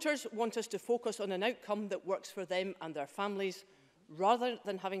 voters want us to focus on an outcome that works for them and their families, rather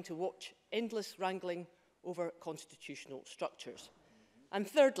than having to watch endless wrangling over constitutional structures. And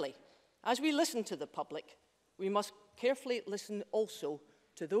thirdly, as we listen to the public, we must carefully listen also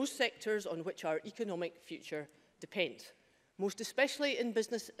to those sectors on which our economic future depends, most especially in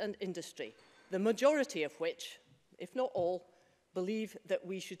business and industry, the majority of which, if not all, believe that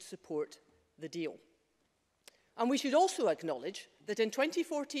we should support the deal. And we should also acknowledge that in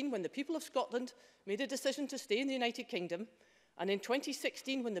 2014, when the people of Scotland made a decision to stay in the United Kingdom, and in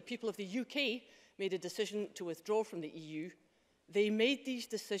 2016, when the people of the UK made a decision to withdraw from the EU, they made these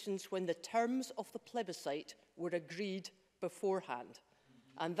decisions when the terms of the plebiscite were agreed beforehand.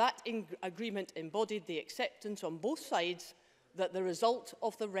 And that agreement embodied the acceptance on both sides that the result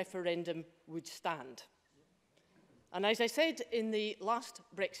of the referendum would stand. And as I said in the last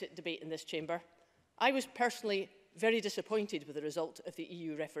Brexit debate in this chamber, I was personally very disappointed with the result of the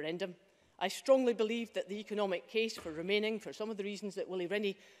EU referendum. I strongly believed that the economic case for remaining, for some of the reasons that Willie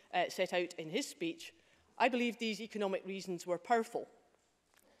Rennie set out in his speech, I believed these economic reasons were powerful.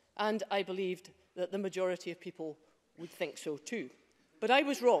 And I believed that the majority of people would think so too. But I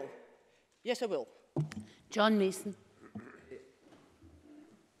was wrong. Yes, I will. John Mason.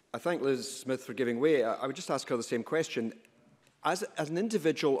 I thank Liz Smith for giving way. I would just ask her the same question. As an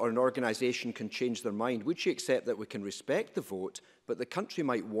individual or an organisation can change their mind, would she accept that we can respect the vote, but the country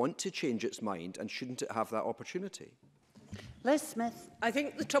might want to change its mind, and shouldn't it have that opportunity? Liz Smith. I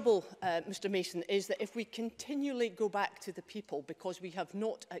think the trouble, Mr Mason, is that if we continually go back to the people because we have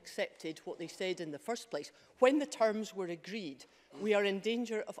not accepted what they said in the first place, when the terms were agreed, we are in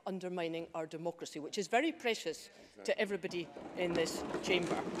danger of undermining our democracy, which is very precious to everybody in this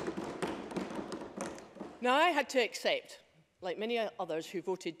chamber. Now, I had to accept, like many others who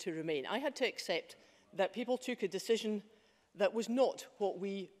voted to remain, I had to accept that people took a decision that was not what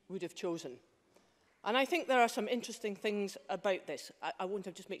we would have chosen. And I think there are some interesting things about this. I want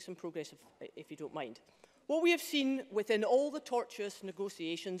to just make some progress if you don't mind. What we have seen within all the tortuous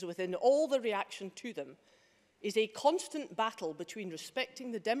negotiations, within all the reaction to them, is a constant battle between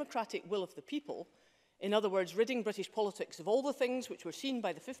respecting the democratic will of the people, in other words, ridding British politics of all the things which were seen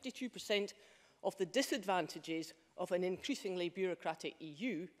by the 52% of the disadvantages of an increasingly bureaucratic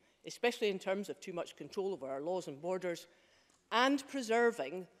EU, especially in terms of too much control over our laws and borders, and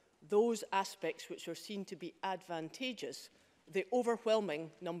preserving those aspects which are seen to be advantageous, the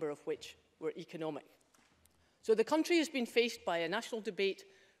overwhelming number of which were economic. So the country has been faced by a national debate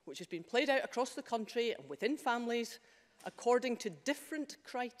which has been played out across the country and within families according to different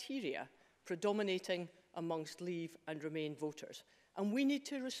criteria predominating amongst Leave and Remain voters. And we need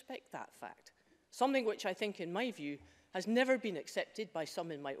to respect that fact, something which I think, in my view, has never been accepted by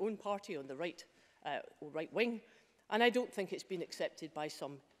some in my own party on the right wing, and I don't think it's been accepted by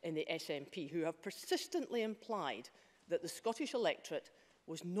some in the SNP, who have persistently implied that the Scottish electorate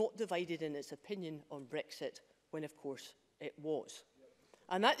was not divided in its opinion on Brexit, when of course it was.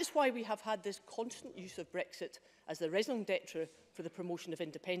 And that is why we have had this constant use of Brexit as the raison d'etre for the promotion of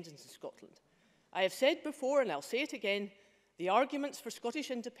independence in Scotland. I have said before, and I'll say it again, the arguments for Scottish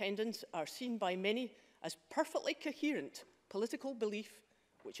independence are seen by many as perfectly coherent political belief,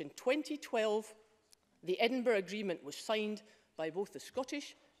 which in 2012, the Edinburgh Agreement was signed by both the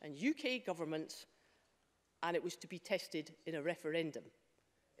Scottish and UK governments, and it was to be tested in a referendum.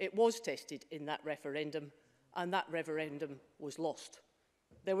 It was tested in that referendum, and that referendum was lost.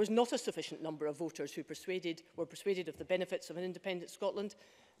 There was not a sufficient number of voters who were persuaded of the benefits of an independent Scotland.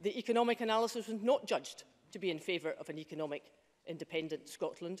 The economic analysis was not judged to be in favour of an economic independent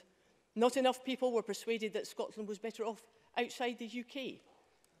Scotland. Not enough people were persuaded that Scotland was better off outside the UK.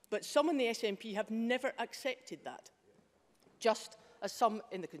 But some in the SNP have never accepted that, just as some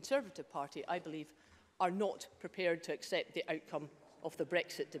in the Conservative Party, I believe, are not prepared to accept the outcome of the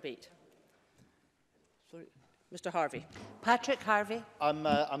Brexit debate. Sorry. Mr Harvey. Patrick Harvey.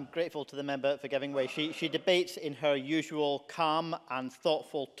 I'm grateful to the member for giving way. She debates in her usual calm and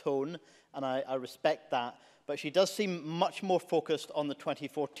thoughtful tone, and I respect that. But she does seem much more focused on the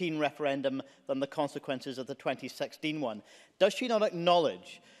 2014 referendum than the consequences of the 2016 one. Does she not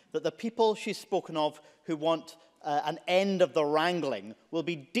acknowledge that the people she's spoken of who want an end of the wrangling will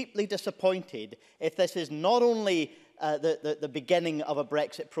be deeply disappointed if this is not only the beginning of a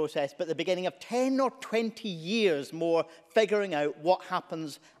Brexit process, but the beginning of 10 or 20 years more figuring out what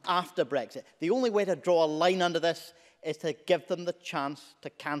happens after Brexit? The only way to draw a line under this is to give them the chance to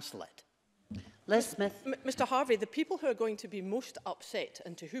cancel it. Liz Smith. Mr Harvey, the people who are going to be most upset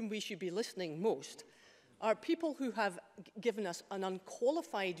and to whom we should be listening most are people who have given us an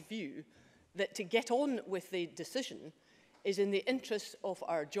unqualified view that to get on with the decision is in the interests of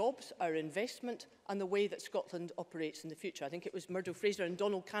our jobs, our investment and the way that Scotland operates in the future. I think it was Murdo Fraser and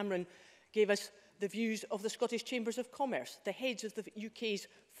Donald Cameron gave us the views of the Scottish Chambers of Commerce, the heads of the UK's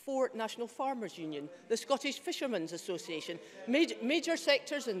 4 National Farmers Union, the Scottish Fishermen's Association, major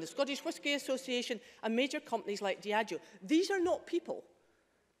sectors in the Scottish Whisky Association and major companies like Diageo. These are not people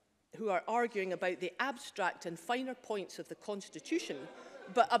who are arguing about the abstract and finer points of the Constitution,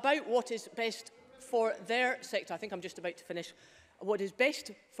 but about what is best for their sector. I think I'm just about to finish. What is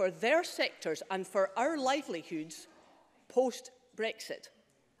best for their sectors and for our livelihoods post-Brexit.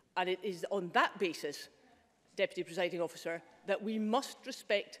 And it is on that basis, Deputy Presiding Officer, that we must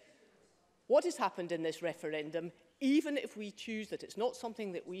respect what has happened in this referendum, even if we choose that it's not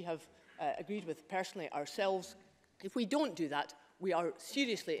something that we have agreed with personally ourselves. If we don't do that, we are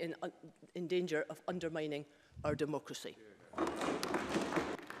seriously in danger of undermining our democracy.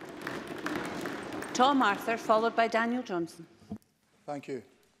 Tom Arthur, followed by Daniel Johnson. Thank you,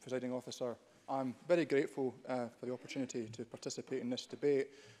 Presiding Officer. I'm very grateful for the opportunity to participate in this debate,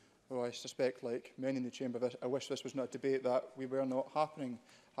 though I suspect, like many in the Chamber, I wish this was not a debate that we were not having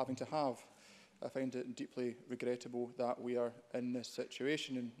to have. I find it deeply regrettable that we are in this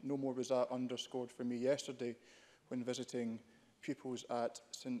situation, and no more was that underscored for me yesterday when visiting pupils at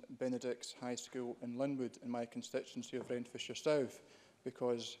St Benedict's High School in Linwood in my constituency of Renfrewshire South,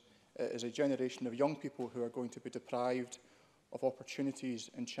 because it is a generation of young people who are going to be deprived of opportunities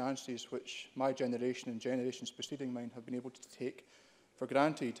and chances which my generation and generations preceding mine have been able to take for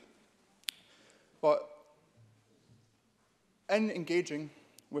granted. But in engaging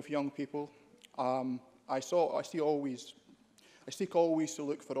with young people, I seek always to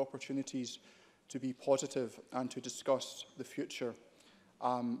look for opportunities to be positive and to discuss the future,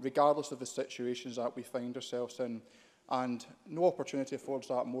 regardless of the situations that we find ourselves in. And no opportunity affords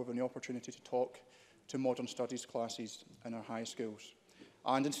that more than the opportunity to talk to modern studies classes in our high schools.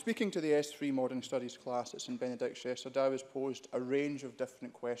 And in speaking to the S3 modern studies class at St Benedict's yesterday, I was posed a range of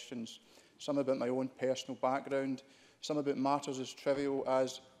different questions, some about my own personal background, some about matters as trivial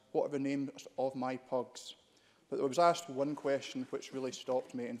as what are the names of my pugs. But I was asked one question which really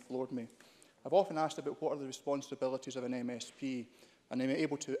stopped me and floored me. I've often asked about what are the responsibilities of an MSP, and I'm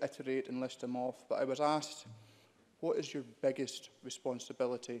able to iterate and list them off, but I was asked, what is your biggest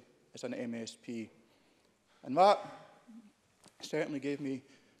responsibility as an MSP? And that certainly gave me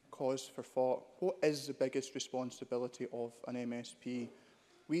cause for thought. What is the biggest responsibility of an MSP?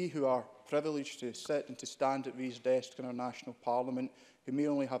 We who are privileged to sit and to stand at these desks in our national parliament, who may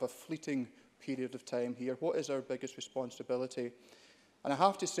only have a fleeting period of time here, what is our biggest responsibility? And I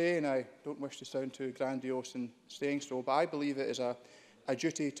have to say, and I don't wish to sound too grandiose in saying so, but I believe it is a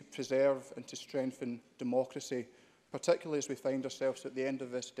duty to preserve and to strengthen democracy, particularly as we find ourselves at the end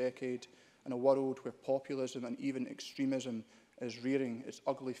of this decade in a world where populism and even extremism is rearing its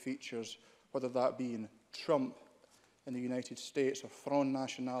ugly features, whether that be in Trump in the United States, or Front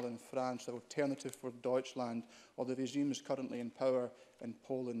National in France, or Alternative for Deutschland, or the regimes currently in power in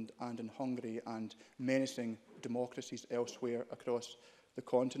Poland and in Hungary, and menacing democracies elsewhere across the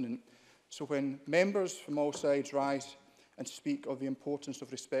continent. So when members from all sides rise and speak of the importance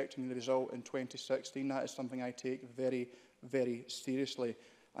of respecting the result in 2016, that is something I take very, very seriously.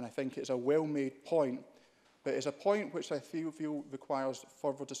 And I think it's a well-made point, but it's a point which I feel requires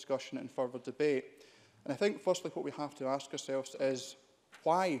further discussion and further debate. And I think, firstly, what we have to ask ourselves is,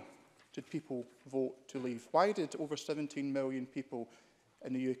 why did people vote to leave? Why did over 17 million people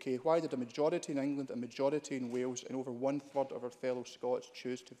in the UK, why did a majority in England, a majority in Wales, and over 1/3 of our fellow Scots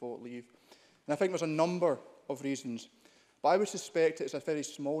choose to vote leave? And I think there's a number of reasons, but I would suspect it's a very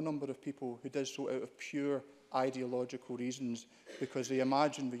small number of people who did so out of pure ideological reasons, because they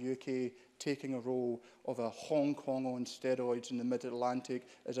imagine the UK taking a role of a Hong Kong on steroids in the mid-Atlantic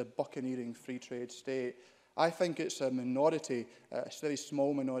as a buccaneering free trade state. I think it's a minority, a very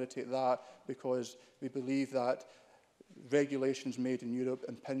small minority at that, because we believe that regulations made in Europe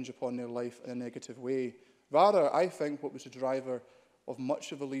impinge upon their life in a negative way. Rather, I think what was the driver of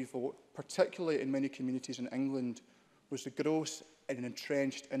much of the Leave vote, particularly in many communities in England, was the gross and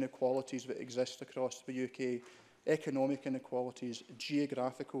entrenched inequalities that exist across the UK. Economic inequalities,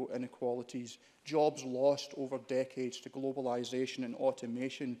 geographical inequalities, jobs lost over decades to globalisation and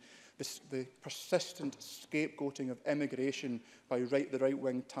automation, the persistent scapegoating of immigration by the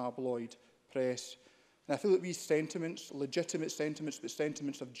right-wing tabloid press. And I feel that these sentiments, legitimate sentiments, but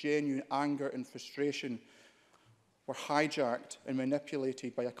sentiments of genuine anger and frustration, were hijacked and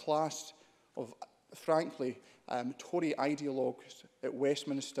manipulated by a class of, frankly, Tory ideologues at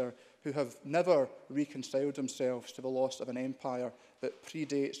Westminster who have never reconciled themselves to the loss of an empire that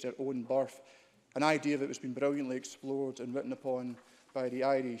predates their own birth, an idea that has been brilliantly explored and written upon by the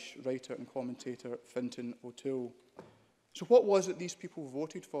Irish writer and commentator Fintan O'Toole. So what was it these people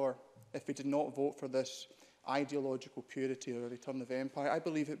voted for if they did not vote for this ideological purity or a return of empire? I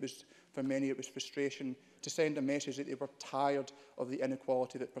believe it was, for many, it was frustration to send a message that they were tired of the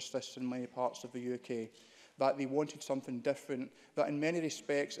inequality that persists in many parts of the UK, that they wanted something different, that in many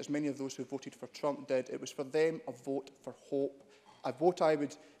respects, as many of those who voted for Trump did, it was for them a vote for hope, a vote I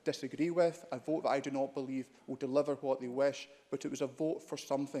would disagree with, a vote that I do not believe will deliver what they wish, but it was a vote for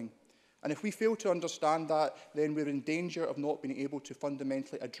something. And if we fail to understand that, then we're in danger of not being able to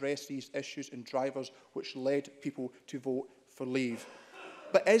fundamentally address these issues and drivers which led people to vote for Leave.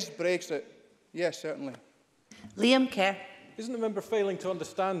 But is Brexit? Yes, certainly. Liam Kerr. Isn't the member failing to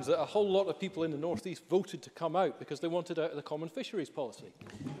understand that a whole lot of people in the North East voted to come out because they wanted out of the common fisheries policy?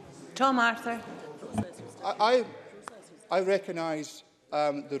 Tom Arthur. I recognise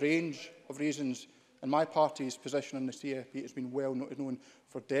the range of reasons, and my party's position on the CFP has been well known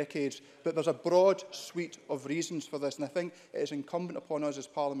for decades, but there's a broad suite of reasons for this, and I think it is incumbent upon us as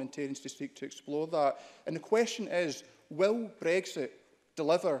parliamentarians to seek to explore that. And the question is, will Brexit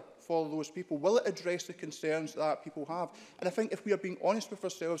deliver for those people? Will it address the concerns that people have? And I think if we are being honest with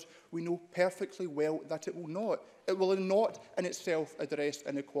ourselves, we know perfectly well that it will not. It will not in itself address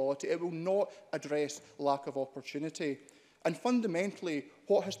inequality. It will not address lack of opportunity. And fundamentally,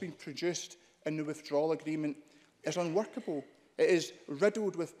 what has been produced in the withdrawal agreement is unworkable. It is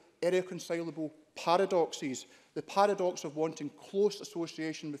riddled with irreconcilable paradoxes. The paradox of wanting close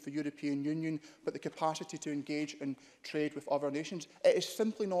association with the European Union, but the capacity to engage in trade with other nations. It is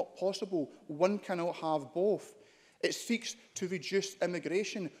simply not possible. One cannot have both. It seeks to reduce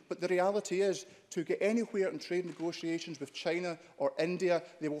immigration, but the reality is, to get anywhere in trade negotiations with China or India,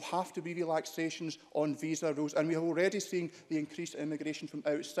 there will have to be relaxations on visa rules. And we have already seen the increased immigration from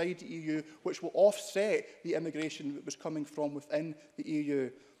outside the EU, which will offset the immigration that was coming from within the EU.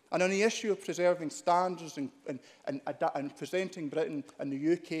 And on the issue of preserving standards and presenting Britain and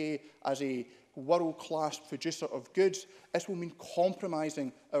the UK as a world-class producer of goods, this will mean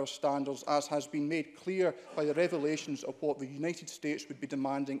compromising our standards, as has been made clear by the revelations of what the United States would be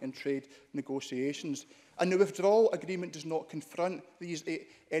demanding in trade negotiations. And the withdrawal agreement does not confront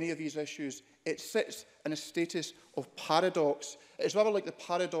any of these issues. It sits in a status of paradox. It is rather like the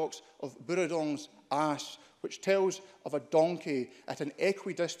paradox of Buridan's ass, which tells of a donkey at an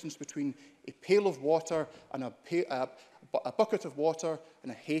equidistance between a pail of water and a bucket of water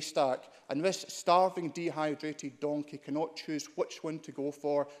and a haystack. And this starving, dehydrated donkey cannot choose which one to go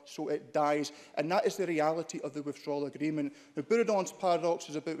for, so it dies. And that is the reality of the withdrawal agreement. Now, Buridan's paradox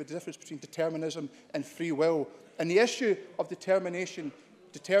is about the difference between determinism and free will. And the issue of determinism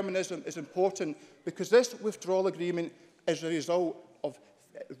is important because this withdrawal agreement is a result of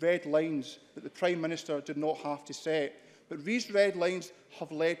red lines that the Prime Minister did not have to set. But these red lines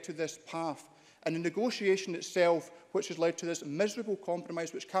have led to this path. And the negotiation itself, which has led to this miserable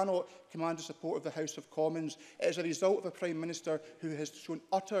compromise, which cannot command the support of the House of Commons, it is a result of a Prime Minister who has shown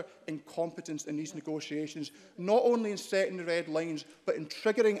utter incompetence in these negotiations, not only in setting the red lines, but in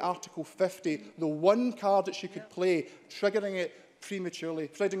triggering Article 50, the one card that she could play, triggering it prematurely.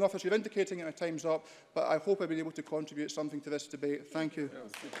 Presiding Officer, you're indicating that my time's up, but I hope I've been able to contribute something to this debate. Thank you.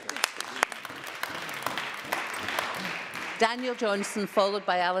 Daniel Johnson, followed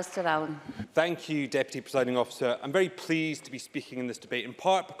by Alistair Allen. Thank you, Deputy Presiding Officer. I'm very pleased to be speaking in this debate, in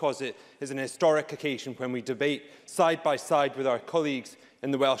part because it is an historic occasion when we debate side by side with our colleagues in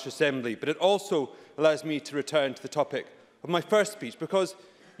the Welsh Assembly, but it also allows me to return to the topic of my first speech, because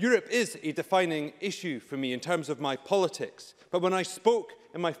Europe is a defining issue for me in terms of my politics. But when I spoke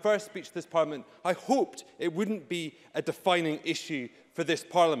in my first speech to this Parliament, I hoped it wouldn't be a defining issue for this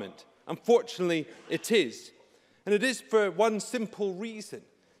Parliament. Unfortunately, it is. And it is for one simple reason,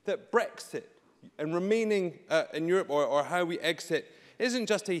 that Brexit and remaining in Europe, or how we exit, isn't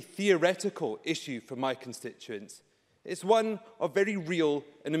just a theoretical issue for my constituents. It's one of very real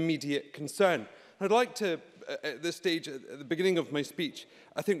and immediate concern. I'd like to, at this stage, at the beginning of my speech,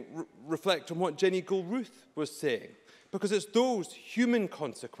 I think reflect on what Jenny Gilruth was saying, because it's those human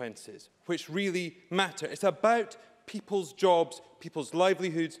consequences which really matter. It's about people's jobs, people's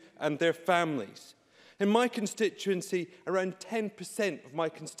livelihoods and their families. In my constituency, around 10% of my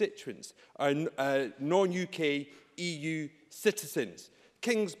constituents are non-UK EU citizens.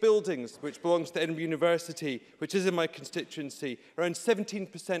 King's Buildings, which belongs to Edinburgh University, which is in my constituency, around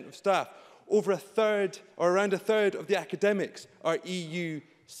 17% of staff. Over a third, or around a third of the academics are EU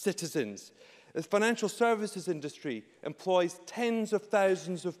citizens. The financial services industry employs tens of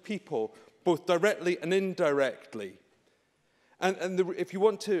thousands of people, both directly and indirectly. If you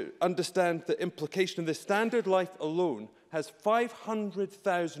want to understand the implication of this, Standard Life alone has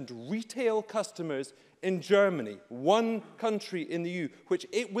 500,000 retail customers in Germany, one country in the EU, which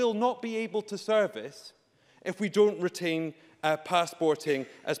it will not be able to service if we don't retain passporting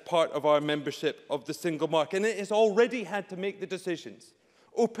as part of our membership of the single market. And it has already had to make the decisions,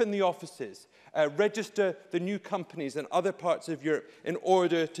 open the offices, register the new companies in other parts of Europe in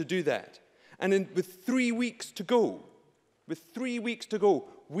order to do that. And with 3 weeks to go,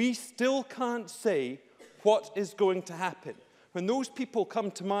 we still can't say what is going to happen. When those people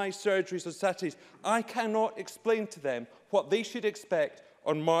come to my surgeries on Saturdays, I cannot explain to them what they should expect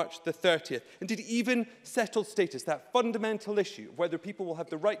on March the 30th. Indeed, even settled status, that fundamental issue of whether people will have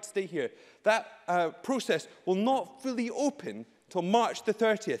the right to stay here, that process will not fully open till March the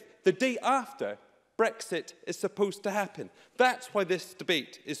 30th, the day after Brexit is supposed to happen. That's why this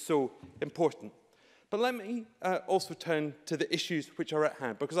debate is so important. But let me also turn to the issues which are at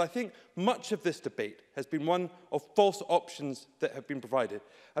hand, because I think much of this debate has been one of false options that have been provided.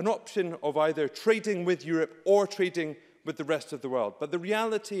 An option of either trading with Europe or trading with the rest of the world. But the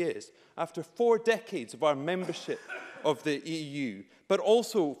reality is, after 4 decades of our membership of the EU, but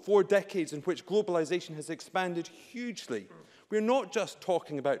also 4 decades in which globalization has expanded hugely, we're not just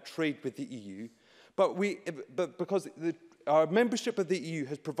talking about trade with the EU, but because our membership of the EU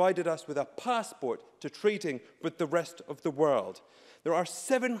has provided us with a passport to trading with the rest of the world. There are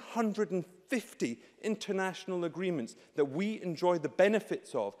 750 international agreements that we enjoy the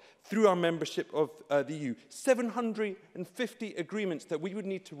benefits of through our membership of the EU. 750 agreements that we would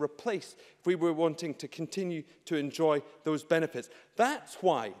need to replace if we were wanting to continue to enjoy those benefits. That's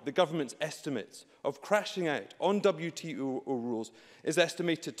why the government's estimates of crashing out on WTO rules is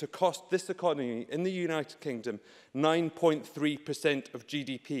estimated to cost this economy in the United Kingdom 9.3% of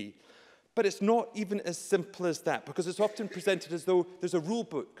GDP. But it's not even as simple as that, because it's often presented as though there's a rule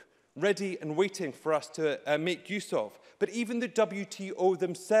book ready and waiting for us to make use of. But even the WTO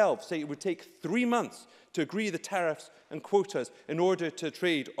themselves say it would take 3 months to agree the tariffs and quotas in order to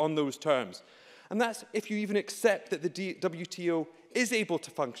trade on those terms. And that's if you even accept that the WTO is able to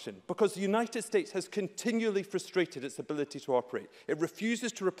function, because the United States has continually frustrated its ability to operate. It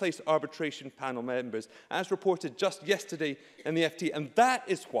refuses to replace arbitration panel members, as reported just yesterday in the FT, and that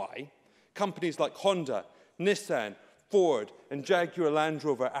is why companies like Honda, Nissan, Ford and Jaguar Land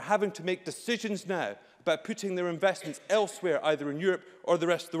Rover are having to make decisions now about putting their investments elsewhere, either in Europe or the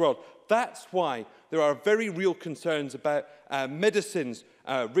rest of the world. That's why there are very real concerns about medicines,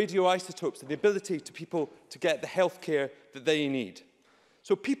 radioisotopes and the ability to people to get the health care that they need.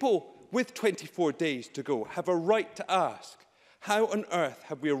 So people with 24 days to go have a right to ask, how on earth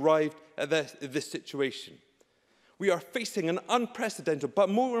have we arrived at this situation? We are facing an unprecedented, but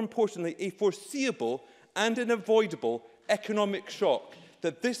more importantly, a foreseeable and an avoidable economic shock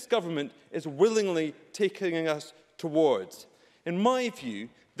that this government is willingly taking us towards. In my view,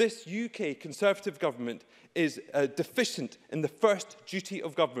 this UK Conservative government is deficient in the first duty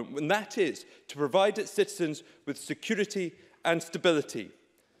of government, and that is to provide its citizens with security and stability.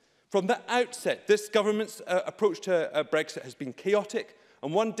 From the outset, this government's approach to Brexit has been chaotic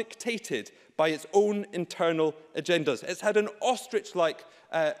and one dictated by its own internal agendas. It's had an ostrich-like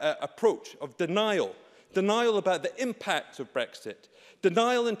approach of denial about the impacts of Brexit,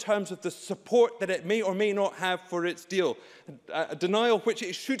 denial in terms of the support that it may or may not have for its deal, a denial which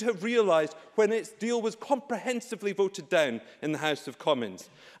it should have realised when its deal was comprehensively voted down in the House of Commons,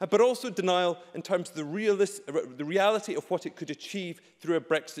 but also denial in terms of the reality of what it could achieve through a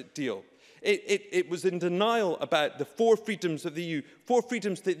Brexit deal. It was in denial about the 4 freedoms of the EU, 4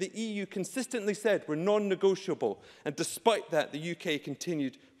 freedoms that the EU consistently said were non-negotiable, and despite that, the UK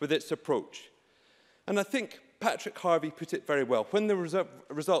continued with its approach. And I think Patrick Harvey put it very well. When the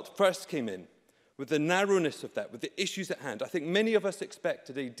result first came in, with the narrowness of that, with the issues at hand, I think many of us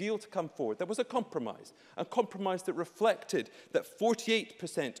expected a deal to come forward. There was a compromise that reflected that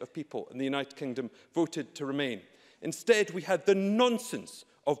 48% of people in the United Kingdom voted to remain. Instead, we had the nonsense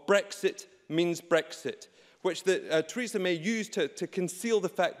of Brexit means Brexit, which Theresa May used to conceal the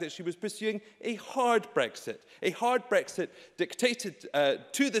fact that she was pursuing a hard Brexit dictated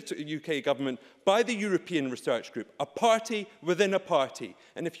to the UK government by the European Research Group, a party within a party.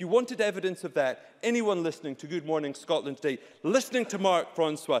 And if you wanted evidence of that, anyone listening to Good Morning Scotland today, listening to Mark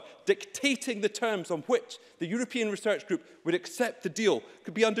Francois, dictating the terms on which the European Research Group would accept the deal,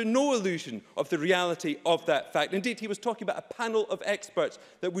 could be under no illusion of the reality of that fact. Indeed, he was talking about a panel of experts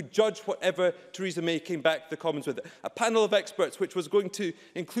that would judge whatever Theresa May came back to the Commons with. A panel of experts which was going to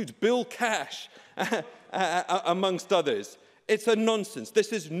include Bill Cash, amongst others. It's a nonsense.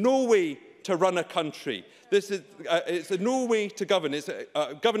 This is no way to run a country. It's no way to govern. It's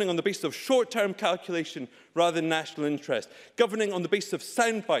governing on the basis of short-term calculation rather than national interest, governing on the basis of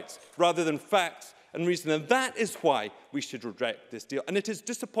sound bites rather than facts and reason. And that is why we should reject this deal. And it is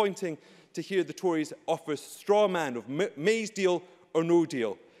disappointing to hear the Tories offer a straw man of May's deal or no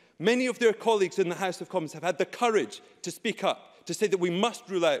deal. Many of their colleagues in the House of Commons have had the courage to speak up, to say that we must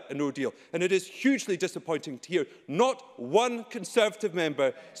rule out a no deal. And it is hugely disappointing to hear not one Conservative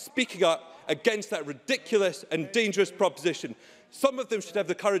member speaking up against that ridiculous and dangerous proposition. Some of them should have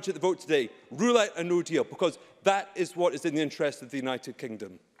the courage at the vote today, rule out a no deal, because that is what is in the interest of the United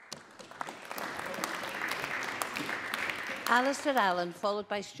Kingdom. Alistair Allen, followed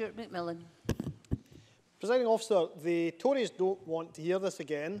by Stuart McMillan. Presiding Officer, the Tories don't want to hear this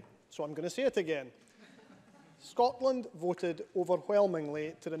again, so I'm going to say it again. Scotland voted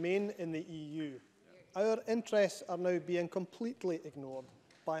overwhelmingly to remain in the EU. Our interests are now being completely ignored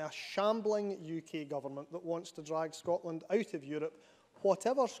by a shambling UK government that wants to drag Scotland out of Europe,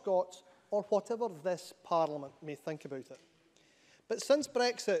 whatever Scots or whatever this Parliament may think about it. But since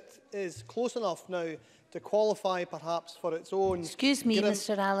Brexit is close enough now to qualify perhaps for its own... Excuse me,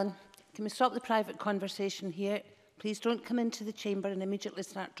 Mr Allen. Can we stop the private conversation here? Please don't come into the chamber and immediately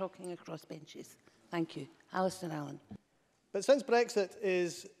start talking across benches. Thank you. Alistair Allen. But since Brexit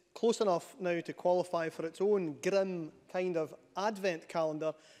is close enough now to qualify for its own grim kind of advent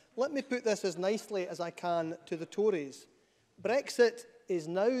calendar, let me put this as nicely as I can to the Tories. Brexit is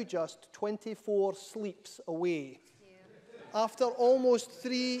now just 24 sleeps away. After almost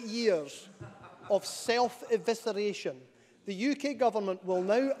 3 years of self-evisceration, the UK government will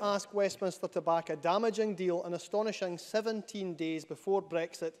now ask Westminster to back a damaging deal an astonishing 17 days before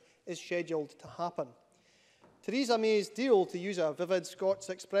Brexit is scheduled to happen. Theresa May's deal, to use a vivid Scots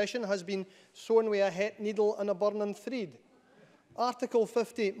expression, has been sewn with a het needle and a burning thread. Article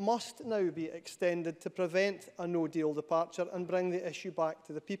 50 must now be extended to prevent a no-deal departure and bring the issue back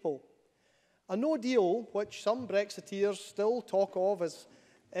to the people. A no-deal, which some Brexiteers still talk of as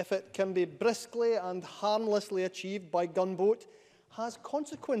if it can be briskly and harmlessly achieved by gunboat, has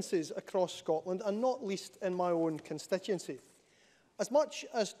consequences across Scotland and not least in my own constituency. As much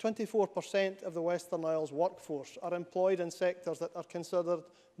as 24% of the Western Isles workforce are employed in sectors that are considered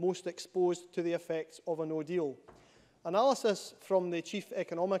most exposed to the effects of a no-deal. Analysis from the Chief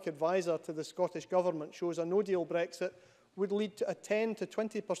Economic Advisor to the Scottish Government shows a no-deal Brexit would lead to a 10 to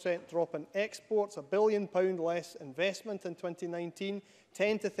 20% drop in exports, £1 billion less investment in 2019,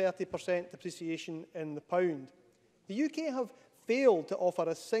 10 to 30% depreciation in the pound. The UK have failed to offer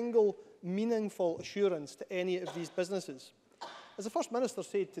a single meaningful assurance to any of these businesses. As the First Minister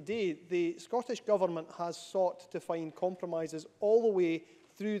said today, the Scottish Government has sought to find compromises all the way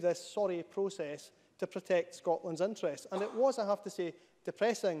through this sorry process to protect Scotland's interests. And it was, I have to say,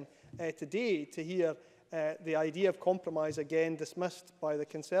 depressing today to hear the idea of compromise again dismissed by the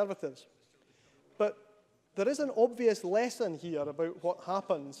Conservatives. But there is an obvious lesson here about what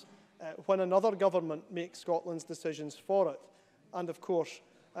happens when another government makes Scotland's decisions for it. And of course,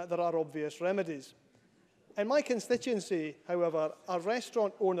 there are obvious remedies. In my constituency, however, a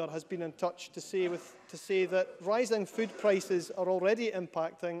restaurant owner has been in touch to say that rising food prices are already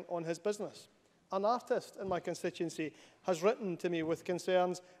impacting on his business. An artist in my constituency has written to me with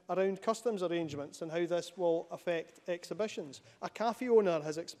concerns around customs arrangements and how this will affect exhibitions. A cafe owner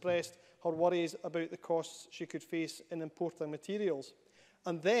has expressed her worries about the costs she could face in importing materials.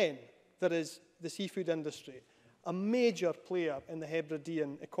 And then there is the seafood industry, a major player in the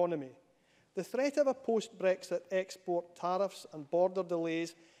Hebridean economy. The threat of a post-Brexit export tariffs and border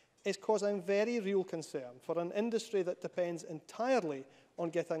delays is causing very real concern for an industry that depends entirely on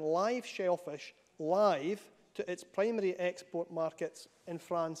getting live shellfish live to its primary export markets in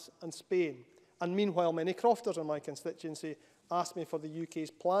France and Spain. And meanwhile, many crofters in my constituency asked me for the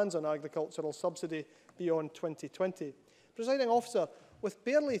UK's plans on agricultural subsidy beyond 2020. Presiding Officer, with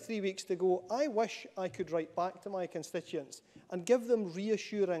barely 3 weeks to go, I wish I could write back to my constituents and give them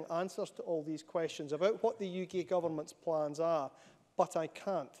reassuring answers to all these questions about what the UK Government's plans are, but I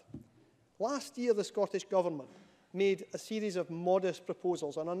can't. Last year, the Scottish Government made a series of modest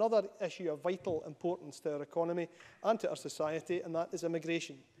proposals on another issue of vital importance to our economy and to our society, and that is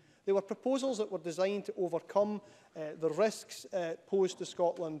immigration. They were proposals that were designed to overcome the risks posed to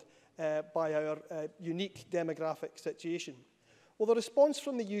Scotland by our unique demographic situation. Well, the response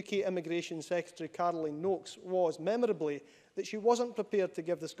from the UK Immigration Secretary, Caroline Noakes, was, memorably, that she wasn't prepared to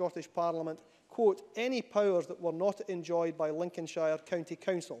give the Scottish Parliament, quote, any powers that were not enjoyed by Lincolnshire County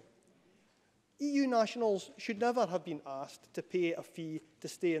Council. EU nationals should never have been asked to pay a fee to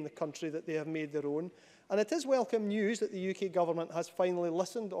stay in the country that they have made their own, and it is welcome news that the UK Government has finally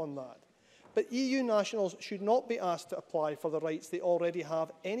listened on that. But EU nationals should not be asked to apply for the rights they already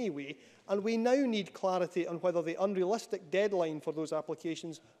have anyway, and we now need clarity on whether the unrealistic deadline for those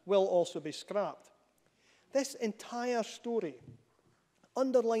applications will also be scrapped. This entire story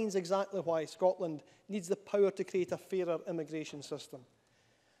underlines exactly why Scotland needs the power to create a fairer immigration system.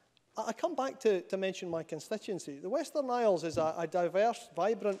 I come back to mention my constituency. The Western Isles is a diverse,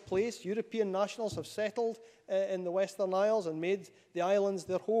 vibrant place. European nationals have settled in the Western Isles and made the islands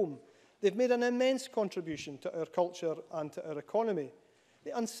their home. They've made an immense contribution to our culture and to our economy.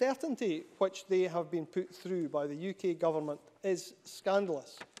 The uncertainty which they have been put through by the UK Government is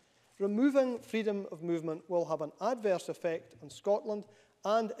scandalous. Removing freedom of movement will have an adverse effect on Scotland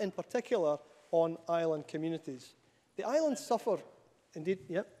and, in particular, on island communities. The islands suffer, indeed,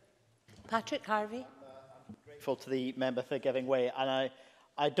 yep. Patrick Harvey. I'm grateful to the member for giving way, and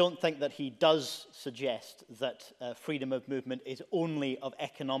I don't think that he does suggest that freedom of movement is only of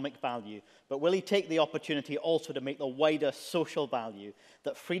economic value, but will he take the opportunity also to make the wider social value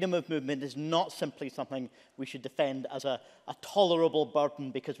that freedom of movement is not simply something we should defend as a tolerable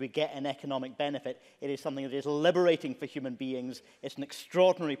burden because we get an economic benefit. It is something that is liberating for human beings. It's an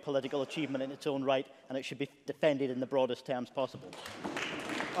extraordinary political achievement in its own right, and it should be defended in the broadest terms possible.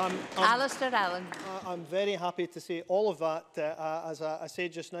 Alistair Allen. I'm very happy to say all of that. As I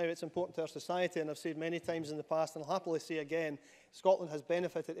said just now, it's important to our society, and I've said many times in the past, and I'll happily say again, Scotland has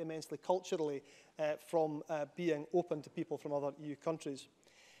benefited immensely culturally from being open to people from other EU countries.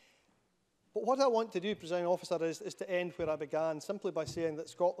 But what I want to do, Presiding Officer, is to end where I began, simply by saying that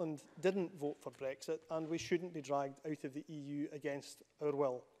Scotland didn't vote for Brexit, and we shouldn't be dragged out of the EU against our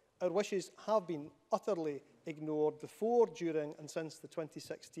will. Our wishes have been utterly ignored before, during and since the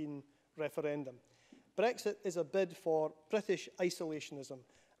 2016 referendum. Brexit is a bid for British isolationism,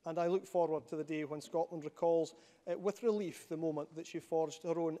 and I look forward to the day when Scotland recalls with relief the moment that she forged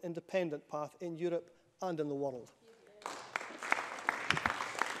her own independent path in Europe and in the world.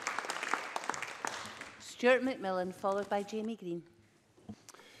 Stuart McMillan, followed by Jamie Green.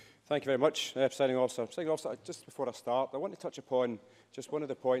 Thank you very much, Presiding Officer. Presiding Officer, just before I start, I want to touch upon just one of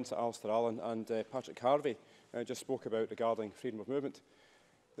the points that Alistair Allen and Patrick Harvey just spoke about regarding freedom of movement.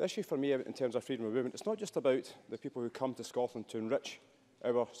 The issue for me in terms of freedom of movement, it's not just about the people who come to Scotland to enrich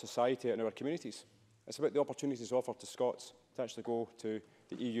our society and our communities. It's about the opportunities offered to Scots to actually go to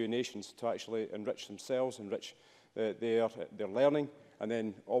the EU nations to actually enrich themselves, enrich their learning, and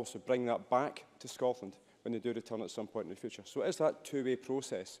then also bring that back to Scotland when they do return at some point in the future. So it is that two-way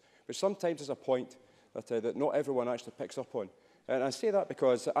process, which sometimes is a point that not everyone actually picks up on. And I say that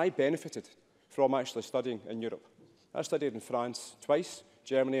because I benefited from actually studying in Europe. I studied in France twice,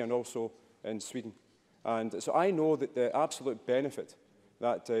 Germany, and also in Sweden. And so I know that the absolute benefit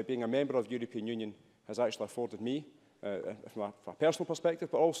that being a member of the European Union has actually afforded me, from a personal perspective,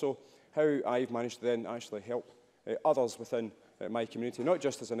 but also how I've managed to then actually help others within my community, not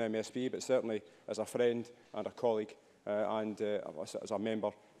just as an MSP, but certainly as a friend and a colleague and as a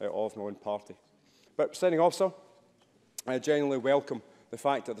member of my own party. But, Presiding Officer, I genuinely welcome the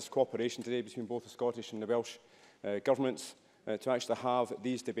fact that there's cooperation today between both the Scottish and the Welsh governments to actually have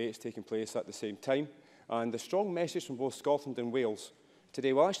these debates taking place at the same time. And the strong message from both Scotland and Wales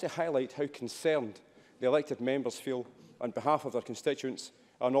today will actually highlight how concerned the elected members feel on behalf of their constituents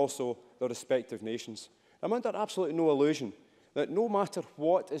and also their respective nations. I'm under absolutely no illusion that no matter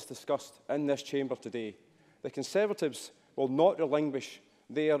what is discussed in this chamber today, the Conservatives will not relinquish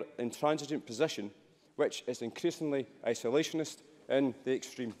their intransigent position, which is increasingly isolationist in the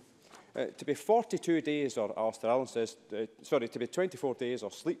extreme. To be 42 days, or Alistair Allen says, to be 24 days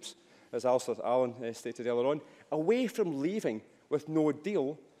or sleeps, as Alistair Allen stated earlier on, away from leaving with no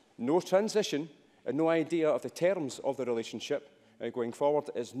deal, no transition, and no idea of the terms of the relationship, going forward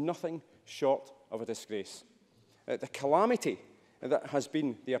is nothing short of a disgrace. The calamity that has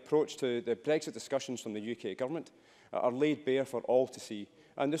been the approach to the Brexit discussions from the UK government are laid bare for all to see.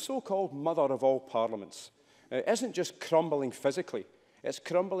 And the so-called mother of all parliaments isn't just crumbling physically, it's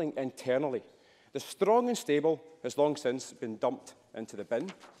crumbling internally. The strong and stable has long since been dumped into the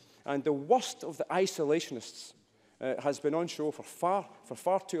bin, and the worst of the isolationists has been on show for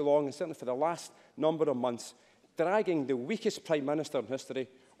far too long, and certainly for the last number of months, dragging the weakest Prime Minister in history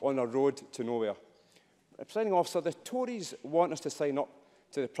on a road to nowhere. Presiding Officer, the Tories want us to sign up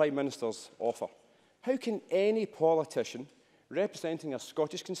to the Prime Minister's offer. How can any politician representing a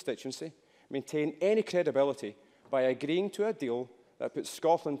Scottish constituency maintain any credibility by agreeing to a deal that puts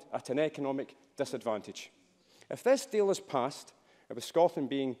Scotland at an economic disadvantage? If this deal is passed, with Scotland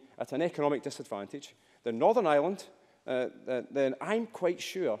being at an economic disadvantage, then Northern Ireland, then I'm quite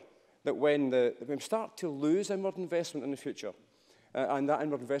sure that when we start to lose inward investment in the future, and that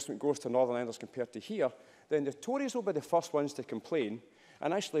inward investment goes to Northern Irelanders compared to here, then the Tories will be the first ones to complain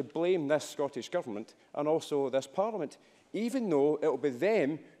and actually blame this Scottish Government and also this Parliament, even though it will be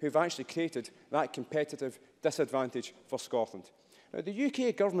them who've actually created that competitive disadvantage for Scotland. Now, the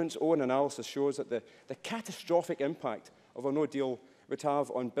UK Government's own analysis shows that the catastrophic impact of a no deal would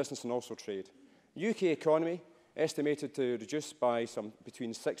have on business and also trade. The UK economy estimated to reduce by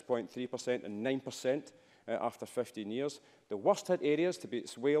between 6.3% and 9% after 15 years. The worst hit areas to be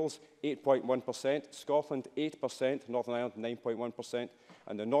Wales, 8.1%, Scotland, 8%, Northern Ireland, 9.1%,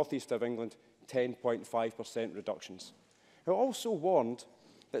 and the northeast of England, 10.5% reductions. It also warned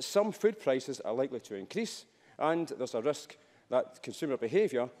that some food prices are likely to increase, and there's a risk that consumer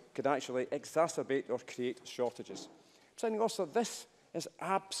behaviour could actually exacerbate or create shortages. Presiding Officer, this is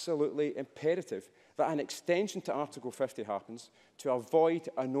absolutely imperative that an extension to Article 50 happens to avoid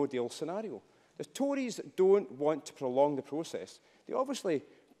a no-deal scenario. The Tories don't want to prolong the process. They obviously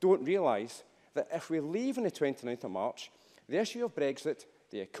don't realise that if we leave on the 29th of March, the issue of Brexit,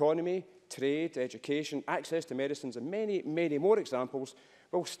 the economy, trade, education, access to medicines and many, many more examples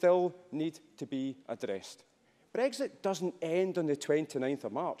will still need to be addressed. Brexit doesn't end on the 29th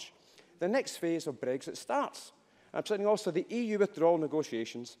of March. The next phase of Brexit starts. And presiding officer, the EU withdrawal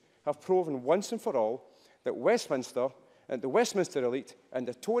negotiations have proven once and for all that Westminster and the Westminster elite and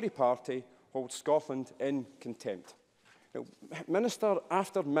the Tory party hold Scotland in contempt. Now, minister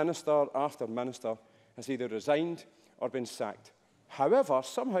after minister after minister has either resigned or been sacked. However,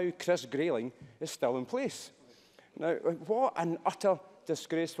 somehow Chris Grayling is still in place. Now, what an utter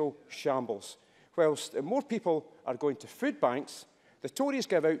disgraceful shambles. Whilst more people are going to food banks, the Tories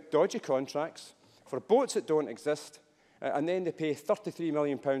give out dodgy contracts for boats that don't exist, and then they pay £33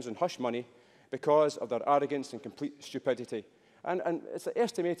 million in hush money because of their arrogance and complete stupidity. And it's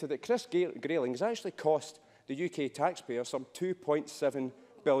estimated that Chris Grayling has actually cost the UK taxpayer some £2.7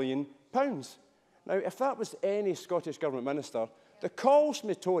 billion. Now, if that was any Scottish Government minister, the calls from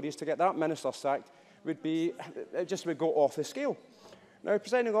the Tories to get that minister sacked would be, it just would go off the scale. Now,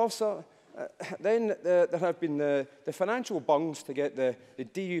 presiding officer, then there have been the financial bungs to get the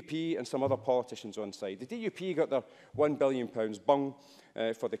DUP and some other politicians on side. The DUP got their £1 billion bung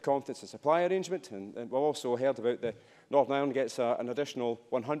for the confidence and supply arrangement, and we've also heard about the Northern Ireland gets an additional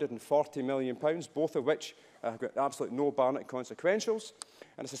 £140 million, both of which have got absolutely no Barnett consequentials.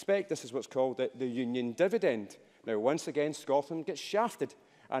 And I suspect this is what's called the union dividend. Now, once again, Scotland gets shafted,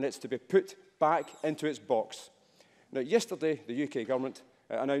 and it's to be put back into its box. Now, yesterday, the UK government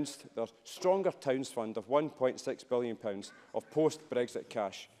announced their Stronger Towns Fund of £1.6 billion of post-Brexit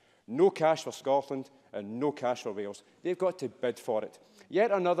cash. No cash for Scotland and no cash for Wales. They've got to bid for it.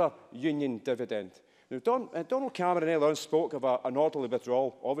 Yet another union dividend. Now, Donald Cameron earlier on spoke of an orderly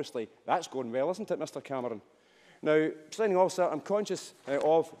withdrawal. Obviously, that's going well, isn't it, Mr Cameron? Now, presiding officer, I'm conscious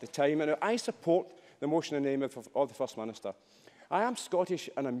of the time, and I support the motion in the name of the First Minister. I am Scottish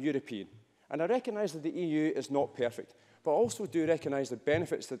and I'm European, and I recognise that the EU is not perfect, but I also do recognise the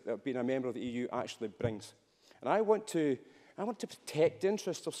benefits that being a member of the EU actually brings. And I want to protect the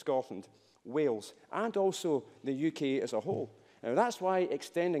interests of Scotland, Wales, and also the UK as a whole. Now, that's why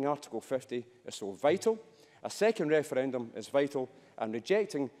extending Article 50 is so vital. A second referendum is vital, and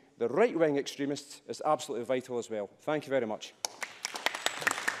rejecting the right-wing extremists is absolutely vital as well. Thank you very much.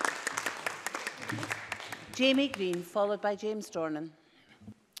 Jamie Green, followed by James Dornan.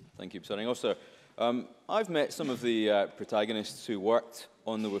 Thank you, Presiding Officer. I've met some of the protagonists who worked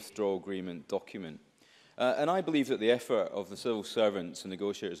on the withdrawal agreement document, and I believe that the effort of the civil servants and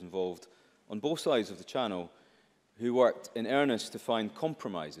negotiators involved on both sides of the Channel who worked in earnest to find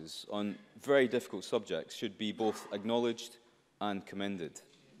compromises on very difficult subjects should be both acknowledged and commended,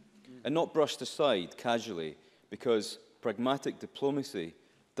 and not brushed aside casually because pragmatic diplomacy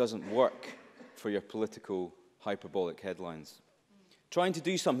doesn't work for your political hyperbolic headlines. Trying to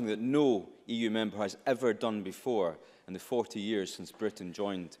do something that no EU member has ever done before in the 40 years since Britain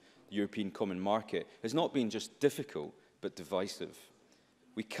joined the European Common Market has not been just difficult, but divisive.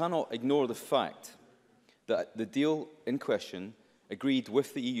 We cannot ignore the fact that the deal in question, agreed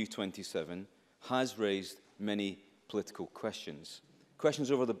with the EU27, has raised many political questions.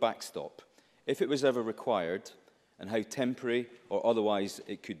 Questions over the backstop, if it was ever required, and how temporary or otherwise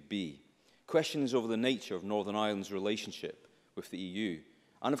it could be. Questions over the nature of Northern Ireland's relationship with the EU.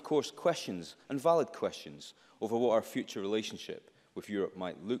 And of course, questions, and valid questions, over what our future relationship with Europe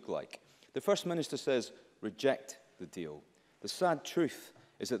might look like. The First Minister says, reject the deal. The sad truth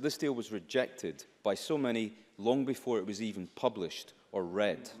is that this deal was rejected by so many long before it was even published or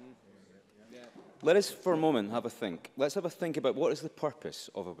read. Let us for a moment have a think. Let's have a think about what is the purpose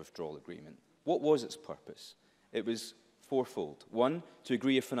of a withdrawal agreement. What was its purpose? It was fourfold. One, to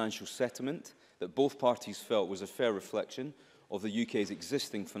agree a financial settlement that both parties felt was a fair reflection of the UK's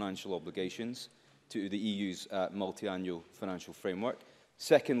existing financial obligations to the EU's multi-annual financial framework.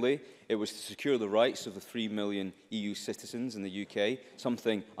 Secondly, it was to secure the rights of the 3 million EU citizens in the UK,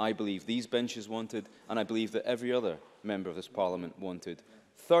 something I believe these benches wanted, and I believe that every other member of this Parliament wanted.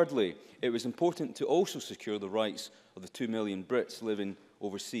 Thirdly, it was important to also secure the rights of the 2 million Brits living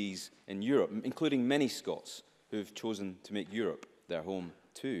overseas in Europe, including many Scots who have chosen to make Europe their home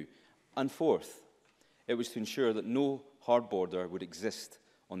too. And fourth, it was to ensure that no hard border would exist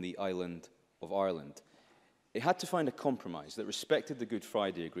on the island of Ireland. It had to find a compromise that respected the Good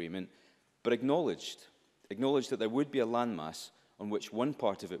Friday Agreement, but acknowledged that there would be a landmass on which one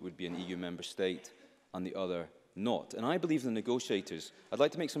part of it would be an EU member state and the other not. And I believe the negotiators, I'd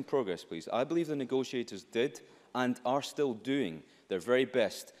like to make some progress, please. I believe the negotiators did and are still doing their very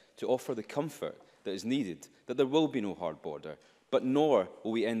best to offer the comfort that is needed, that there will be no hard border, but nor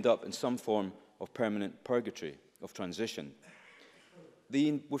will we end up in some form of permanent purgatory of transition.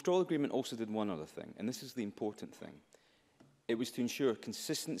 The withdrawal agreement also did one other thing, and this is the important thing. It was to ensure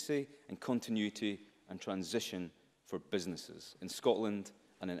consistency and continuity and transition for businesses in Scotland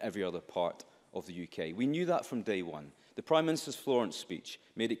and in every other part of the UK. We knew that from day one. The Prime Minister's Florence speech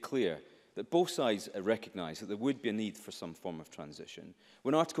made it clear that both sides recognised that there would be a need for some form of transition.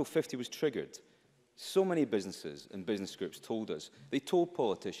 When Article 50 was triggered, so many businesses and business groups told us, they told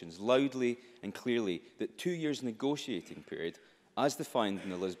politicians loudly and clearly that 2 years negotiating period, as defined in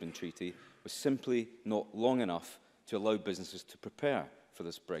the Lisbon Treaty, was simply not long enough to allow businesses to prepare for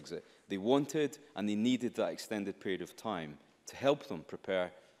this Brexit. They wanted and they needed that extended period of time to help them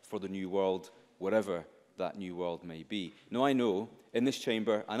prepare for the new world, whatever that new world may be. Now, I know in this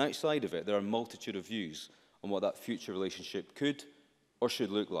chamber and outside of it, there are a multitude of views on what that future relationship could or should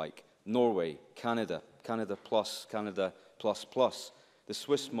look like. Norway, Canada, Canada plus, Canada plus plus, the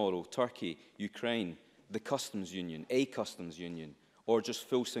Swiss model, Turkey, Ukraine, the customs union, a customs union, or just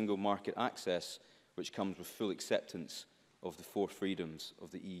full single market access, which comes with full acceptance of the 4 freedoms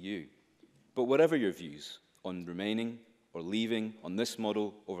of the EU. But whatever your views on remaining or leaving, on this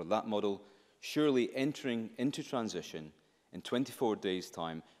model over that model, surely entering into transition in 24 days'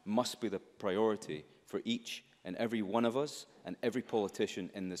 time must be the priority for each and every one of us and every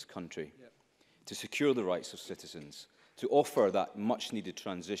politician in this country. To secure the rights of citizens, to offer that much-needed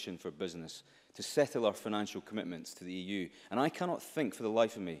transition for business, to settle our financial commitments to the EU. And I cannot think for the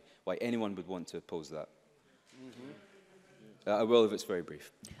life of me why anyone would want to oppose that. I will if it's very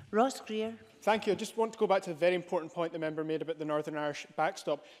brief. Ross Greer. Thank you. I just want to go back to the very important point the member made about the Northern Irish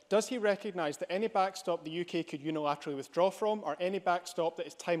backstop. Does he recognise that any backstop the UK could unilaterally withdraw from, or any backstop that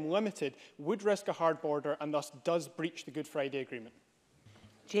is time-limited, would risk a hard border and thus does breach the Good Friday Agreement?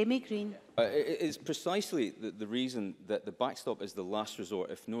 Jamie Green. It is precisely the reason that the backstop is the last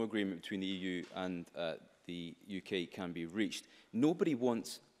resort if no agreement between the EU and the UK can be reached. Nobody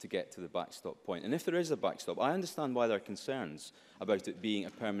wants to get to the backstop point. And if there is a backstop, I understand why there are concerns about it being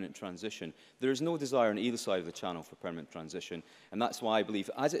a permanent transition. There is no desire on either side of the channel for permanent transition. And that's why I believe,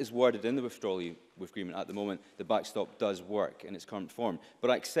 as it is worded in the withdrawal agreement at the moment, the backstop does work in its current form.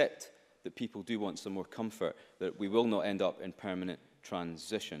 But I accept that people do want some more comfort that we will not end up in permanent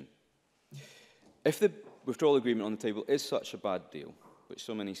transition. If the withdrawal agreement on the table is such a bad deal, which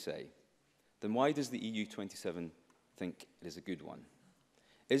so many say, then why does the EU27 think it is a good one?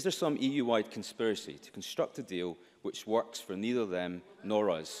 Is there some EU-wide conspiracy to construct a deal which works for neither them nor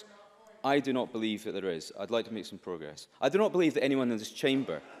us? I do not believe that there is. I'd like to make some progress. I do not believe that anyone in this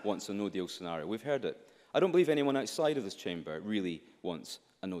chamber wants a no-deal scenario. We've heard it. I don't believe anyone outside of this chamber really wants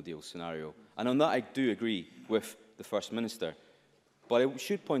a no-deal scenario. And on that, I do agree with the First Minister. But I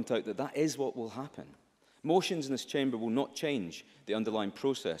should point out that that is what will happen. Motions in this chamber will not change the underlying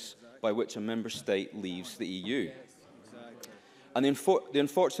process by which a member state leaves the EU. And the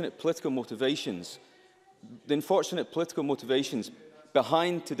unfortunate political motivations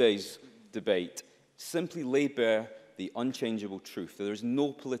behind today's debate simply lay bare the unchangeable truth that there is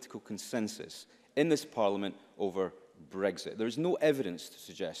no political consensus in this Parliament over Brexit. There is no evidence to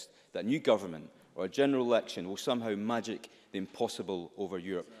suggest that a new government or a general election will somehow magic the impossible over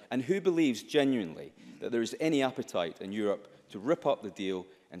Europe. And who believes genuinely that there is any appetite in Europe to rip up the deal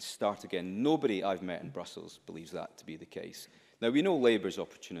and start again? Nobody I've met in Brussels believes that to be the case. Now, we know Labour's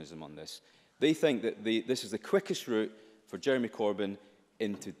opportunism on this. They think that this is the quickest route for Jeremy Corbyn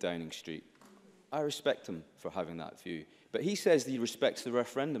into Downing Street. I respect him for having that view. But he says that he respects the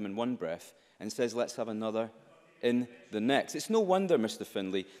referendum in one breath and says, let's have another in the next. It's no wonder, Mr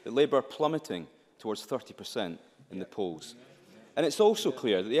Findlay, that Labour are plummeting towards 30% in the polls. And it's also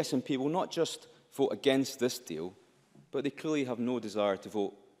clear that the SNP will not just vote against this deal, but they clearly have no desire to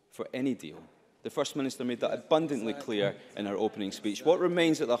vote for any deal. The First Minister made that abundantly clear in her opening speech. What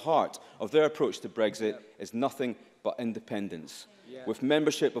remains at the heart of their approach to Brexit is nothing but independence, with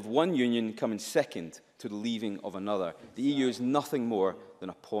membership of one union coming second to the leaving of another. The EU is nothing more than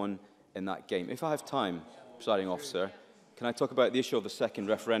a pawn in that game. If I have time, Presiding Officer, can I talk about the issue of the second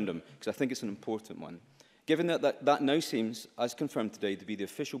referendum? Because I think it's an important one. Given that now seems, as confirmed today, to be the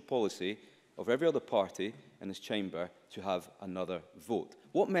official policy of every other party in this chamber to have another vote.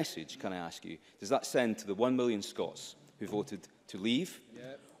 What message, can I ask you, does that send to the 1 million Scots who voted to leave,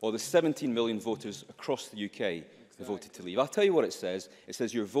 or the 17 million voters across the UK who voted to leave? I'll tell you what it says. It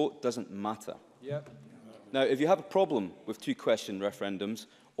says your vote doesn't matter. Now, if you have a problem with two-question referendums,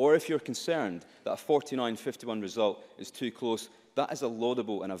 or if you're concerned that a 49-51 result is too close, that is a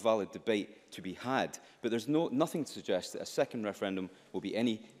laudable and a valid debate to be had. But there's nothing to suggest that a second referendum will be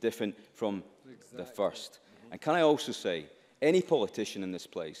any different from the first. And can I also say, any politician in this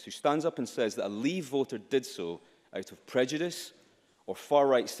place who stands up and says that a Leave voter did so out of prejudice or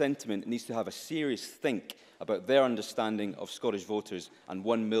far-right sentiment needs to have a serious think about their understanding of Scottish voters and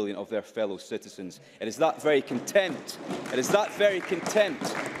 1 million of their fellow citizens. It is that very contempt, for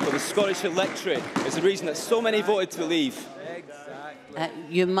the Scottish electorate is the reason that so many voted to leave.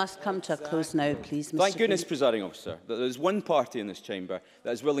 You must come to a close now, please, Mr. Thank goodness, Presiding Officer, that there is one party in this chamber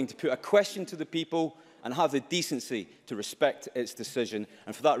that is willing to put a question to the people and have the decency to respect its decision.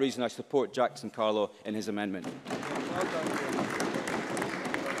 And for that reason, I support Jackson Carlaw in his amendment.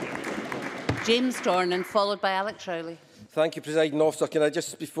 James Dornan, followed by Alex Rowley. Thank you, Presiding Officer. Can I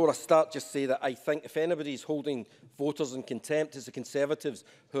just, before I start, just say that I think if anybody is holding voters in contempt, it's the Conservatives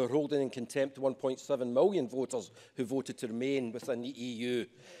who are holding in contempt 1.7 million voters who voted to remain within the EU.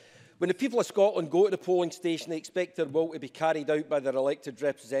 When the people of Scotland go to the polling station, they expect their will to be carried out by their elected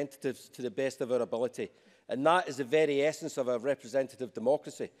representatives to the best of our ability. And that is the very essence of our representative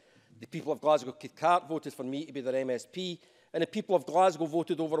democracy. The people of Glasgow-Cathcart voted for me to be their MSP, and the people of Glasgow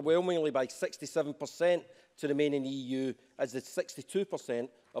voted overwhelmingly by 67% to remain in the EU, as did 62%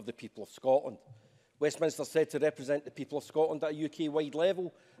 of the people of Scotland. Westminster said to represent the people of Scotland at a UK-wide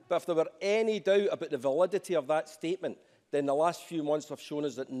level, but if there were any doubt about the validity of that statement, then the last few months have shown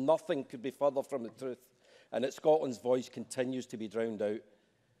us that nothing could be further from the truth, and that Scotland's voice continues to be drowned out.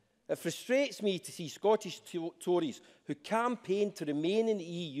 It frustrates me to see Scottish Tories who campaign to remain in the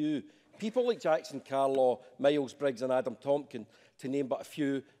EU, people like Jackson Carlaw, Miles Briggs and Adam Tompkin, to name but a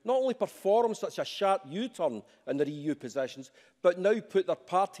few, not only perform such a sharp U-turn in their EU positions, but now put their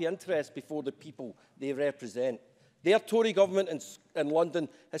party interests before the people they represent. Their Tory government in London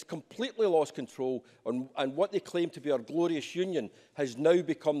has completely lost control, and what they claim to be our glorious union has now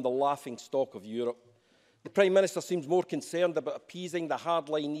become the laughingstock of Europe. The Prime Minister seems more concerned about appeasing the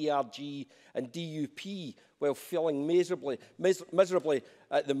hardline ERG and DUP while failing miserably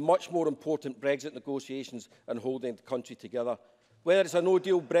at the much more important Brexit negotiations and holding the country together. Whether it's a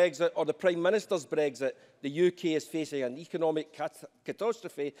no-deal Brexit or the Prime Minister's Brexit, the UK is facing an economic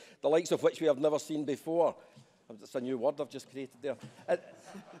catastrophe, the likes of which we have never seen before. That's a new word I've just created there.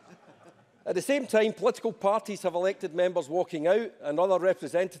 At the same time, political parties have elected members walking out, and other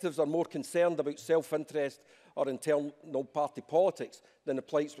representatives are more concerned about self-interest or internal party politics than the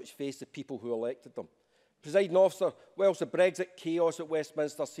plights which face the people who elected them. Presiding Officer, whilst the Brexit chaos at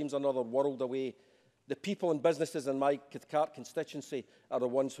Westminster seems another world away, the people and businesses in my Cathcart constituency are the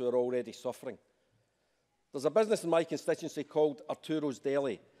ones who are already suffering. There's a business in my constituency called Arturo's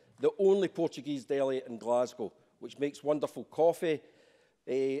Deli, the only Portuguese deli in Glasgow, which makes wonderful coffee,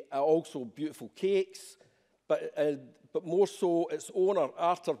 also beautiful cakes, but more so its owner,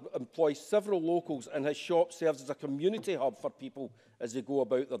 Arthur, employs several locals, and his shop serves as a community hub for people as they go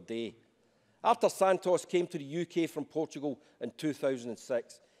about their day. Arthur Santos came to the UK from Portugal in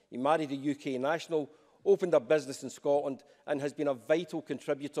 2006. He married a UK national, opened a business in Scotland and has been a vital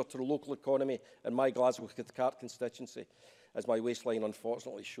contributor to the local economy in my Glasgow Cathcart constituency, as my waistline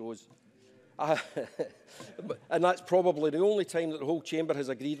unfortunately shows. And that's probably the only time that the whole chamber has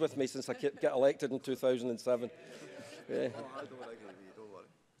agreed with me since I got elected in 2007.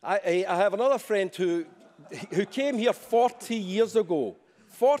 I have another friend who came here 40 years ago.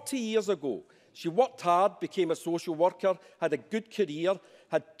 40 years ago. She worked hard, became a social worker, had a good career,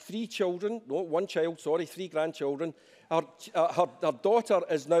 had 3 children, no, 1 child, sorry, 3 grandchildren. Her daughter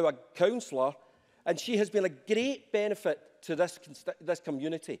is now a counsellor, and she has been a great benefit to this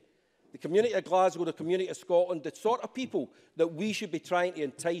community. The community of Glasgow, the community of Scotland, the sort of people that we should be trying to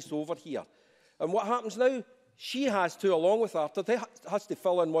entice over here. And what happens now? She has to, along with Arthur, they has to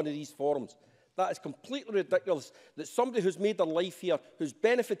fill in one of these forms. That is completely ridiculous that somebody who's made their life here, who's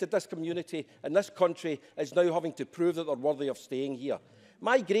benefited this community and this country, is now having to prove that they're worthy of staying here.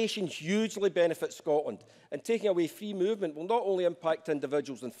 Migration hugely benefits Scotland, and taking away free movement will not only impact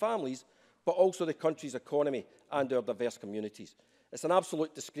individuals and families, but also the country's economy and our diverse communities. It's an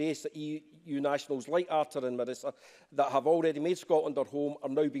absolute disgrace that EU nationals like Arthur and Marissa, that have already made Scotland their home, are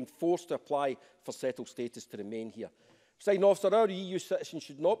now being forced to apply for settled status to remain here. Presiding Officer, our EU citizens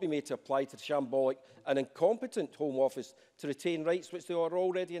should not be made to apply to the shambolic and incompetent Home Office to retain rights which they are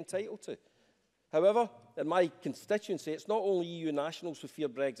already entitled to. However, in my constituency, it's not only EU nationals who fear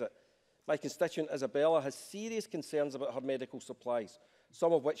Brexit. My constituent Isabella has serious concerns about her medical supplies,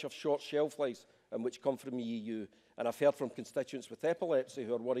 some of which have short shelf lives and which come from the EU. And I've heard from constituents with epilepsy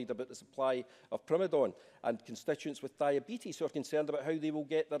who are worried about the supply of Primadon, and constituents with diabetes who are concerned about how they will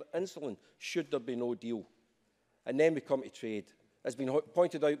get their insulin should there be no deal. And then we come to trade. As has been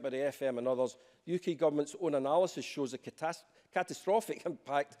pointed out by the FM and others, the UK government's own analysis shows the catastrophic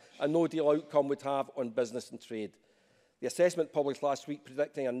impact a no-deal outcome would have on business and trade. The assessment published last week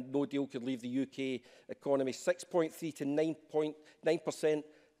predicting a no-deal could leave the UK economy 6.3 to 9%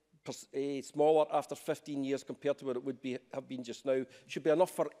 smaller after 15 years compared to what it would have been just now should be enough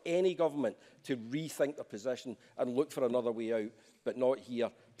for any government to rethink their position and look for another way out, but not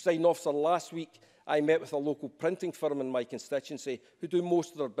here. Presiding Officer, last week I met with a local printing firm in my constituency who do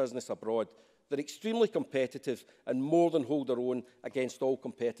most of their business abroad. They're extremely competitive and more than hold their own against all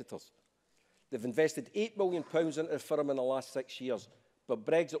competitors. They've invested £8 million into the firm in the last 6 years, but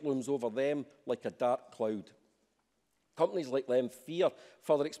Brexit looms over them like a dark cloud. Companies like them fear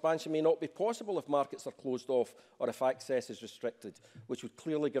further expansion may not be possible if markets are closed off or if access is restricted, which would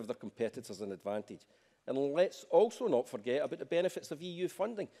clearly give their competitors an advantage. And let's also not forget about the benefits of EU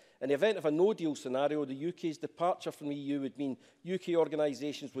funding. In the event of a no-deal scenario, the UK's departure from the EU would mean UK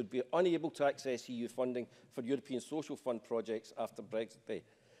organisations would be unable to access EU funding for European Social Fund projects after Brexit Day.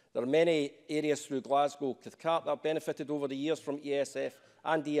 There are many areas through Glasgow Cathcart that have benefited over the years from ESF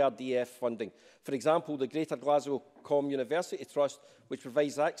and ERDF funding. For example, the Greater Glasgow University Trust, which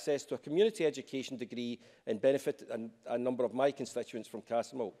provides access to a community education degree and benefited a number of my constituents from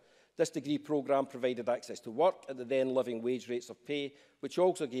Castlemilk. This degree programme provided access to work at the then living wage rates of pay, which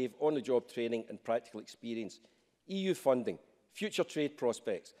also gave on-the-job training and practical experience. EU funding, future trade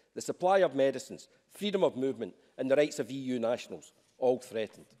prospects, the supply of medicines, freedom of movement and the rights of EU nationals, all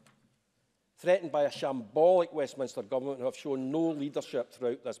threatened. Threatened by a shambolic Westminster government who have shown no leadership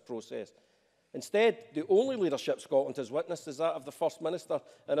throughout this process. Instead, the only leadership Scotland has witnessed is that of the First Minister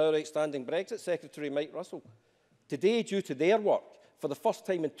and our outstanding Brexit Secretary, Mike Russell. Today, due to their work, for the first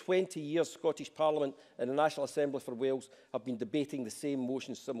time in 20 years, Scottish Parliament and the National Assembly for Wales have been debating the same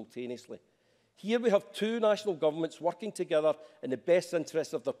motions simultaneously. Here we have 2 national governments working together in the best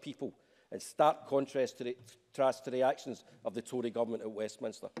interests of their people, in stark contrast to the actions of the Tory government at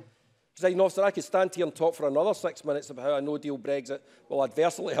Westminster. Presiding Officer, I could stand here and talk for another 6 minutes about how a no-deal Brexit will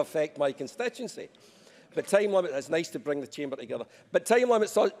adversely affect my constituency. But time limit, it's nice to bring the chamber together. But time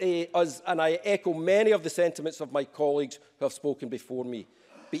limits us, and I echo many of the sentiments of my colleagues who have spoken before me.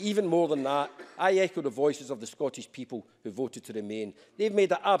 But even more than that, I echo the voices of the Scottish people who voted to remain. They've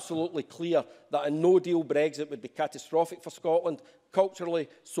made it absolutely clear that a no-deal Brexit would be catastrophic for Scotland, culturally,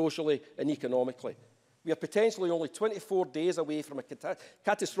 socially and economically. We are potentially only 24 days away from a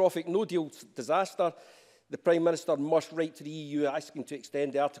catastrophic no-deal disaster. The Prime Minister must write to the EU asking to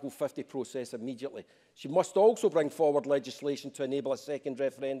extend the Article 50 process immediately. She must also bring forward legislation to enable a second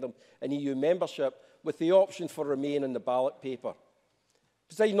referendum in EU membership with the option for Remain in the ballot paper.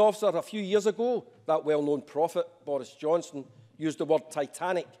 Presiding Officer, a few years ago, that well-known prophet, Boris Johnson, used the word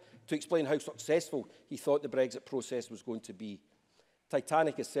Titanic to explain how successful he thought the Brexit process was going to be.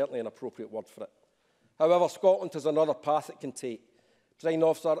 Titanic is certainly an appropriate word for it. However, Scotland has another path it can take. Presiding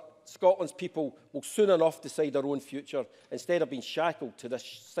Officer, Scotland's people will soon enough decide their own future instead of being shackled to this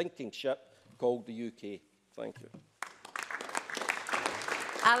sinking ship called the UK. Thank you.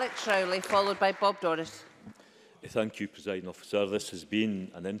 Alex Rowley, followed by Bob Doris. Thank you, Presiding Officer. This has been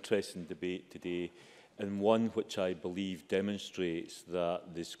an interesting debate today, and one which I believe demonstrates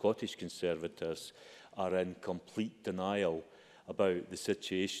that the Scottish Conservatives are in complete denial about the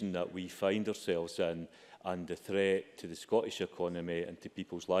situation that we find ourselves in and the threat to the Scottish economy and to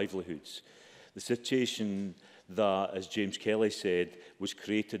people's livelihoods. The situation that, as James Kelly said, was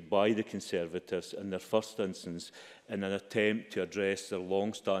created by the Conservatives in their first instance in an attempt to address their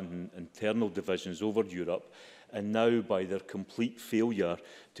long-standing internal divisions over Europe, and now by their complete failure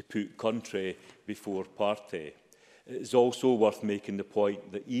to put country before party. It is also worth making the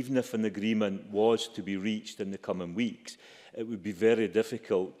point that even if an agreement was to be reached in the coming weeks, it would be very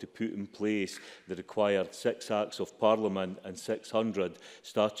difficult to put in place the required 6 Acts of Parliament and 600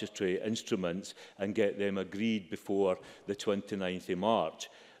 statutory instruments and get them agreed before the 29th of March.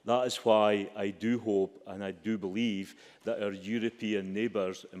 That is why I do hope and I do believe that our European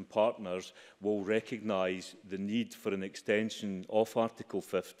neighbours and partners will recognise the need for an extension of Article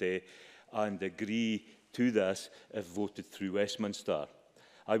 50 and agree to this if voted through Westminster.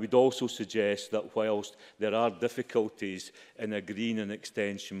 I would also suggest that whilst there are difficulties in agreeing an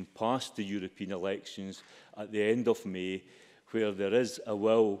extension past the European elections at the end of May, where there is a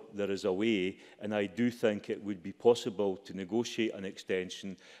will, there is a way, and I do think it would be possible to negotiate an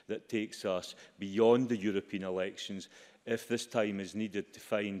extension that takes us beyond the European elections if this time is needed to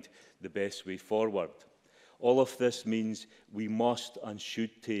find the best way forward. All of this means we must and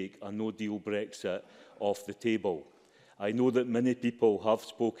should take a no-deal Brexit off the table. I know that many people have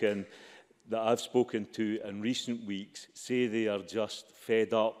spoken, that I've spoken to in recent weeks, say they are just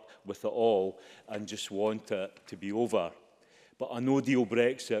fed up with it all and just want it to be over. But a no-deal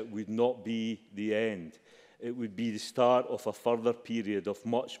Brexit would not be the end. It would be the start of a further period of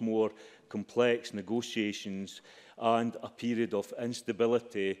much more complex negotiations and a period of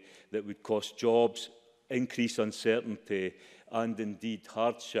instability that would cost jobs, increase uncertainty and indeed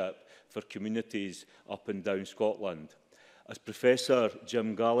hardship for communities up and down Scotland. As Professor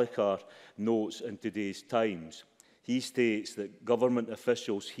Jim Gallagher notes in today's Times, he states that government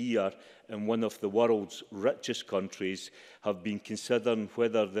officials here in one of the world's richest countries have been considering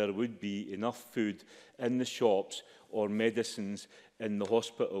whether there would be enough food in the shops or medicines in the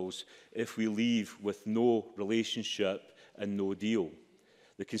hospitals if we leave with no relationship and no deal.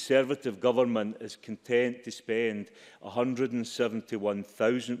 The Conservative government is content to spend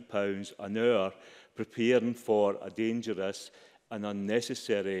 £171,000 an hour preparing for a dangerous and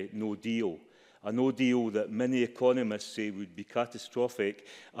unnecessary no deal. A no deal that many economists say would be catastrophic,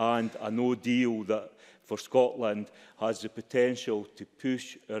 and a no deal that for Scotland has the potential to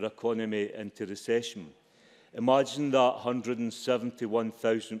push our economy into recession. Imagine that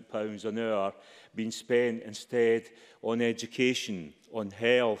 £171,000 an hour being spent instead on education, on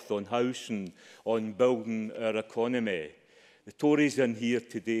health, on housing, on building our economy. The Tories in here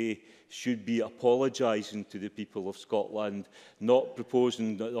today should be apologising to the people of Scotland, not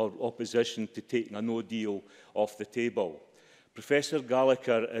proposing or opposition to taking a no deal off the table. Professor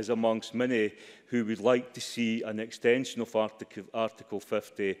Gallagher is amongst many who would like to see an extension of Article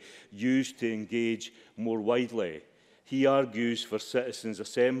 50 used to engage more widely. He argues for citizens'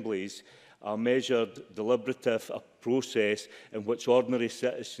 assemblies, a measured, deliberative process in which ordinary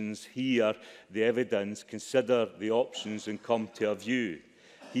citizens hear the evidence, consider the options and come to a view.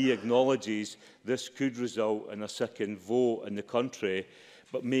 He acknowledges this could result in a second vote in the country,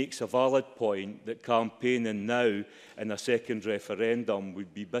 but makes a valid point that campaigning now in a second referendum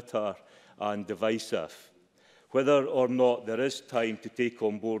would be bitter and divisive. Whether or not there is time to take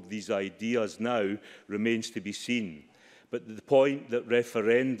on board these ideas now remains to be seen. But the point that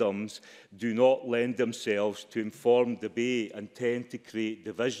referendums do not lend themselves to informed debate and tend to create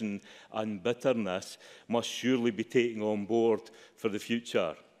division and bitterness must surely be taken on board for the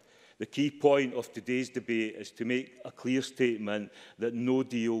future. The key point of today's debate is to make a clear statement that no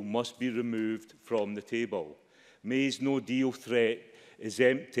deal must be removed from the table. May's no deal threat is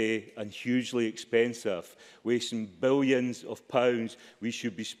empty and hugely expensive, wasting billions of pounds we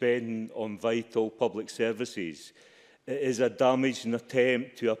should be spending on vital public services. It is a damaging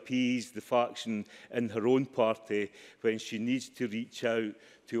attempt to appease the faction in her own party when she needs to reach out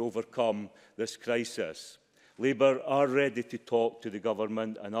to overcome this crisis. Labour are ready to talk to the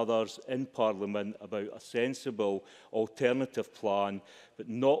government and others in Parliament about a sensible alternative plan, but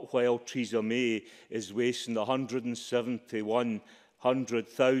not while Theresa May is wasting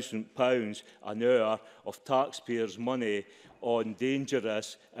 £171,000 an hour of taxpayers' money on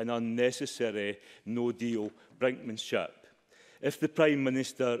dangerous and unnecessary no-deal brinkmanship. If the Prime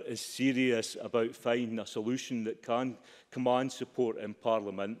Minister is serious about finding a solution that can command support in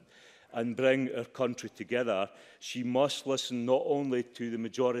Parliament and bring our country together, she must listen not only to the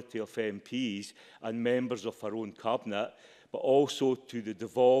majority of MPs and members of her own Cabinet, but also to the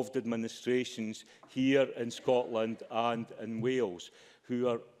devolved administrations here in Scotland and in Wales, who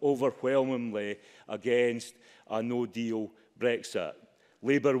are overwhelmingly against a no-deal Brexit.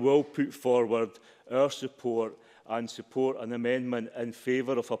 Labour will put forward our support and support an amendment in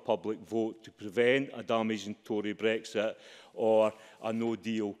favour of a public vote to prevent a damaging Tory Brexit or a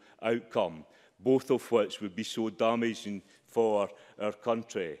no-deal outcome, both of which would be so damaging for our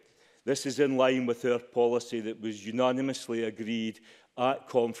country. This is in line with our policy that was unanimously agreed at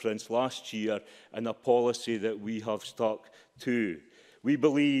conference last year and a policy that we have stuck to. We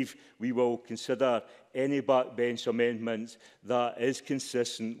believe we will consider any backbench amendments that is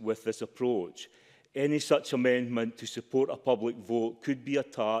consistent with this approach. Any such amendment to support a public vote could be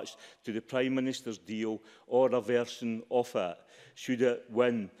attached to the Prime Minister's deal or a version of it, should it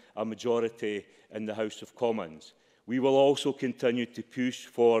win a majority in the House of Commons. We will also continue to push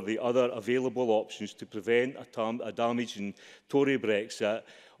for the other available options to prevent a damaging Tory Brexit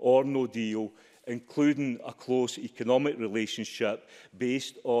or no deal, including a close economic relationship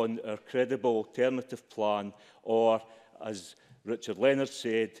based on our credible alternative plan or, as Richard Leonard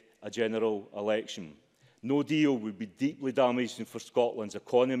said, a general election. No deal would be deeply damaging for Scotland's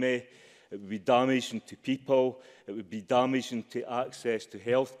economy. It would be damaging to people. It would be damaging to access to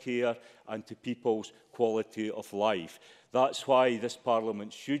healthcare and to people's quality of life. That's why this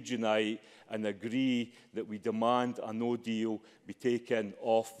Parliament should unite and agree that we demand a no deal be taken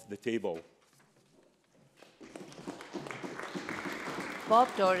off the table. Bob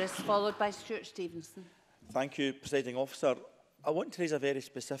Doris, followed by Stuart Stevenson. Thank you, Presiding Officer. I want to raise a very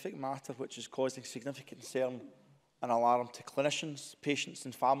specific matter which is causing significant concern and alarm to clinicians, patients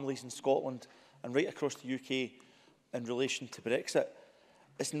and families in Scotland and right across the UK in relation to Brexit.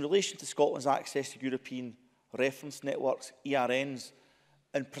 It's in relation to Scotland's access to European reference networks, ERNs.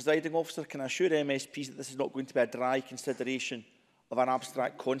 And, Presiding Officer, can I assure MSPs that this is not going to be a dry consideration of an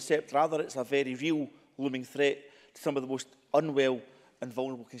abstract concept. Rather, it's a very real looming threat to some of the most unwell and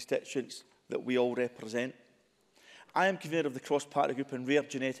vulnerable constituents that we all represent. I am convener of the cross-party group on rare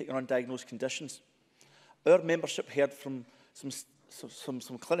genetic and undiagnosed conditions. Our membership heard from some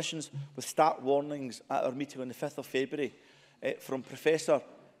clinicians with stark warnings at our meeting on the 5th of February from Professor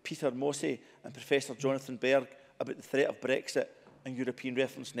Peter Mossey and Professor Jonathan Berg about the threat of Brexit and European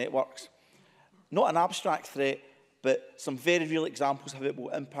reference networks. Not an abstract threat, but some very real examples of how it will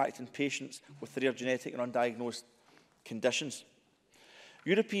impact on patients with rare genetic and undiagnosed conditions.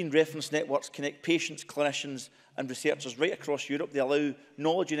 European reference networks connect patients, clinicians and researchers right across Europe. They allow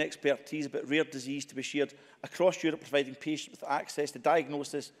knowledge and expertise about rare disease to be shared across Europe, providing patients with access to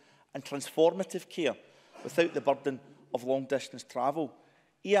diagnosis and transformative care without the burden of long-distance travel.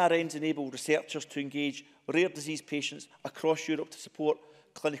 ERNs enable researchers to engage rare disease patients across Europe to support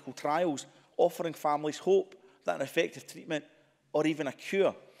clinical trials, offering families hope that an effective treatment or even a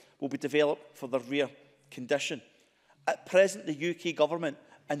cure will be developed for their rare condition. At present, the UK Government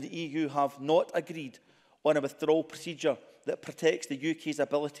and the EU have not agreed on a withdrawal procedure that protects the UK's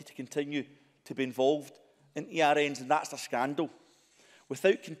ability to continue to be involved in ERNs, and that's a scandal.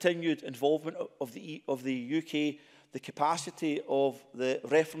 Without continued involvement of the UK, the capacity of the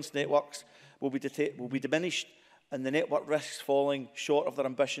reference networks will be diminished and the network risks falling short of their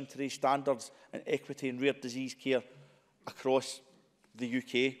ambition to raise standards and equity in rare disease care across the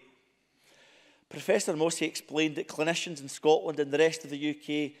UK. Professor Mossey explained that clinicians in Scotland and the rest of the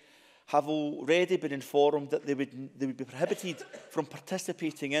UK have already been informed that they would be prohibited from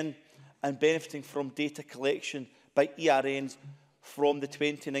participating in and benefiting from data collection by ERNs from the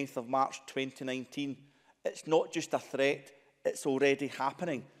 29th of March 2019. It's not just a threat, it's already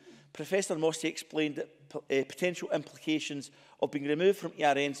happening. Professor Mossey explained that potential implications of being removed from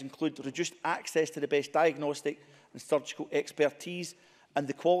ERNs include reduced access to the best diagnostic and surgical expertise, and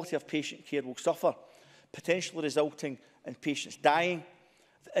the quality of patient care will suffer, potentially resulting in patients dying,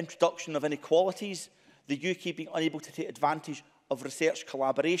 the introduction of inequalities, the UK being unable to take advantage of research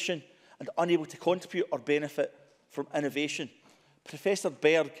collaboration and unable to contribute or benefit from innovation. Professor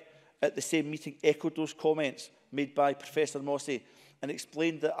Berg at the same meeting echoed those comments made by Professor Mossey and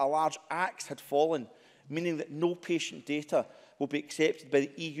explained that a large axe had fallen, meaning that no patient data will be accepted by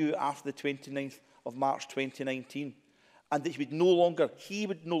the EU after the 29th of March 2019. And that he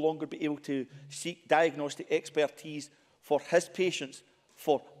would no longer be able to seek diagnostic expertise for his patients,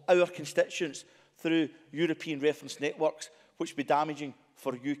 for our constituents, through European reference networks, which would be damaging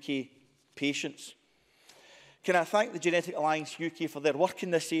for UK patients. Can I thank the Genetic Alliance UK for their work in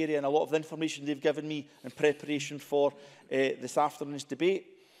this area and a lot of the information they've given me in preparation for this afternoon's debate.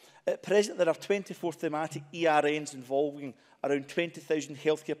 At present, there are 24 thematic ERNs involving around 20,000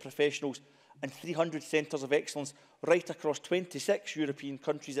 healthcare professionals and 300 centres of excellence right across 26 European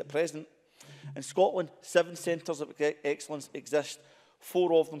countries at present. In Scotland, 7 centres of excellence exist,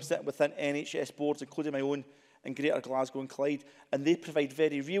 4 of them sit within NHS boards, including my own in Greater Glasgow and Clyde, and they provide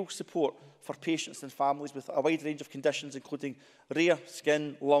very real support for patients and families with a wide range of conditions, including rare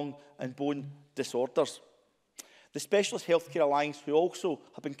skin, lung and bone disorders. The Specialist Healthcare Alliance, who also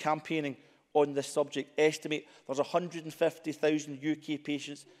have been campaigning on this subject, estimate there's 150,000 UK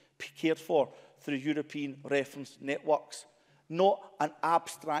patients cared for through European reference networks. Not an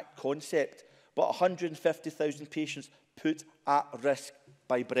abstract concept, but 150,000 patients put at risk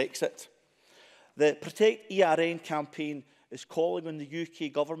by Brexit. The Protect ERN campaign is calling on the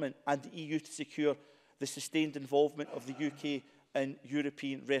UK government and the EU to secure the sustained involvement of the UK in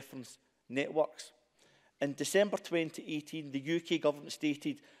European reference networks. In December 2018, the UK government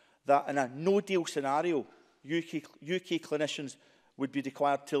stated that in a no-deal scenario, UK clinicians would be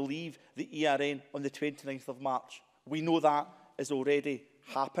required to leave the ERN on the 29th of March. We know that is already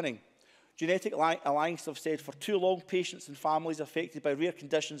happening. Genetic Alliance have said for too long, patients and families affected by rare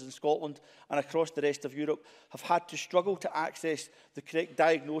conditions in Scotland and across the rest of Europe have had to struggle to access the correct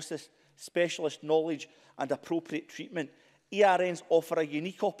diagnosis, specialist knowledge and appropriate treatment. ERNs offer a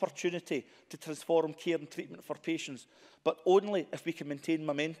unique opportunity to transform care and treatment for patients, but only if we can maintain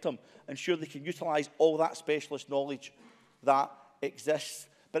momentum, ensure they can utilise all that specialist knowledge that exists.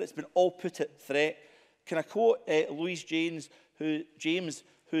 But it's been all put at threat. Can I quote Louise James,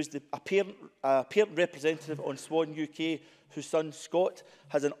 who's the parent representative on Swan UK, whose son Scott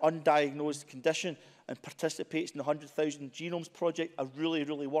has an undiagnosed condition and participates in the 100,000 Genomes project, a really,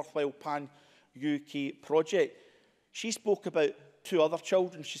 really worthwhile pan-UK project. She spoke about 2 other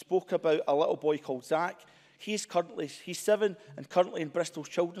children. She spoke about a little boy called Zach. He's 7 and currently in Bristol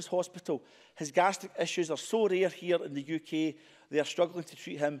Children's Hospital. His gastric issues are so rare here in the UK, they are struggling to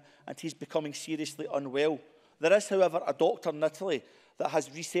treat him and he's becoming seriously unwell. There is, however, a doctor in Italy that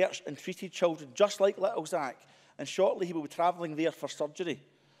has researched and treated children just like little Zach, and shortly he will be travelling there for surgery.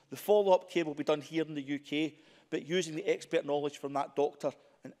 The follow-up care will be done here in the UK, but using the expert knowledge from that doctor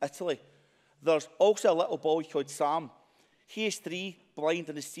in Italy. There's also a little boy called Sam. He is 3, blind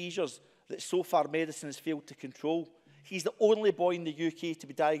and has seizures that so far medicine has failed to control. He's the only boy in the UK to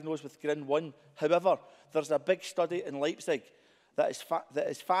be diagnosed with GRIN1. However, there's a big study in Leipzig that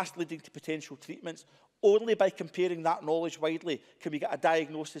is fast leading to potential treatments. Only by comparing that knowledge widely can we get a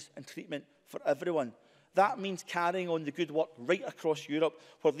diagnosis and treatment for everyone. That means carrying on the good work right across Europe,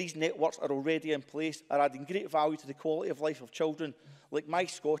 where these networks are already in place, are adding great value to the quality of life of children like my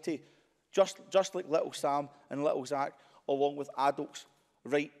Scotty, just like little Sam and little Zach, along with adults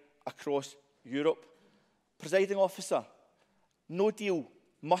right across Europe. Presiding Officer, no deal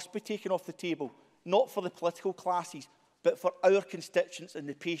must be taken off the table, not for the political classes, but for our constituents and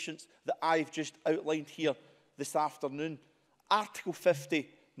the patients that I've just outlined here this afternoon. Article 50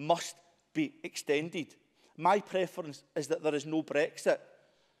 must be extended. My preference is that there is no Brexit.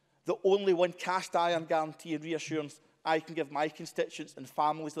 The only one cast iron guarantee and reassurance I can give my constituents and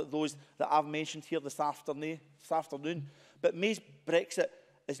families like those that I've mentioned here this afternoon. But May's Brexit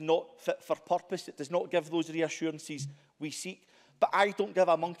is not fit for purpose. It does not give those reassurances we seek. But I don't give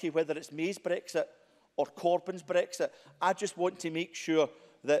a monkey whether it's May's Brexit or Corbyn's Brexit. I just want to make sure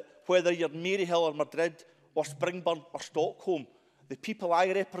that whether you're Maryhill or Madrid or Springburn or Stockholm, the people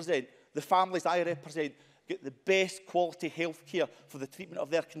I represent, the families I represent, get the best quality health care for the treatment of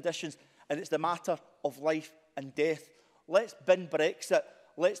their conditions, and it's the matter of life and death. Let's bin Brexit,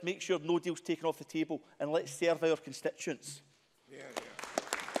 let's make sure no deal's taken off the table, and let's serve our constituents.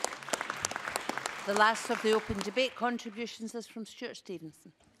 The last of the open debate contributions is from Stuart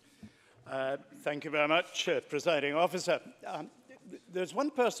Stevenson. Thank you very much, Presiding Officer. There's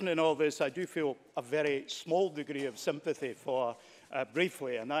one person in all this I do feel a very small degree of sympathy for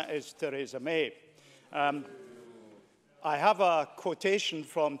briefly, and that is Theresa May. I have a quotation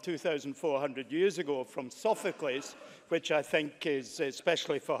from 2,400 years ago from Sophocles, which I think is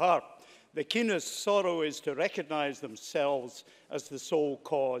especially for her. The keenest sorrow is to recognise themselves as the sole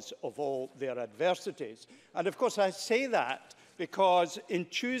cause of all their adversities. And of course I say that because in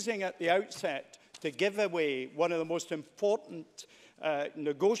choosing at the outset to give away one of the most important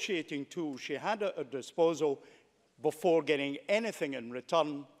negotiating tools she had at her disposal before getting anything in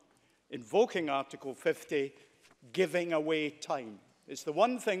return, invoking Article 50, giving away time. It's the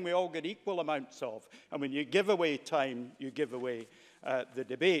one thing we all get equal amounts of. And when you give away time, you give away the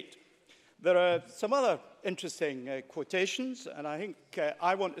debate. There are some other interesting quotations, and I think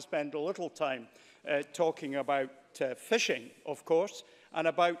I want to spend a little time talking about fishing, of course, and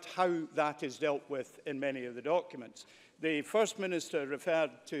about how that is dealt with in many of the documents. The First Minister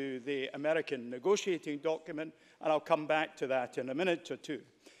referred to the American negotiating document, and I'll come back to that in a minute or two.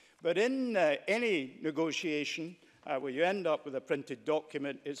 But in any negotiation where you end up with a printed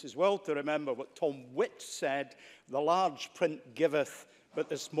document, it's as well to remember what Tom Witt said, "The large print giveth, but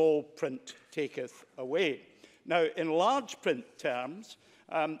the small print taketh away." Now, in large print terms,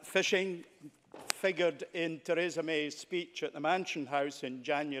 fishing figured in Theresa May's speech at the Mansion House in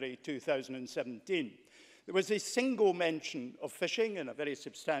January 2017. There was a single mention of fishing in a very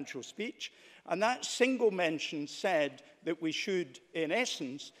substantial speech, and that single mention said that we should, in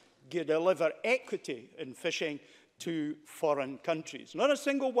essence, deliver equity in fishing to foreign countries. Not a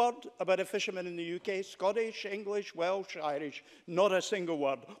single word about a fisherman in the UK, Scottish, English, Welsh, Irish, not a single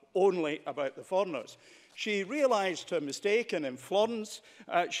word, only about the foreigners. She realised her mistake, and in Florence,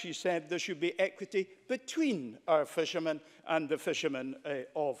 she said there should be equity between our fishermen and the fishermen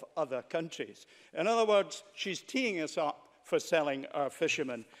of other countries. In other words, she's teeing us up for selling our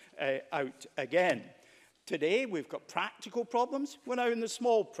fishermen out again. Today, we've got practical problems. We're now in the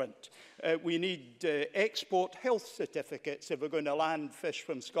small print. We need export health certificates if we're going to land fish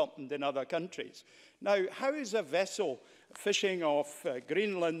from Scotland in other countries. Now, how is a vessel fishing off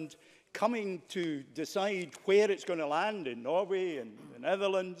Greenland coming to decide where it's going to land in Norway and the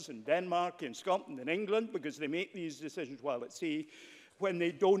Netherlands and Denmark and Scotland and England, because they make these decisions while at sea, when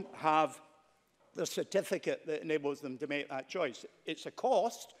they don't have the certificate that enables them to make that choice? It's a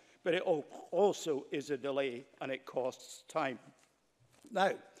cost, but it also is a delay, and it costs time.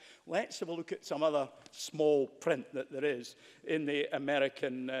 Now, let's have a look at some other small print that there is in the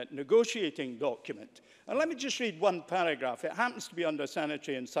American negotiating document. And let me just read one paragraph. It happens to be under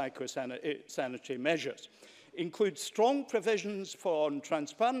sanitary and psychosanitary measures. Includes strong provisions for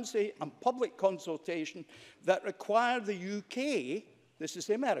transparency and public consultation that require the UK, this is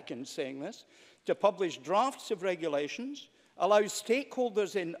the Americans saying this, to publish drafts of regulations, allow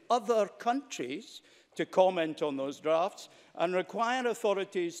stakeholders in other countries to comment on those drafts, and require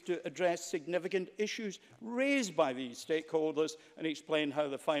authorities to address significant issues raised by these stakeholders and explain how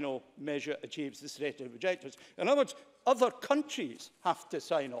the final measure achieves the stated objectives. In other words, other countries have to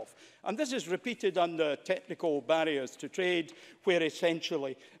sign off. And this is repeated under technical barriers to trade, where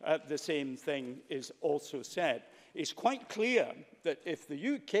essentially the same thing is also said. It's quite clear that if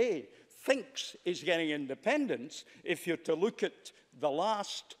the UK thinks it's getting independence, if you're to look at the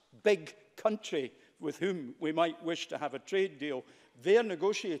last big country with whom we might wish to have a trade deal, their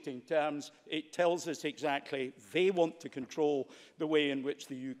negotiating terms, it tells us exactly they want to control the way in which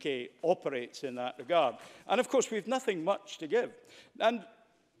the UK operates in that regard. And of course, we've nothing much to give. And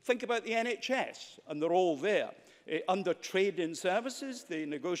think about the NHS and the role there. Under trade in services, the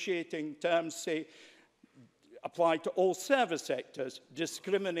negotiating terms say apply to all service sectors.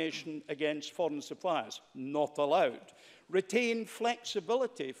 Discrimination against foreign suppliers, not allowed. Retain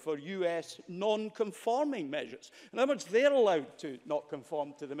flexibility for US non-conforming measures. In other words, they're allowed to not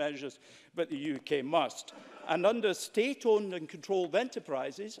conform to the measures, but the UK must. And under state-owned and controlled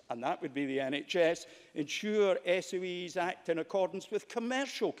enterprises, and that would be the NHS, ensure SOEs act in accordance with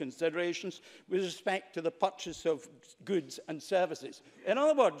commercial considerations with respect to the purchase of goods and services. In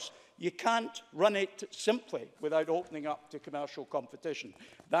other words, you can't run it simply without opening up to commercial competition.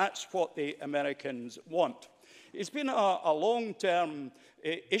 That's what the Americans want. It's been a long-term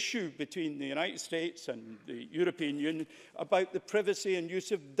issue between the United States and the European Union about the privacy and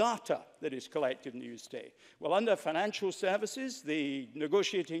use of data that is collected in the UK. Well, under financial services, the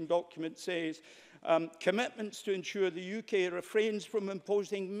negotiating document says commitments to ensure the UK refrains from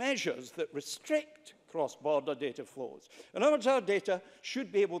imposing measures that restrict cross-border data flows. In other words, our data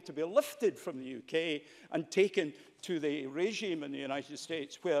should be able to be lifted from the UK and taken to the regime in the United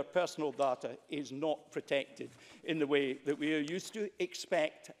States where personal data is not protected in the way that we are used to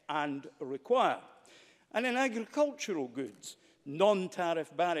expect and require. And in agricultural goods,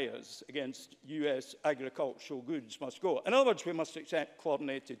 non-tariff barriers against US agricultural goods must go. In other words, we must accept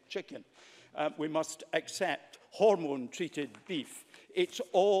chlorinated chicken. We must accept hormone-treated beef. It's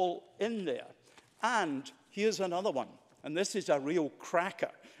all in there. And here's another one, and this is a real cracker.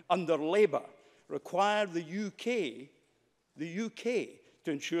 Under Labour, require the UK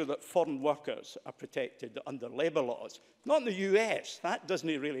to ensure that foreign workers are protected under labour laws. Not in the US, that doesn't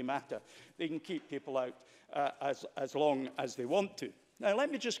really matter. They can keep people out as long as they want to. Now,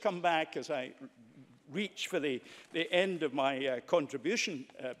 let me just come back as I reach for the end of my contribution,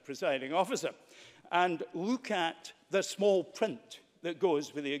 presiding officer, and look at the small print that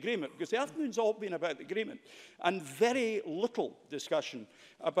goes with the agreement, because the afternoon's all been about the agreement, and very little discussion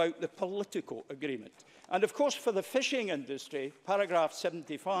about the political agreement. And of course, for the fishing industry, paragraph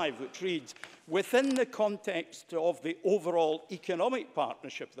 75, which reads, within the context of the overall economic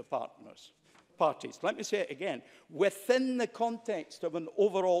partnership of the parties. Let me say it again. Within the context of an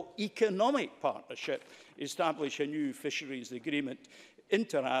overall economic partnership, establish a new fisheries agreement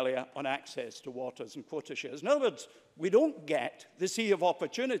inter alia on access to waters and quota shares. In other words, we don't get the sea of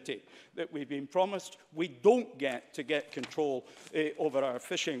opportunity that we've been promised. We don't get to get control over our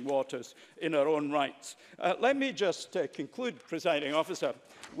fishing waters in our own rights. Let me just conclude, presiding officer,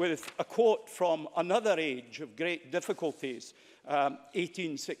 with a quote from another age of great difficulties,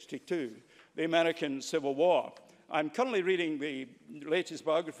 1862, the American Civil War. I'm currently reading the latest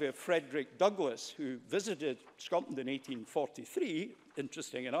biography of Frederick Douglass, who visited Scotland in 1843,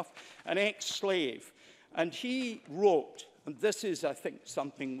 interesting enough, an ex-slave. And he wrote, and this is, I think,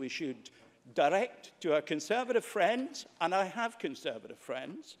 something we should direct to our Conservative friends, and I have Conservative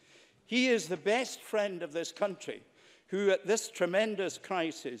friends. He is the best friend of this country, who at this tremendous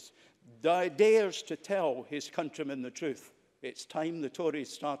crisis dares to tell his countrymen the truth. It's time the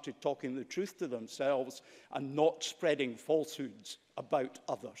Tories started talking the truth to themselves and not spreading falsehoods about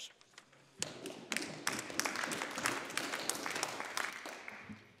others.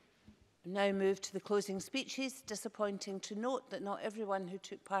 Now move to the closing speeches. Disappointing to note that not everyone who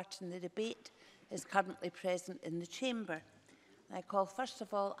took part in the debate is currently present in the chamber. I call first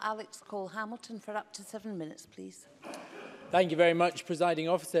of all Alex Cole-Hamilton for up to 7 minutes, please. Thank you very much, Presiding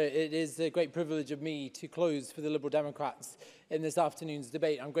Officer. It is a great privilege of me to close for the Liberal Democrats in this afternoon's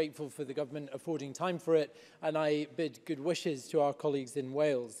debate. I'm grateful for the government affording time for it, and I bid good wishes to our colleagues in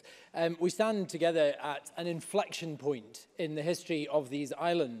Wales. We stand together at an inflection point in the history of these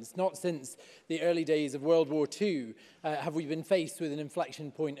islands. Not since the early days of World War II have we been faced with an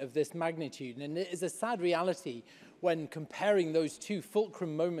inflection point of this magnitude, and it is a sad reality when comparing those two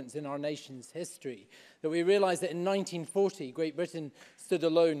fulcrum moments in our nation's history, that we realise that in 1940, Great Britain stood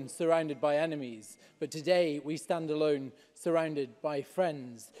alone, surrounded by enemies. But today, we stand alone, surrounded by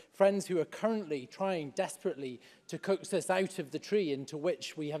friends. Friends who are currently trying desperately to coax us out of the tree into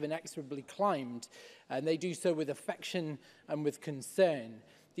which we have inexorably climbed. And they do so with affection and with concern.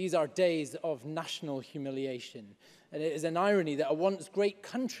 These are days of national humiliation. And it is an irony that a once great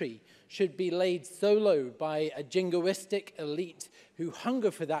country should be laid so low by a jingoistic elite who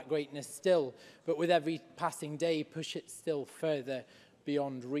hunger for that greatness still, but with every passing day push it still further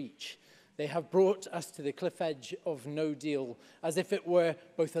beyond reach. They have brought us to the cliff edge of no deal, as if it were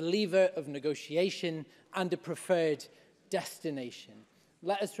both a lever of negotiation and a preferred destination.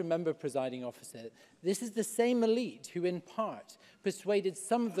 Let us remember, Presiding Officer, this is the same elite who in part persuaded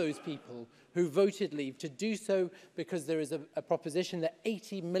some of those people who voted leave to do so because there is a proposition that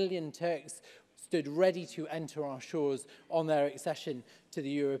 80 million Turks stood ready to enter our shores on their accession to the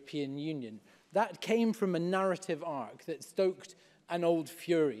European Union. That came from a narrative arc that stoked an old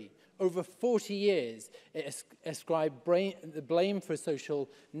fury. Over 40 years, it ascribed the blame for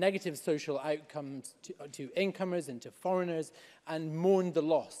negative social outcomes to incomers and to foreigners, and mourned the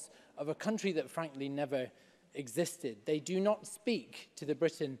loss of a country that frankly never existed. They do not speak to the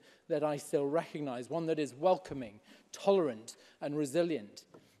Britain that I still recognise, one that is welcoming, tolerant and resilient.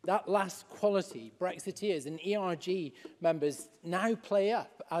 That last quality, Brexiteers and ERG members now play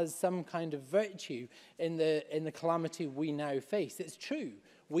up as some kind of virtue in the calamity we now face. It's true.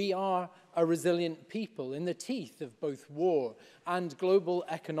 We are a resilient people. In the teeth of both war and global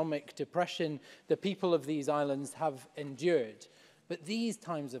economic depression, the people of these islands have endured. But these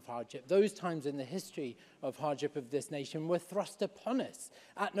times of hardship, those times in the history of hardship of this nation, were thrust upon us.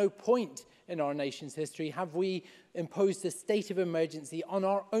 At no point in our nation's history have we imposed a state of emergency on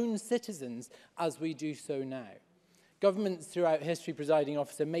our own citizens as we do so now. Governments throughout history, Presiding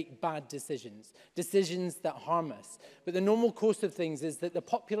Officer, make bad decisions, decisions that harm us. But the normal course of things is that the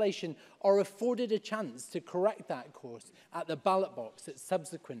population are afforded a chance to correct that course at the ballot box at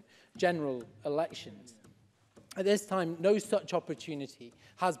subsequent general elections. At this time, no such opportunity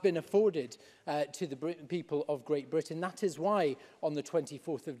has been afforded to the people of Great Britain. That is why, on the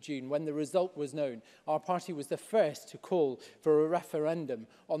 24th of June, when the result was known, our party was the first to call for a referendum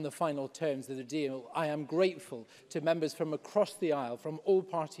on the final terms of the deal. I am grateful to members from across the aisle, from all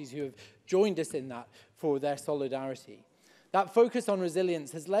parties who have joined us in that, for their solidarity. That focus on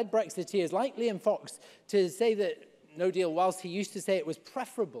resilience has led Brexiteers like Liam Fox to say that no deal, whilst he used to say it was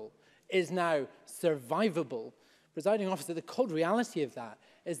preferable, is now survivable. Presiding officer, the cold reality of that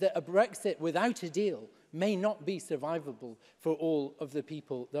is that a Brexit without a deal may not be survivable for all of the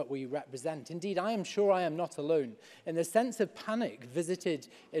people that we represent. Indeed, I am sure I am not alone in the sense of panic visited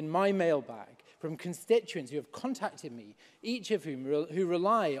in my mailbag from constituents who have contacted me, each of whom who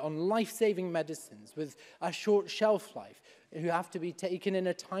rely on life-saving medicines with a short shelf life, who have to be taken in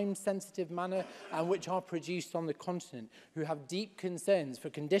a time-sensitive manner and which are produced on the continent, who have deep concerns for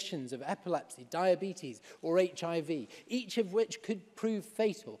conditions of epilepsy, diabetes or HIV, each of which could prove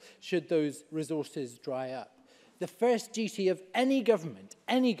fatal should those resources dry up. The first duty of any government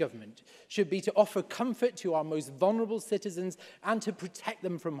should be to offer comfort to our most vulnerable citizens and to protect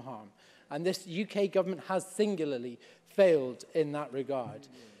them from harm. And this UK government has singularly failed in that regard.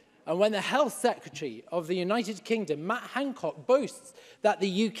 And when the Health Secretary of the United Kingdom, Matt Hancock, boasts that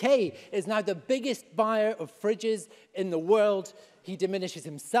the UK is now the biggest buyer of fridges in the world, he diminishes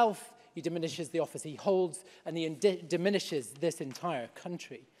himself, he diminishes the office he holds, and he diminishes this entire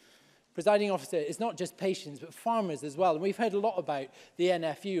country. Presiding officer, it's not just patients, but farmers as well. And we've heard a lot about the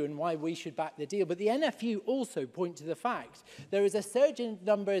NFU and why we should back the deal. But the NFU also point to the fact there is a surge in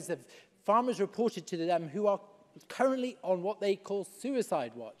numbers of farmers reported to them who are currently on what they call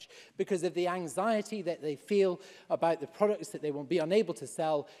suicide watch because of the anxiety that they feel about the products that they will be unable to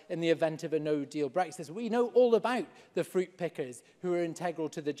sell in the event of a no-deal Brexit. We know all about the fruit pickers who are integral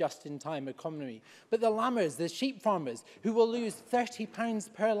to the just-in-time economy. But the lambers, the sheep farmers, who will lose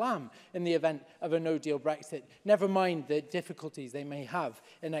 £30 per lamb in the event of a no-deal Brexit, never mind the difficulties they may have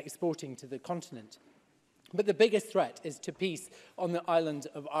in exporting to the continent. But the biggest threat is to peace on the island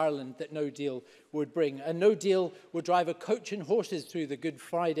of Ireland that no deal would bring. A no deal would drive a coach and horses through the Good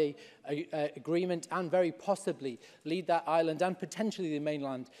Friday agreement and very possibly lead that island and potentially the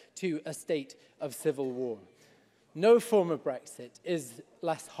mainland to a state of civil war. No form of Brexit is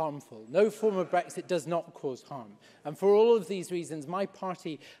less harmful. No form of Brexit does not cause harm. And for all of these reasons, my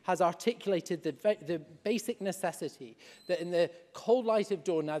party has articulated the basic necessity that in the cold light of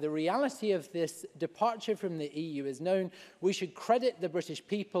dawn, now the reality of this departure from the EU is known, we should credit the British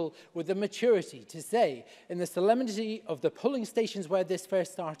people with the maturity to say, in the solemnity of the polling stations where this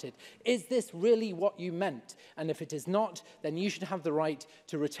first started, is this really what you meant? And if it is not, then you should have the right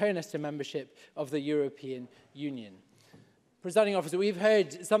to return us to membership of the European Union. Presiding officer, we've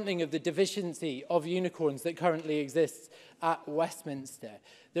heard something of the deficiency of unicorns that currently exists at Westminster.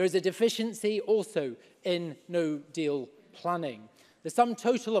 There is a deficiency also in no-deal planning. The sum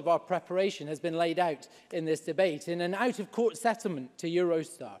total of our preparation has been laid out in this debate in an out-of-court settlement to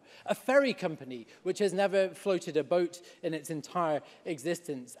Eurostar, a ferry company which has never floated a boat in its entire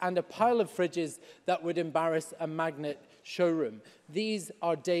existence, and a pile of fridges that would embarrass a magnet showroom. These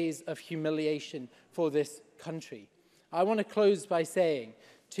are days of humiliation for this country. I want to close by saying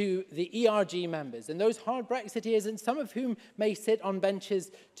to the ERG members and those hard Brexiteers, and some of whom may sit on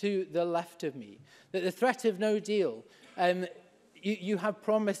benches to the left of me, that the threat of no deal, you have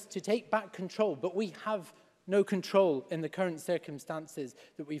promised to take back control, but we have no control in the current circumstances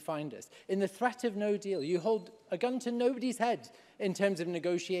that we find us. In the threat of no deal, you hold a gun to nobody's head in terms of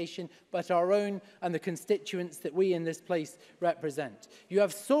negotiation, but our own and the constituents that we in this place represent. You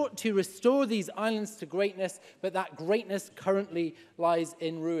have sought to restore these islands to greatness, but that greatness currently lies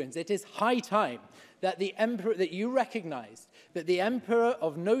in ruins. It is high time that you recognise that the emperor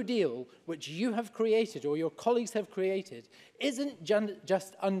of no deal, which you have created or your colleagues have created, isn't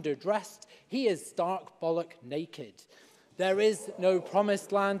just underdressed, he is stark bollock naked. There is no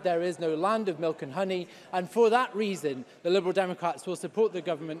promised land, there is no land of milk and honey, and for that reason, the Liberal Democrats will support the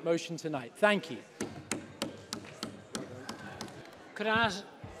government motion tonight. Thank you. Could I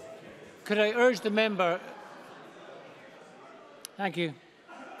urge the member... Thank you.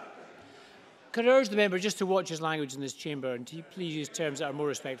 Could I urge the member just to watch his language in this chamber and to please use terms that are more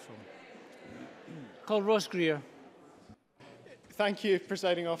respectful. Call Ross Greer. Thank you,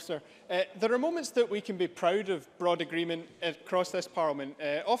 Presiding Officer. There are moments that we can be proud of broad agreement across this Parliament.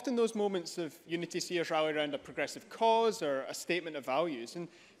 Often those moments of unity see us rally around a progressive cause or a statement of values. And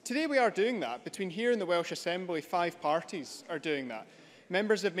today we are doing that. Between here and the Welsh Assembly, 5 parties are doing that.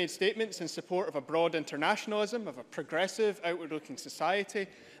 Members have made statements in support of a broad internationalism, of a progressive, outward-looking society,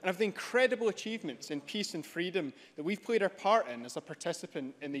 and of the incredible achievements in peace and freedom that we've played our part in as a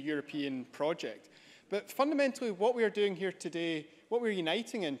participant in the European project. But fundamentally, what we are doing here today, what we're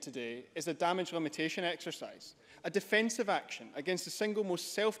uniting in today, is a damage limitation exercise, a defensive action against the single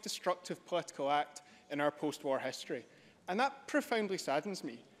most self-destructive political act in our post-war history. And that profoundly saddens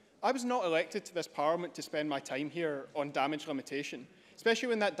me. I was not elected to this Parliament to spend my time here on damage limitation, especially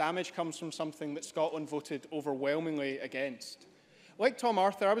when that damage comes from something that Scotland voted overwhelmingly against. Like Tom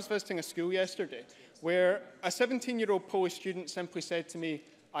Arthur, I was visiting a school yesterday where a 17-year-old Polish student simply said to me,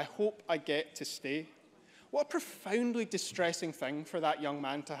 "I hope I get to stay." What a profoundly distressing thing for that young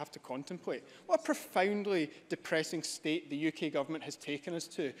man to have to contemplate. What a profoundly depressing state the UK government has taken us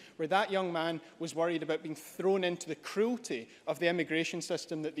to, where that young man was worried about being thrown into the cruelty of the immigration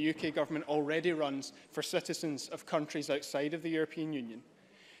system that the UK government already runs for citizens of countries outside of the European Union.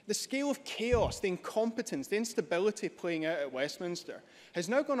 The scale of chaos, the incompetence, the instability playing out at Westminster has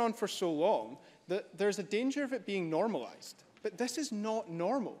now gone on for so long that there's a danger of it being normalised. But this is not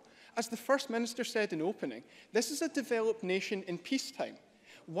normal. As the First Minister said in opening, this is a developed nation in peacetime.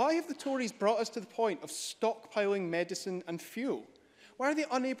 Why have the Tories brought us to the point of stockpiling medicine and fuel? Why are they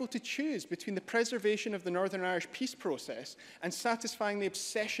unable to choose between the preservation of the Northern Irish peace process and satisfying the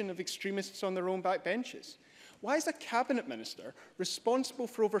obsession of extremists on their own backbenches? Why is a Cabinet Minister responsible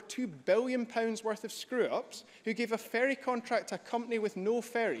for over £2 billion worth of screw-ups who gave a ferry contract to a company with no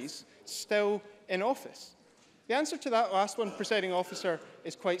ferries still in office? The answer to that last one, Presiding Officer,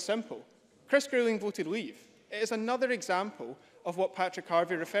 is quite simple. Chris Grayling voted leave. It is another example of what Patrick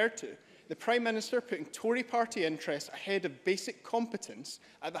Harvie referred to, the Prime Minister putting Tory party interests ahead of basic competence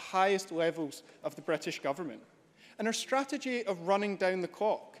at the highest levels of the British government. And her strategy of running down the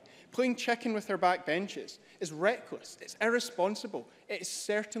clock, playing chicken with her backbenches, is reckless, it's irresponsible, it is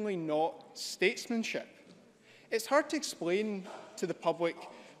certainly not statesmanship. It's hard to explain to the public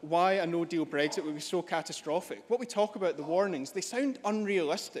why a no-deal Brexit would be so catastrophic. What we talk about, the warnings, they sound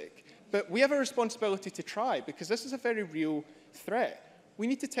unrealistic, but we have a responsibility to try, because this is a very real threat. We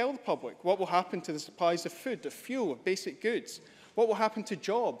need to tell the public what will happen to the supplies of food, of fuel, of basic goods, what will happen to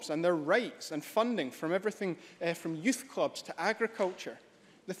jobs and their rights and funding from everything from youth clubs to agriculture.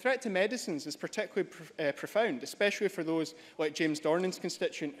 The threat to medicines is particularly profound, especially for those like James Dornan's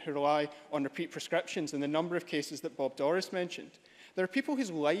constituent who rely on repeat prescriptions in the number of cases that Bob Doris mentioned. There are people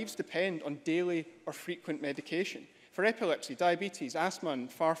whose lives depend on daily or frequent medication for epilepsy, diabetes, asthma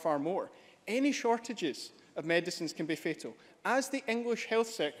and far, far more. Any shortages of medicines can be fatal, as the English Health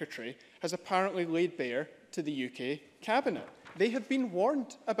Secretary has apparently laid bare to the UK Cabinet. They have been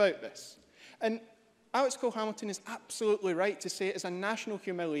warned about this. And Alex Cole-Hamilton is absolutely right to say it is a national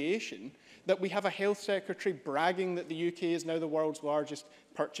humiliation that we have a Health Secretary bragging that the UK is now the world's largest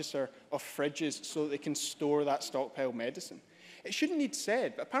purchaser of fridges so that they can store that stockpiled medicine. It shouldn't need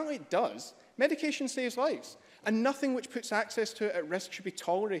said, but apparently it does. Medication saves lives, and nothing which puts access to it at risk should be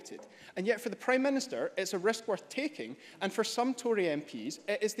tolerated. And yet for the Prime Minister, it's a risk worth taking, and for some Tory MPs,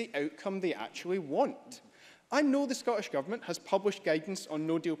 it is the outcome they actually want. I know the Scottish Government has published guidance on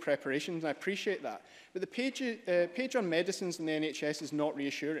no-deal preparations, and I appreciate that, but the page on medicines in the NHS is not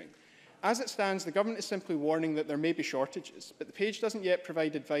reassuring. As it stands, the Government is simply warning that there may be shortages, but the page doesn't yet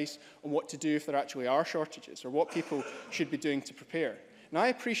provide advice on what to do if there actually are shortages, or what people should be doing to prepare. And I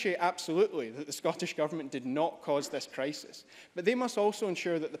appreciate absolutely that the Scottish Government did not cause this crisis, but they must also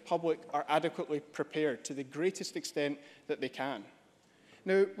ensure that the public are adequately prepared to the greatest extent that they can.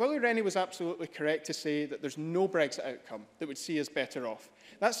 Now, Willie Rennie was absolutely correct to say that there's no Brexit outcome that would see us better off.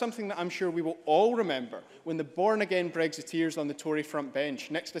 That's something that I'm sure we will all remember when the born-again Brexiteers on the Tory front bench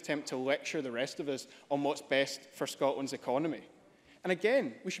next attempt to lecture the rest of us on what's best for Scotland's economy. And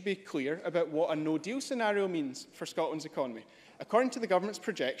again, we should be clear about what a no-deal scenario means for Scotland's economy. According to the government's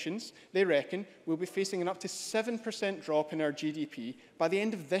projections, they reckon we'll be facing an up to 7% drop in our GDP by the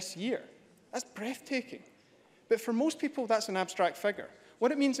end of this year. That's breathtaking. But for most people, that's an abstract figure.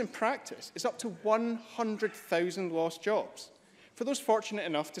 What it means in practice is up to 100,000 lost jobs. For those fortunate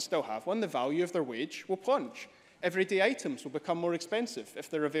enough to still have one, the value of their wage will plunge. Everyday items will become more expensive if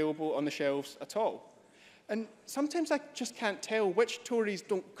they're available on the shelves at all. And sometimes I just can't tell which Tories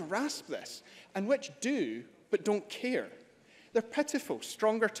don't grasp this and which do but don't care. Their pitiful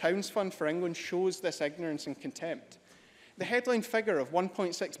Stronger Towns Fund for England shows this ignorance and contempt. The headline figure of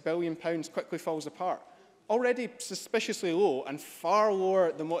 £1.6 billion quickly falls apart. Already suspiciously low and far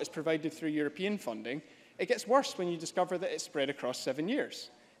lower than what is provided through European funding, it gets worse when you discover that it's spread across 7 years.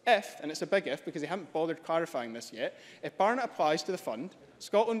 If, and it's a big if because they haven't bothered clarifying this yet, if Barnett applies to the fund,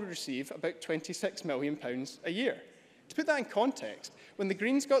 Scotland would receive about £26 million a year. To put that in context, when the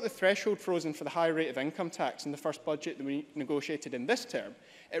Greens got the threshold frozen for the high rate of income tax in the first budget that we negotiated in this term,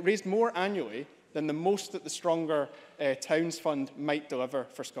 it raised more annually than the most that the Stronger Towns Fund might deliver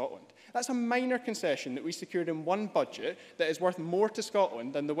for Scotland. That's a minor concession that we secured in one budget that is worth more to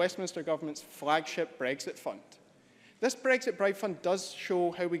Scotland than the Westminster Government's flagship Brexit fund. This Brexit bribe fund does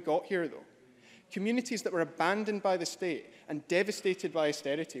show how we got here, though. Communities that were abandoned by the state and devastated by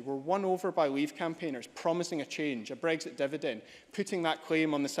austerity were won over by Leave campaigners promising a change, a Brexit dividend, putting that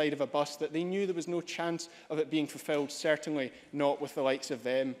claim on the side of a bus that they knew there was no chance of it being fulfilled, certainly not with the likes of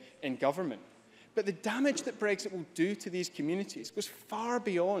them in government. But the damage that Brexit will do to these communities goes far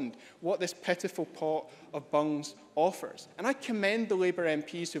beyond what this pitiful pot of bungs offers. And I commend the Labour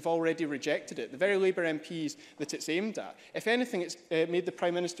MPs who've already rejected it, the very Labour MPs that it's aimed at. If anything, it's made the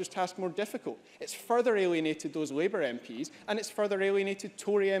Prime Minister's task more difficult. It's further alienated those Labour MPs, and it's further alienated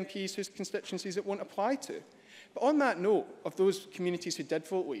Tory MPs whose constituencies it won't apply to. But on that note of those communities who did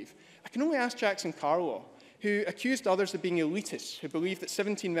vote Leave, I can only ask Jackson Carlaw, who accused others of being elitists, who believed that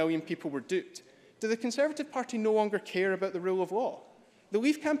 17 million people were duped. Do the Conservative Party no longer care about the rule of law? The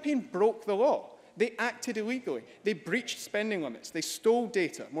Leave campaign broke the law. They acted illegally. They breached spending limits. They stole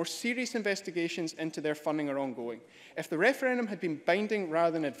data. More serious investigations into their funding are ongoing. If the referendum had been binding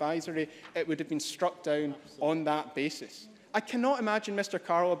rather than advisory, it would have been struck down on that basis. I cannot imagine Mr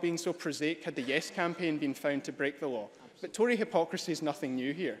Carlaw being so prosaic had the Yes campaign been found to break the law. But Tory hypocrisy is nothing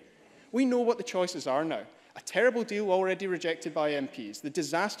new here. We know what the choices are now. A terrible deal already rejected by MPs, the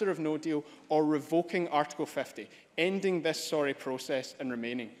disaster of no deal, or revoking Article 50, ending this sorry process and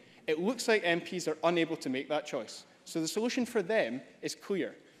remaining. It looks like MPs are unable to make that choice. So the solution for them is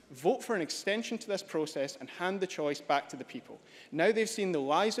clear. Vote for an extension to this process and hand the choice back to the people. Now they've seen the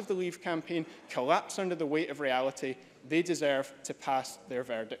lies of the Leave campaign collapse under the weight of reality, they deserve to pass their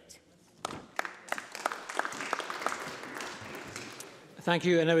verdict. Thank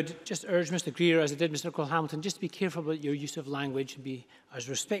you. And I would just urge Mr Greer, as I did Mr Cole-Hamilton, just to be careful about your use of language and be as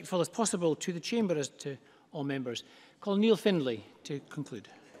respectful as possible to the Chamber as to all members. Call Neil Findlay to conclude.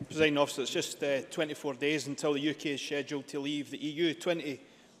 Presiding Officer, it's just 24 days until the UK is scheduled to leave the EU.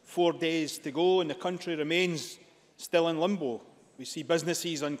 24 days to go and the country remains still in limbo. We see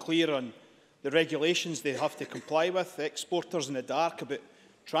businesses unclear on the regulations they have to comply with, exporters in the dark about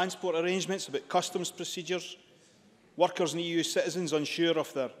transport arrangements, about customs procedures, workers and EU citizens unsure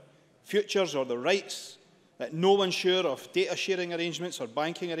of their futures or their rights, no one sure of data sharing arrangements or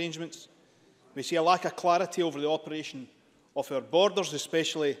banking arrangements. We see a lack of clarity over the operation of our borders,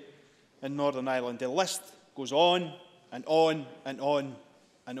 especially in Northern Ireland. The list goes on and on and on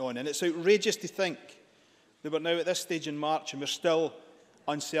and on. And it's outrageous to think that we're now at this stage in March and we're still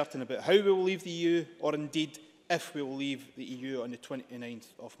uncertain about how we will leave the EU, or indeed if we will leave the EU on the 29th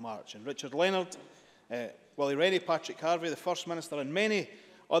of March. And Richard Leonard, Willie Rennie, Patrick Harvey, the First Minister, and many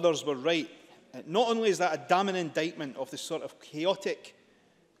others were right. Not only is that a damning indictment of the sort of chaotic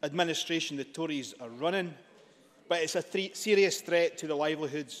administration the Tories are running, but it's a serious threat to the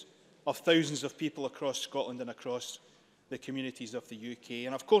livelihoods of thousands of people across Scotland and across the communities of the UK.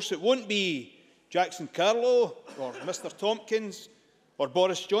 And of course it won't be Jackson Carlaw or Mr Tompkins or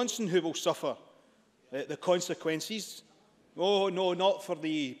Boris Johnson who will suffer the consequences. Oh no, not for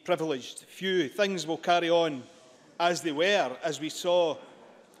the privileged few. Things will carry on as they were, as we saw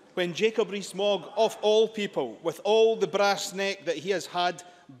when Jacob Rees-Mogg, of all people, with all the brass neck that he has had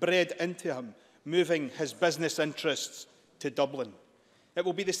bred into him, moving his business interests to Dublin. It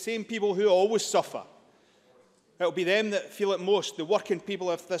will be the same people who always suffer. It will be them that feel it most, the working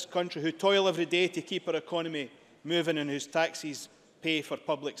people of this country who toil every day to keep our economy moving and whose taxes pay for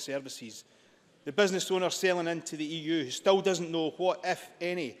public services. The business owner selling into the EU who still doesn't know what, if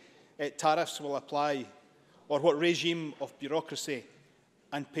any, tariffs will apply or what regime of bureaucracy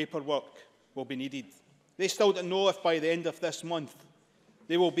and paperwork will be needed. They still don't know if by the end of this month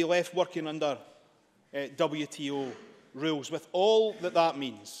they will be left working under WTO rules, with all that that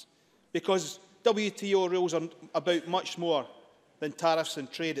means. Because WTO rules are about much more than tariffs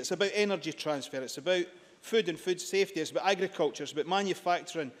and trade. It's about energy transfer, it's about food and food safety, it's about agriculture, it's about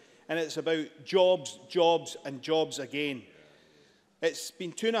manufacturing, and it's about jobs, jobs and jobs again. It's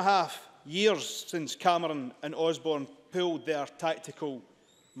been 2.5 years since Cameron and Osborne pulled their tactical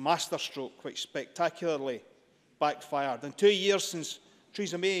masterstroke, which spectacularly backfired, and 2 years since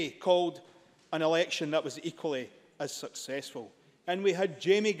Theresa May called an election that was equally as successful. And we had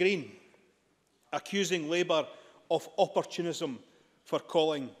Jamie Green accusing Labour of opportunism for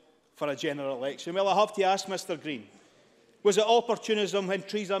calling for a general election. Well, I have to ask Mr Green, was it opportunism when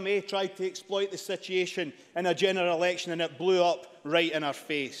Theresa May tried to exploit the situation in a general election and it blew up right in her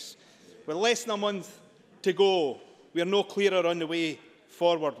face? With less than a month to go, we are no clearer on the way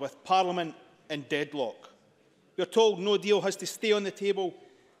forward, with Parliament in deadlock. We are told no deal has to stay on the table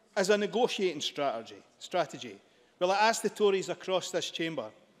as a negotiating strategy. Well, I ask the Tories across this chamber,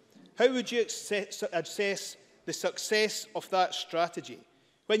 how would you assess the success of that strategy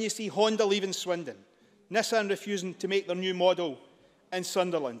when you see Honda leaving Swindon, Nissan refusing to make their new model in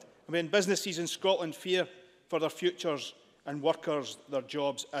Sunderland, when businesses in Scotland fear for their futures and workers their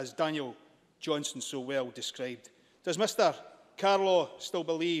jobs, as Daniel Johnson so well described. Does Mr Carlow still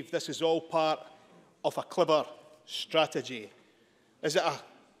believe this is all part of a clever strategy? Is it a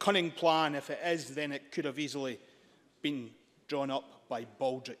cunning plan? If it is, then it could have easily been drawn up by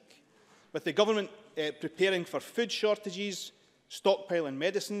Baldrick. With the government preparing for food shortages, stockpiling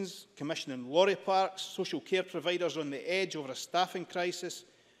medicines, commissioning lorry parks, social care providers on the edge over a staffing crisis,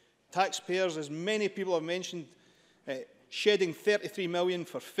 taxpayers, as many people have mentioned, shedding £33 million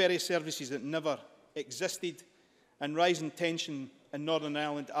for ferry services that never existed, and rising tension in Northern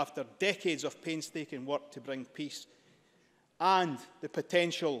Ireland after decades of painstaking work to bring peace, and the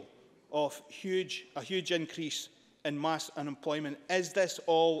potential of a huge increase in mass unemployment. Is this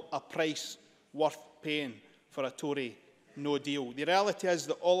all a price worth paying for a Tory no deal? The reality is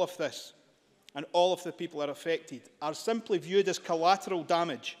that all of this and all of the people that are affected are simply viewed as collateral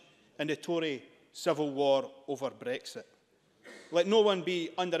damage in the Tory civil war over Brexit. Let no one be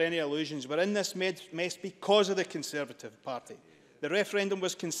under any illusions. We're in this mess because of the Conservative Party. The referendum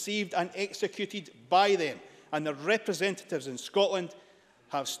was conceived and executed by them, and their representatives in Scotland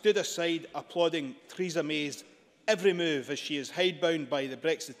have stood aside applauding Theresa May's every move as she is hidebound by the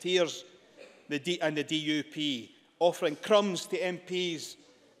Brexiteers and the DUP, offering crumbs to MPs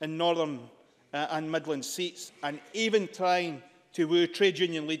in Northern and Midland seats, and even trying to woo trade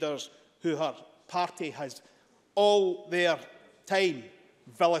union leaders who her party has all their time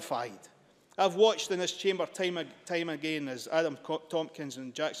vilified. I've watched in this chamber time again as Adam Tompkins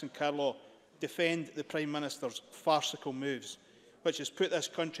and Jackson Carlow defend the Prime Minister's farcical moves, which has put this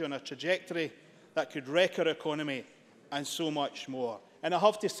country on a trajectory that could wreck our economy and so much more. And I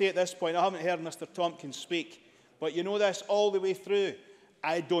have to say at this point, I haven't heard Mr Tompkins speak, but you know this all the way through,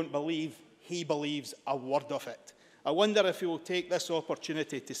 I don't believe he believes a word of it. I wonder if he will take this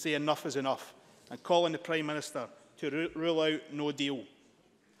opportunity to say enough is enough and call on the Prime Minister to rule out no deal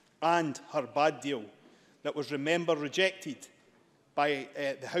and her bad deal that was, remember, rejected by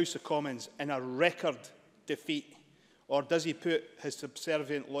the House of Commons in a record defeat? Or does he put his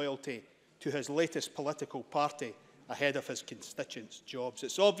subservient loyalty to his latest political party ahead of his constituents' jobs?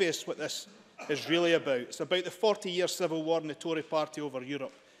 It's obvious what this is really about. It's about the 40-year civil war in the Tory party over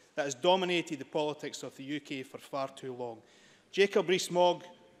Europe that has dominated the politics of the UK for far too long. Jacob Rees-Mogg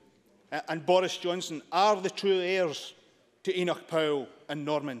and Boris Johnson are the true heirs to Enoch Powell and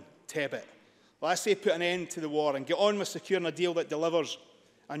Norman Tebbit. Well, I say put an end to the war and get on with securing a deal that delivers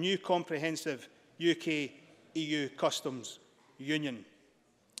a new comprehensive UK-EU customs union.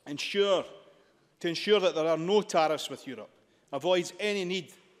 To ensure that there are no tariffs with Europe, avoids any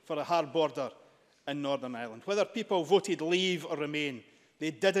need for a hard border in Northern Ireland. Whether people voted leave or remain,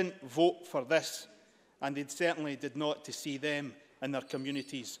 they didn't vote for this, and they certainly did not to see them and their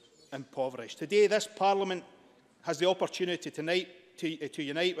communities impoverished. Today, this Parliament has the opportunity tonight to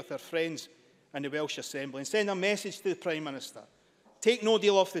unite with their friends in the Welsh Assembly and send a message to the Prime Minister. Take no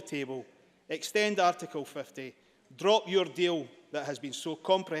deal off the table, extend Article 50, drop your deal that has been so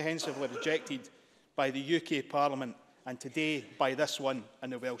comprehensively rejected by the UK Parliament and today by this one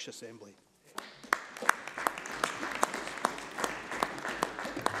in the Welsh Assembly.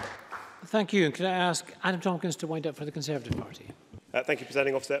 Thank you. And could I ask Adam Tompkins to wind up for the Conservative Party? Thank you,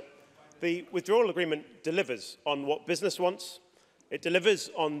 Presiding Officer. The withdrawal agreement delivers on what business wants. It delivers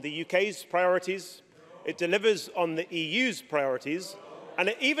on the UK's priorities. It delivers on the EU's priorities. And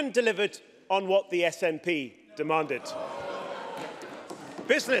it even delivered on what the SNP demanded.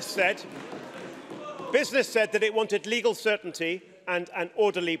 Business said that it wanted legal certainty and an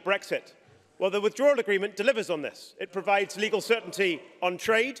orderly Brexit. Well, the withdrawal agreement delivers on this. It provides legal certainty on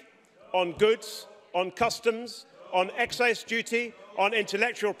trade, on goods, on customs, on excise duty, on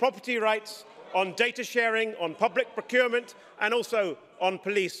intellectual property rights, on data sharing, on public procurement, and also on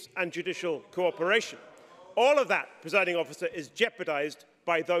police and judicial cooperation. All of that, Presiding Officer, is jeopardised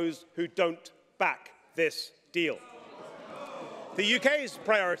by those who don't back this deal. The UK's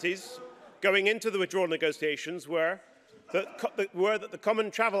priorities going into the withdrawal negotiations were that the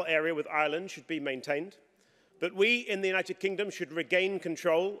common travel area with Ireland should be maintained, that we in the United Kingdom should regain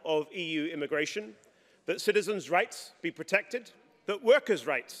control of EU immigration, that citizens' rights be protected, that workers'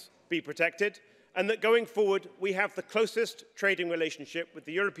 rights be protected, and that going forward we have the closest trading relationship with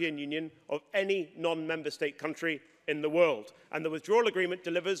the European Union of any non-member state country in the world. And the withdrawal agreement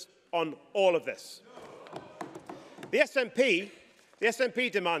delivers on all of this. The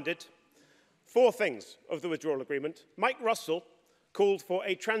SNP demanded four things of the withdrawal agreement. Mike Russell called for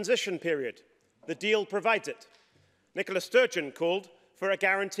a transition period. The deal provides it. Nicola Sturgeon called for a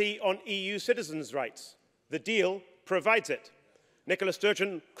guarantee on EU citizens' rights. The deal provides it. Nicola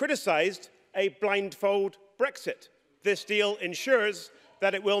Sturgeon criticised a blindfold Brexit. This deal ensures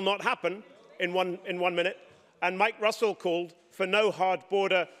that it will not happen in one minute. And Mike Russell called for no hard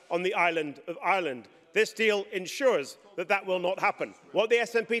border on the island of Ireland. This deal ensures that that will not happen. What the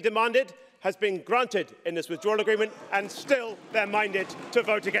SNP demanded has been granted in this withdrawal agreement, and still they're minded to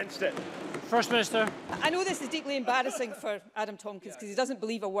vote against it. First Minister. I know this is deeply embarrassing for Adam Tompkins because he doesn't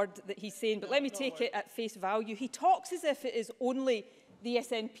believe a word that he's saying, but let me take it at face value. He talks as if it is only the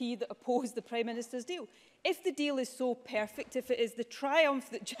SNP that oppose the Prime Minister's deal. If the deal is so perfect, if it is the triumph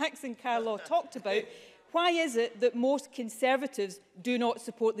that Jackson Carlaw talked about, why is it that most Conservatives do not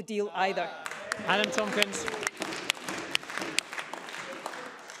support the deal either? Adam Tompkins.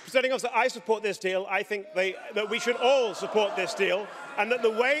 Presiding Officer, I support this deal. I think that we should all support this deal, and that the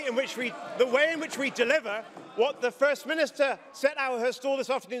way in which we deliver what the First Minister set out her stall this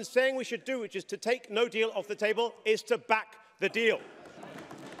afternoon saying we should do, which is to take no deal off the table, is to back the deal.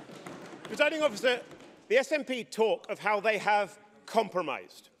 Presiding Officer, the SNP talk of how they have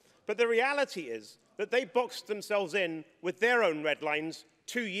compromised, but the reality is that they boxed themselves in with their own red lines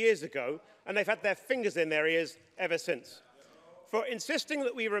 2 years ago, and they've had their fingers in their ears ever since. For insisting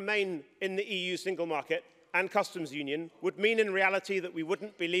that we remain in the EU single market and customs union would mean in reality that we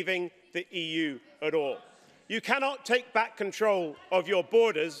wouldn't be leaving the EU at all. You cannot take back control of your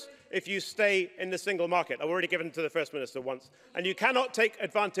borders if you stay in the single market. I've already given it to the First Minister once. And you cannot take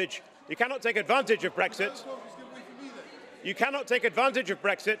advantage of Brexit. You cannot take advantage of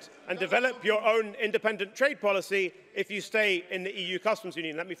Brexit and develop your own independent trade policy if you stay in the EU customs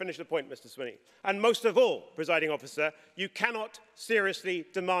union. Let me finish the point, Mr. Swinney. And most of all, Presiding Officer, you cannot seriously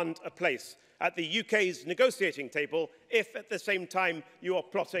demand a place at the UK's negotiating table if at the same time you are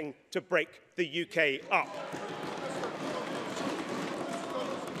plotting to break the UK up.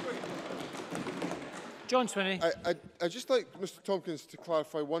 John Swinney. I'd just like Mr Tompkins to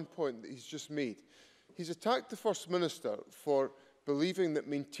clarify one point that he's just made. He's attacked the First Minister for believing that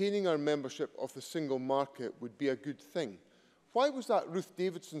maintaining our membership of the single market would be a good thing. Why was that Ruth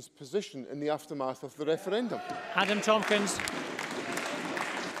Davidson's position in the aftermath of the referendum? Adam Tompkins.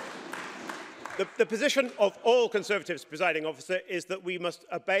 The position of all Conservatives, Presiding Officer, is that we must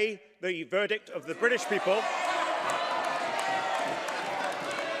obey the verdict of the British people.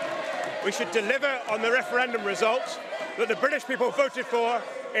 We should deliver on the referendum results that the British people voted for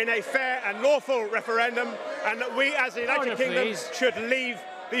in a fair and lawful referendum, and that we as the United Kingdom should leave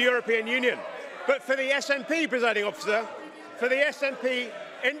the European Union. But for the SNP, Presiding Officer, for the SNP,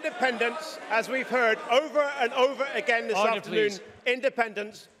 independence, as we've heard over and over again this afternoon,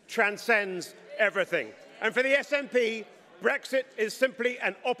 independence transcends everything. And for the SNP, Brexit is simply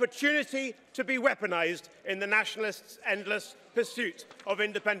an opportunity to be weaponised in the nationalists' endless pursuit of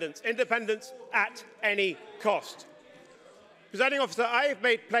independence. Independence at any cost. Presiding Officer, I have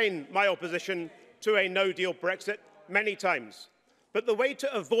made plain my opposition to a no-deal Brexit many times. But the way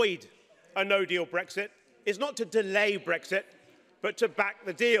to avoid a no-deal Brexit is not to delay Brexit, but to back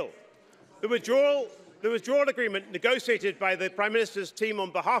the deal. The withdrawal agreement negotiated by the Prime Minister's team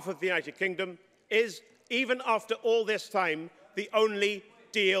on behalf of the United Kingdom is, even after all this time, the only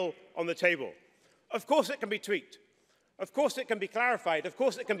deal on the table. Of course it can be tweaked. Of course it can be clarified. Of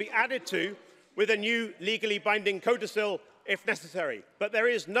course it can be added to with a new legally binding codicil if necessary. But there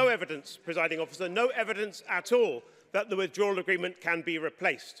is no evidence, Presiding Officer, no evidence at all that the withdrawal agreement can be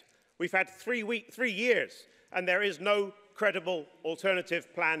replaced. We've had 3 years, and there is no credible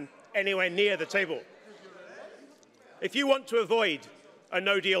alternative plan anywhere near the table. If you want to avoid a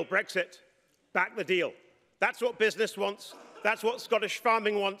no-deal Brexit, back the deal. That's what business wants. That's what Scottish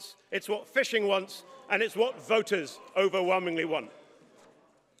farming wants. It's what fishing wants. And it's what voters overwhelmingly want.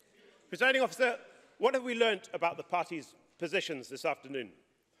 Presiding Officer, what have we learnt about the party's positions this afternoon?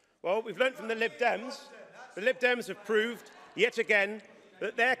 Well, we've learnt from the Lib Dems. The Lib Dems have proved, yet again,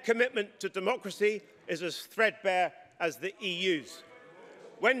 that their commitment to democracy is as threadbare as the EU's.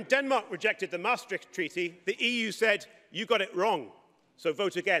 When Denmark rejected the Maastricht Treaty, the EU said, "You got it wrong, so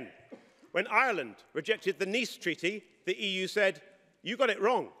vote again." When Ireland rejected the Nice Treaty, the EU said, "You got it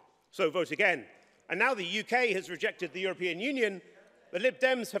wrong, so vote again." And now the UK has rejected the European Union. The Lib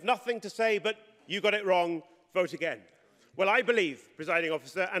Dems have nothing to say but, "You got it wrong, vote again." Well, I believe, Presiding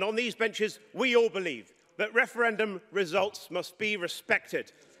Officer, and on these benches we all believe, that referendum results must be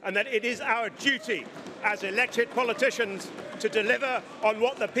respected and that it is our duty as elected politicians to deliver on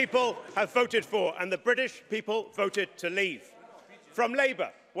what the people have voted for, and the British people voted to leave. From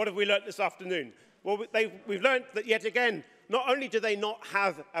Labour, what have we learnt this afternoon? Well, we've learnt that yet again, not only do they not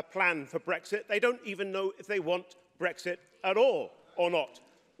have a plan for Brexit, they don't even know if they want Brexit at all or not.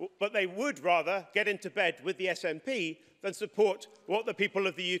 but they would rather get into bed with the SNP than support what the people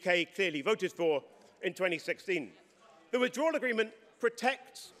of the UK clearly voted for in 2016. The withdrawal agreement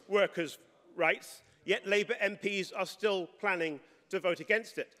protects workers' rights, yet Labour MPs are still planning to vote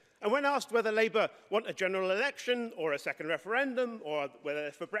against it. And when asked whether Labour want a general election or a second referendum, or whether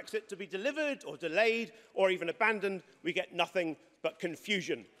for Brexit to be delivered or delayed or even abandoned, we get nothing but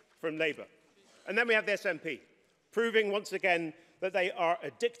confusion from Labour. And then we have the SNP, proving once again that they are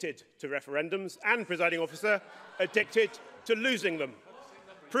addicted to referendums and, presiding officer, addicted to losing them,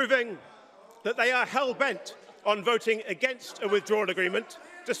 proving that they are hell-bent on voting against a withdrawal agreement,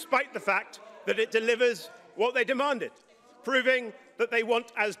 despite the fact that it delivers what they demanded, proving that they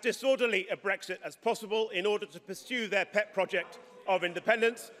want as disorderly a Brexit as possible in order to pursue their pet project of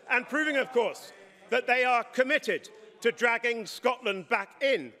independence, and proving, of course, that they are committed to dragging Scotland back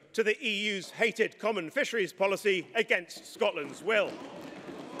in to the EU's hated common fisheries policy against Scotland's will.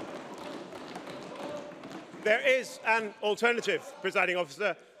 There is an alternative, presiding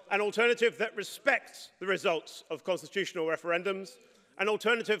officer, an alternative that respects the results of constitutional referendums, an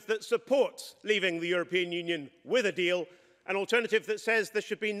alternative that supports leaving the European Union with a deal, an alternative that says there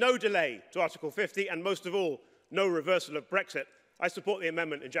should be no delay to Article 50 and, most of all, no reversal of Brexit. I support the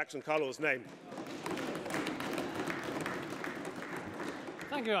amendment in Jackson Carlow's name.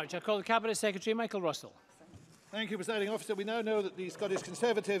 Thank you very much. I call the Cabinet Secretary Michael Russell. Thank you, Presiding Officer. We now know that the Scottish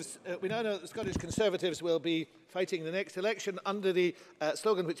Conservatives will be fighting the next election under the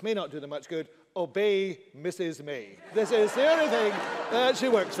slogan, which may not do them much good: "Obey Mrs. May." This is the only thing that actually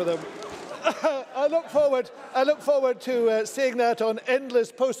works for them. I look forward to seeing that on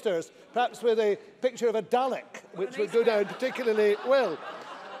endless posters, perhaps with a picture of a Dalek, which would go down particularly well.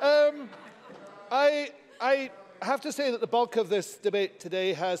 I have to say that the bulk of this debate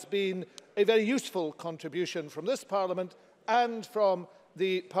today has been a very useful contribution from this Parliament and from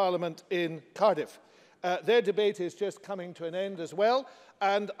the Parliament in Cardiff. Their debate is just coming to an end as well,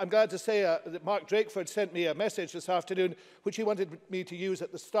 and I'm glad to say that Mark Drakeford sent me a message this afternoon which he wanted me to use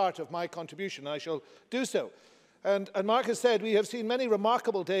at the start of my contribution. I shall do so. And Mark has said, "We have seen many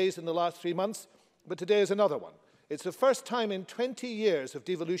remarkable days in the last 3 months, but today is another one. It's the first time in 20 years of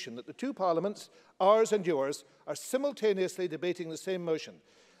devolution that the two parliaments, ours and yours, are simultaneously debating the same motion.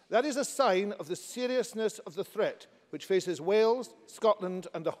 That is a sign of the seriousness of the threat which faces Wales, Scotland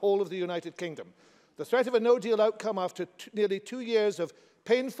and the whole of the United Kingdom. The threat of a no-deal outcome after nearly 2 years of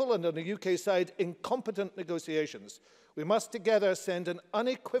painful and, on the UK side, incompetent negotiations. We must together send an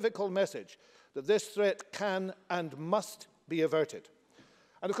unequivocal message that this threat can and must be averted."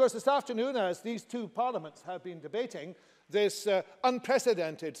 And of course, this afternoon, as these two parliaments have been debating this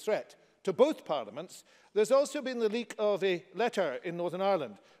unprecedented threat to both parliaments, there's also been the leak of a letter in Northern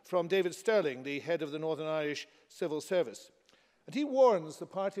Ireland from David Stirling, the head of the Northern Irish Civil Service. And he warns the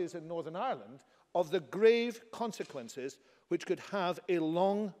parties in Northern Ireland of the grave consequences which could have a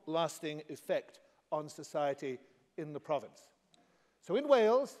long-lasting effect on society in the province. So in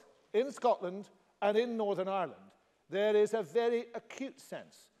Wales, in Scotland and in Northern Ireland, there is a very acute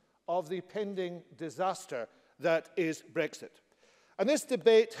sense of the pending disaster that is Brexit. And this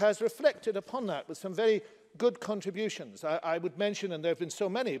debate has reflected upon that with some very good contributions. I would mention, and there have been so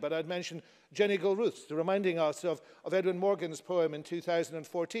many, but I'd mention Jenny Gilruth's, reminding us of Edwin Morgan's poem in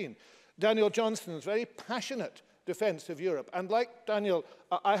 2014. Daniel Johnston's very passionate defence of Europe. And like Daniel,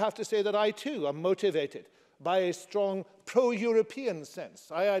 I have to say that I too am motivated by a strong pro-European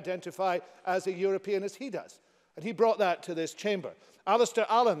sense. I identify as a European as he does. And he brought that to this chamber. Alistair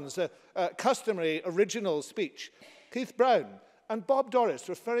Allen's customary original speech. Keith Brown and Bob Doris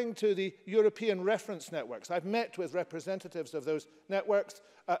referring to the European reference networks. I've met with representatives of those networks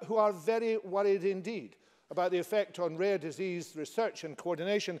who are very worried indeed about the effect on rare disease research and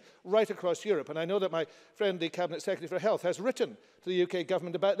coordination right across Europe. And I know that my friend, the Cabinet Secretary for Health, has written to the UK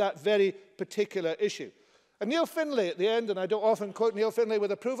government about that very particular issue. And Neil Findlay at the end, and I don't often quote Neil Findlay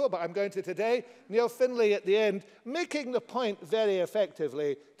with approval, but I'm going to today, Neil Findlay at the end, making the point very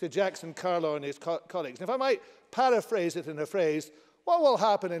effectively to Jackson Carlow and his colleagues. And if I might paraphrase it in a phrase, what will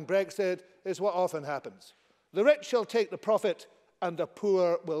happen in Brexit is what often happens. The rich shall take the profit and the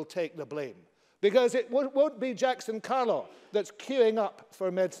poor will take the blame. Because it won't be Jackson Carlow that's queuing up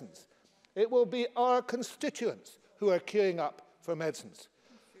for medicines. It will be our constituents who are queuing up for medicines.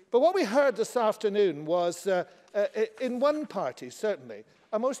 But what we heard this afternoon was, in one party certainly,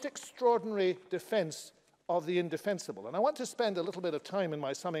 a most extraordinary defence of the indefensible. And I want to spend a little bit of time in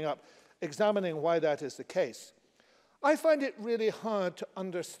my summing up examining why that is the case. I find it really hard to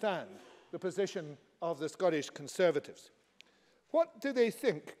understand the position of the Scottish Conservatives. What do they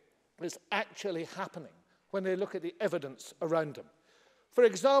think is actually happening when they look at the evidence around them? For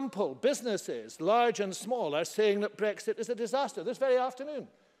example, businesses, large and small, are saying that Brexit is a disaster. This very afternoon,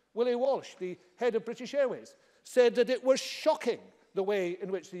 Willie Walsh, the head of British Airways, said that it was shocking the way in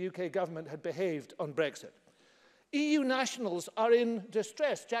which the UK government had behaved on Brexit. EU nationals are in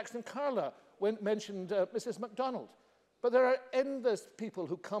distress. Jackson Carla mentioned Mrs MacDonald. But there are endless people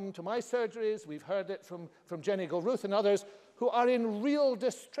who come to my surgeries, we've heard it from Jenny Gilruth and others, who are in real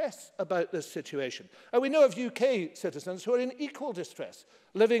distress about this situation. And we know of UK citizens who are in equal distress,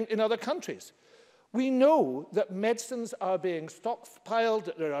 living in other countries. We know that medicines are being stockpiled,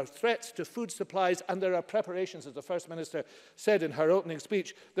 that there are threats to food supplies, and there are preparations, as the First Minister said in her opening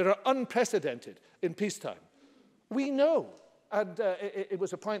speech, that are unprecedented in peacetime. We know, and it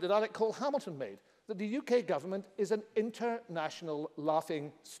was a point that Alec Cole-Hamilton made, that the UK government is an international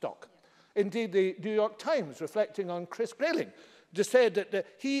laughing stock. Indeed, the New York Times, reflecting on Chris Grayling, just said that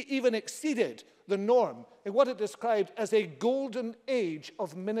he even exceeded the norm in what it described as a golden age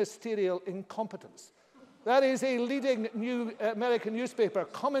of ministerial incompetence. That is a leading American newspaper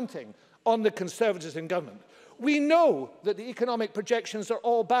commenting on the Conservatives in government. We know that the economic projections are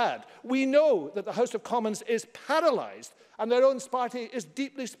all bad. We know that the House of Commons is paralysed and their own party is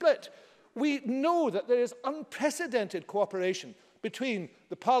deeply split. We know that there is unprecedented cooperation between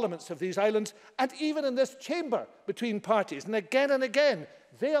the parliaments of these islands and even in this chamber between parties. And again,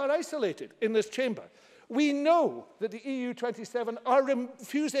 they are isolated in this chamber. We know that the EU27 are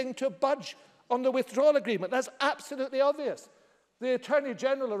refusing to budge on the withdrawal agreement. That's absolutely obvious. The Attorney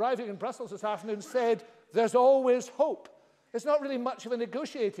General arriving in Brussels this afternoon said, there's always hope. It's not really much of a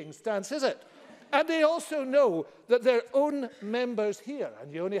negotiating stance, is it? And they also know that their own members here,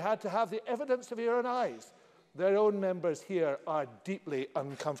 and you only had to have the evidence of your own eyes, their own members here are deeply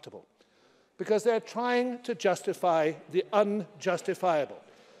uncomfortable because they're trying to justify the unjustifiable.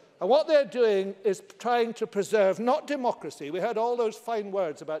 And what they're doing is trying to preserve not democracy. We heard all those fine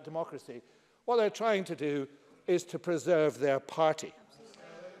words about democracy. What they're trying to do is to preserve their party.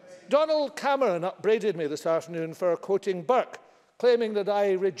 Donald Cameron upbraided me this afternoon for quoting Burke, claiming that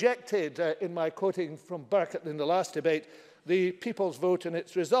I rejected, in my quoting from Burke in the last debate, the people's vote and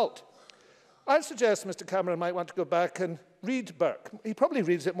its result. I'd suggest Mr Cameron might want to go back and read Burke. He probably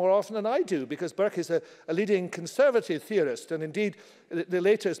reads it more often than I do, because Burke is a leading Conservative theorist, and indeed the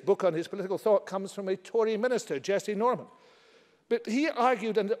latest book on his political thought comes from a Tory minister, Jesse Norman. But he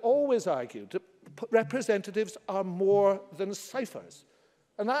argued, and always argued, that representatives are more than ciphers.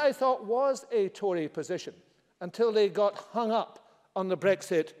 And that, I thought, was a Tory position until they got hung up on the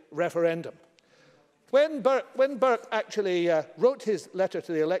Brexit referendum. When Burke actually wrote his letter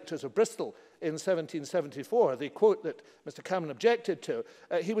to the electors of Bristol in 1774, the quote that Mr Cameron objected to,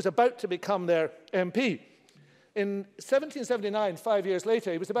 he was about to become their MP. In 1779, 5 years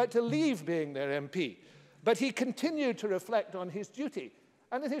later, he was about to leave being their MP, but he continued to reflect on his duty.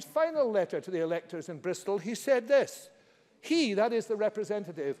 And in his final letter to the electors in Bristol, he said this: he, that is the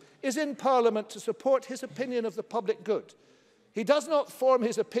representative, is in Parliament to support his opinion of the public good. He does not form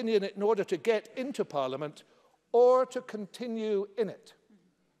his opinion in order to get into Parliament or to continue in it.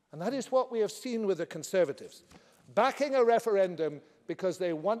 And that is what we have seen with the Conservatives, backing a referendum because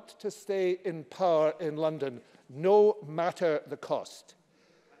they want to stay in power in London, no matter the cost.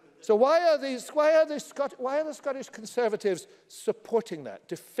 So why are the Scottish Conservatives supporting that,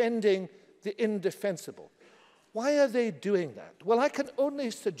 defending the indefensible? Why are they doing that? Well, I can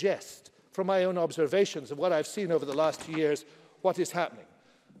only suggest, from my own observations of what I've seen over the last 2 years, what is happening.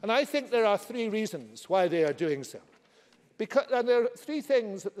 And I think there are three reasons why they are doing so. And there are three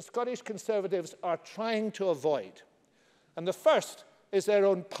things that the Scottish Conservatives are trying to avoid. And the first is their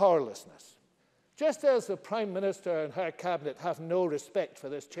own powerlessness. Just as the Prime Minister and her cabinet have no respect for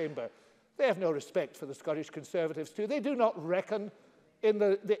this chamber, they have no respect for the Scottish Conservatives too. They do not reckon in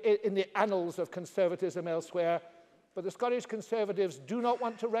the annals of conservatism elsewhere, but the Scottish Conservatives do not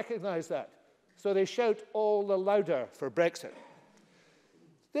want to recognise that. So they shout all the louder for Brexit.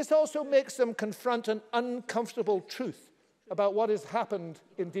 This also makes them confront an uncomfortable truth about what has happened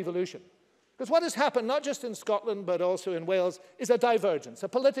in devolution. Because what has happened, not just in Scotland, but also in Wales, is a divergence, a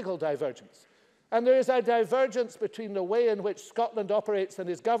political divergence. And there is a divergence between the way in which Scotland operates and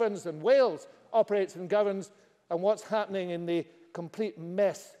is governed, and Wales operates and governs, and what's happening in the complete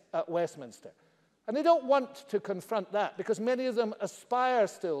mess at Westminster. And they don't want to confront that, because many of them aspire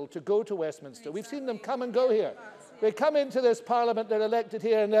still to go to Westminster. We've seen them come and go here. They come into this Parliament, they're elected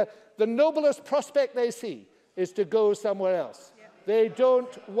here, and the noblest prospect they see is to go somewhere else. They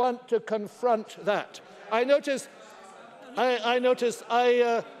don't want to confront that. I notice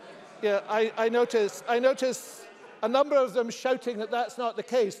a number of them shouting that that's not the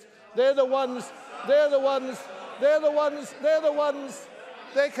case. They're the ones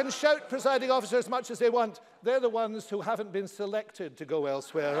They can shout, presiding officer, as much as they want. They're the ones who haven't been selected to go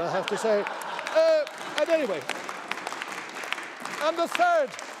elsewhere, I have to say. And anyway, and the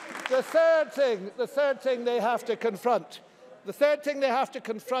third thing they have to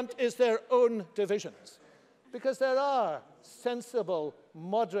confront, is their own divisions. Because there are sensible,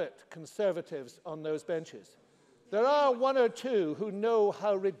 moderate Conservatives on those benches. There are one or two who know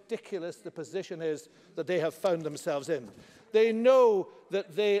how ridiculous the position is that they have found themselves in. They know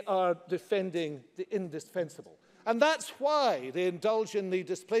that they are defending the indispensable. And that's why they indulge in the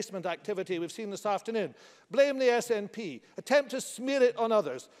displacement activity we've seen this afternoon. Blame the SNP, attempt to smear it on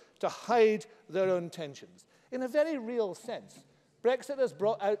others to hide their own tensions. In a very real sense, Brexit has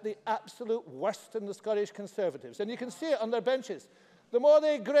brought out the absolute worst in the Scottish Conservatives. And you can see it on their benches. The more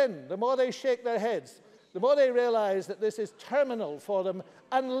they grin, the more they shake their heads, the more they realise that this is terminal for them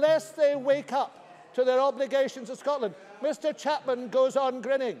unless they wake up to their obligations to Scotland. Mr Chapman goes on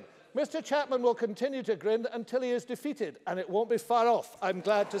grinning. Mr Chapman will continue to grin until he is defeated, and it won't be far off, I'm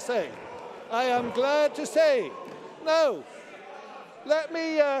glad to say. I am glad to say. Now, let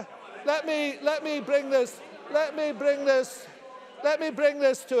me bring this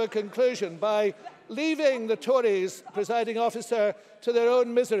to a conclusion by leaving the Tories, presiding officer, to their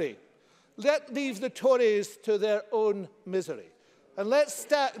own misery. Let's leave the Tories to their own misery. And let's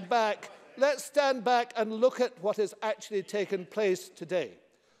stand back and look at what has actually taken place today.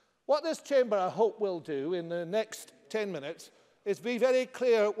 What this chamber, I hope, will do in the next 10 minutes is be very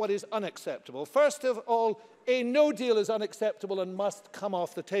clear what is unacceptable. First of all, a no deal is unacceptable and must come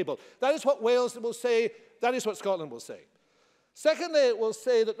off the table. That is what Wales will say. That is what Scotland will say. Secondly, it will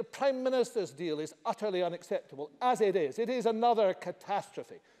say that the Prime Minister's deal is utterly unacceptable, as it is. It is another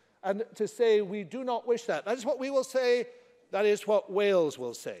catastrophe. And to say we do not wish that, that is what we will say, that is what Wales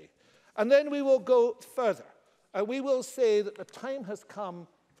will say. And then we will go further, and we will say that the time has come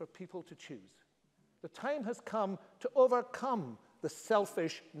for people to choose. The time has come to overcome the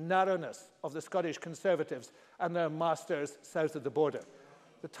selfish narrowness of the Scottish Conservatives and their masters south of the border.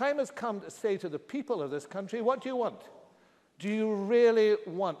 The time has come to say to the people of this country, what do you want? Do you really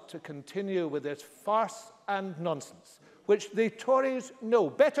want to continue with this farce and nonsense, which the Tories know,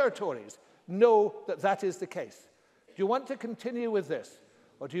 better Tories, know that that is the case? Do you want to continue with this?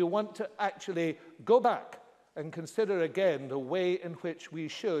 Or do you want to actually go back and consider again the way in which we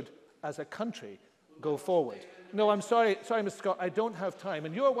should, as a country, go forward? No, I'm sorry, Mr. Scott, I don't have time.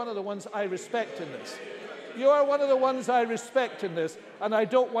 And you're one of the ones I respect in this. You are one of the ones I respect in this, and I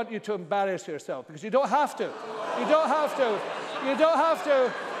don't want you to embarrass yourself, because you don't have to. You don't have to. You don't have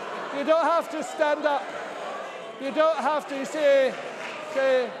to. You don't have to stand up. You don't have to say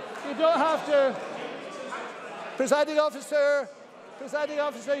you don't have to. Presiding officer,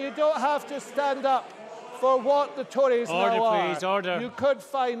 you don't have to stand up for what the Tories now are. Please, order. You could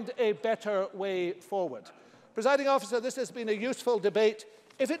find a better way forward. Presiding officer, this has been a useful debate.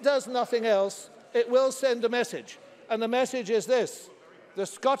 If it does nothing else, it will send a message. And the message is this: the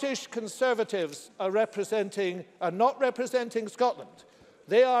Scottish Conservatives are not representing Scotland.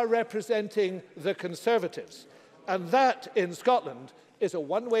 They are representing the Conservatives. And that, in Scotland, is a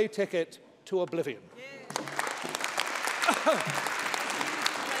one-way ticket to oblivion.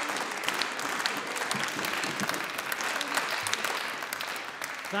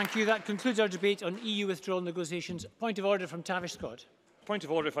 Thank you. That concludes our debate on EU withdrawal negotiations. Point of order from Tavish Scott. Point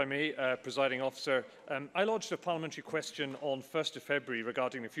of order, if I may, presiding officer. I lodged a parliamentary question on 1st of February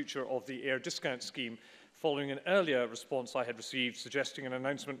regarding the future of the air discount scheme, following an earlier response I had received suggesting an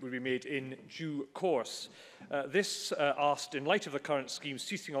announcement would be made in due course. This asked, in light of the current scheme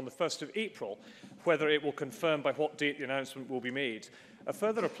ceasing on the 1st of April, whether it will confirm by what date the announcement will be made. A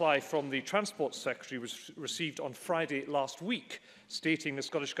further reply from the Transport Secretary was received on Friday last week, stating the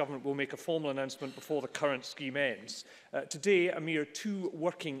Scottish Government will make a formal announcement before the current scheme ends. Today, a mere 2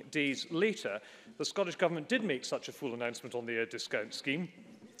 working days later, the Scottish Government did make such a full announcement on the air discount scheme.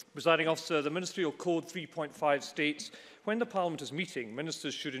 Presiding officer, the Ministerial Code 3.5 states, when the Parliament is meeting,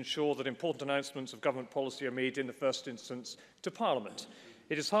 ministers should ensure that important announcements of government policy are made in the first instance to Parliament.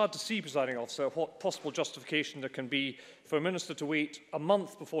 It is hard to see, presiding officer, what possible justification there can be for a minister to wait a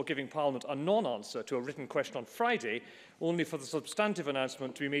month before giving Parliament a non-answer to a written question on Friday, only for the substantive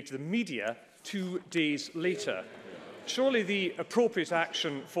announcement to be made to the media 2 days later. Surely the appropriate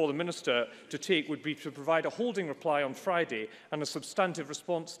action for the Minister to take would be to provide a holding reply on Friday and a substantive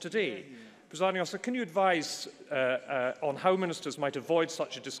response today. Presiding officer, can you advise on how ministers might avoid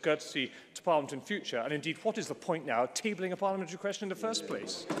such a discourtesy to Parliament in future? And indeed, what is the point now of tabling a parliamentary question in the first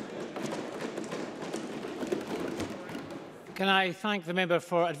place? Can I thank the member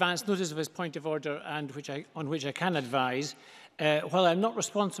for advance notice of his point of order, and on which I can advise. While I'm not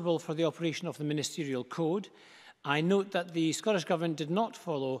responsible for the operation of the Ministerial Code, I note that the Scottish Government did not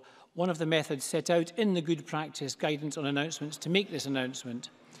follow one of the methods set out in the Good Practice Guidance on Announcements to make this announcement.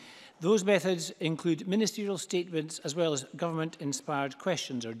 Those methods include ministerial statements as well as government-inspired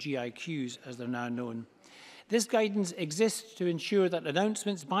questions, or GIQs as they're now known. This guidance exists to ensure that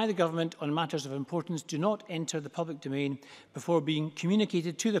announcements by the Government on matters of importance do not enter the public domain before being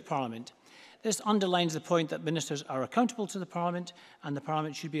communicated to the Parliament. This underlines the point that ministers are accountable to the Parliament, and the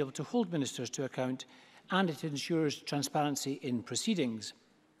Parliament should be able to hold ministers to account, and it ensures transparency in proceedings.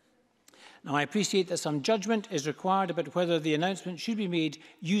 Now, I appreciate that some judgment is required about whether the announcement should be made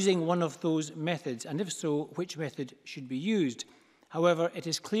using one of those methods, and if so, which method should be used. However, it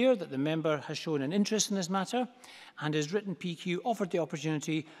is clear that the member has shown an interest in this matter, and his written PQ offered the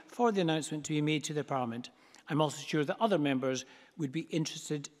opportunity for the announcement to be made to the Parliament. I'm also sure that other members would be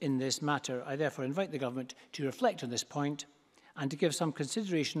interested in this matter. I therefore invite the Government to reflect on this point and to give some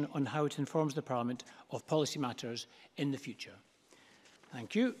consideration on how it informs the Parliament of policy matters in the future.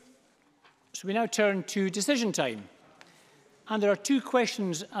 Thank you. So we now turn to decision time. And there are two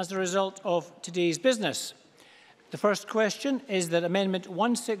questions as a result of today's business. The first question is that Amendment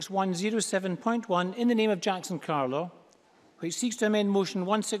 16107.1 in the name of Jackson Carlaw, which seeks to amend Motion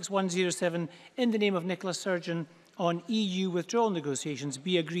 16107 in the name of Nicola Sturgeon on EU withdrawal negotiations,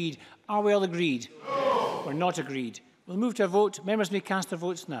 be agreed. Are we all agreed? No. We're not agreed. We'll move to a vote. Members may cast their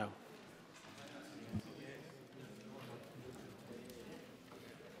votes now.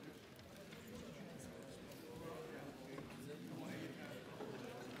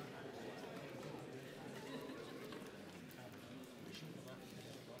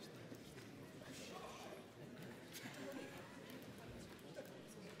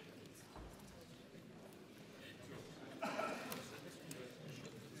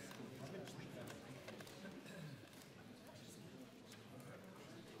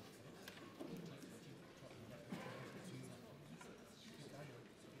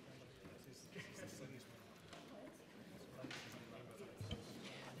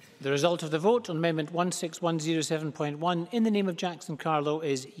 The result of the vote on Amendment 16107.1 in the name of Jackson Carlaw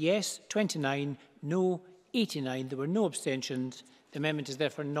is yes, 29, no, 89. There were no abstentions. The amendment is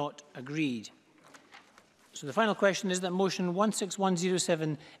therefore not agreed. So the final question is that Motion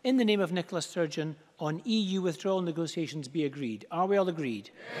 16107 in the name of Nicola Sturgeon on EU withdrawal negotiations be agreed. Are we all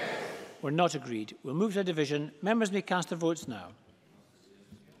agreed? Yes. We're not agreed. We'll move to a division. Members may cast their votes now.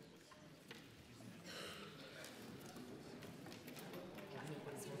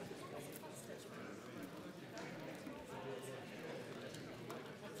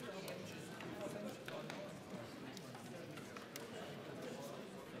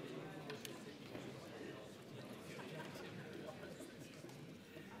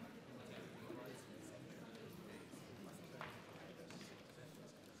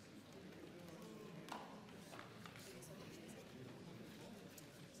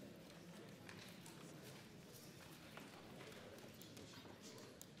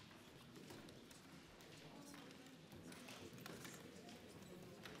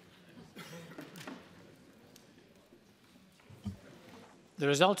 The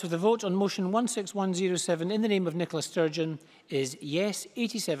result of the vote on Motion 16107 in the name of Nicola Sturgeon is yes,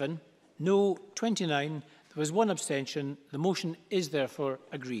 87, no, 29. There was one abstention. The motion is therefore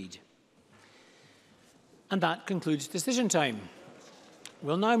agreed. And that concludes decision time.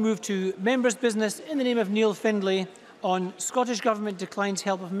 We'll now move to members' business in the name of Neil Findlay on Scottish Government declines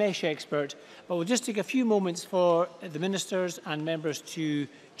help of mesh expert. But we'll just take a few moments for the ministers and members to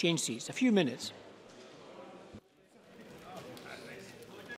change seats. A few minutes.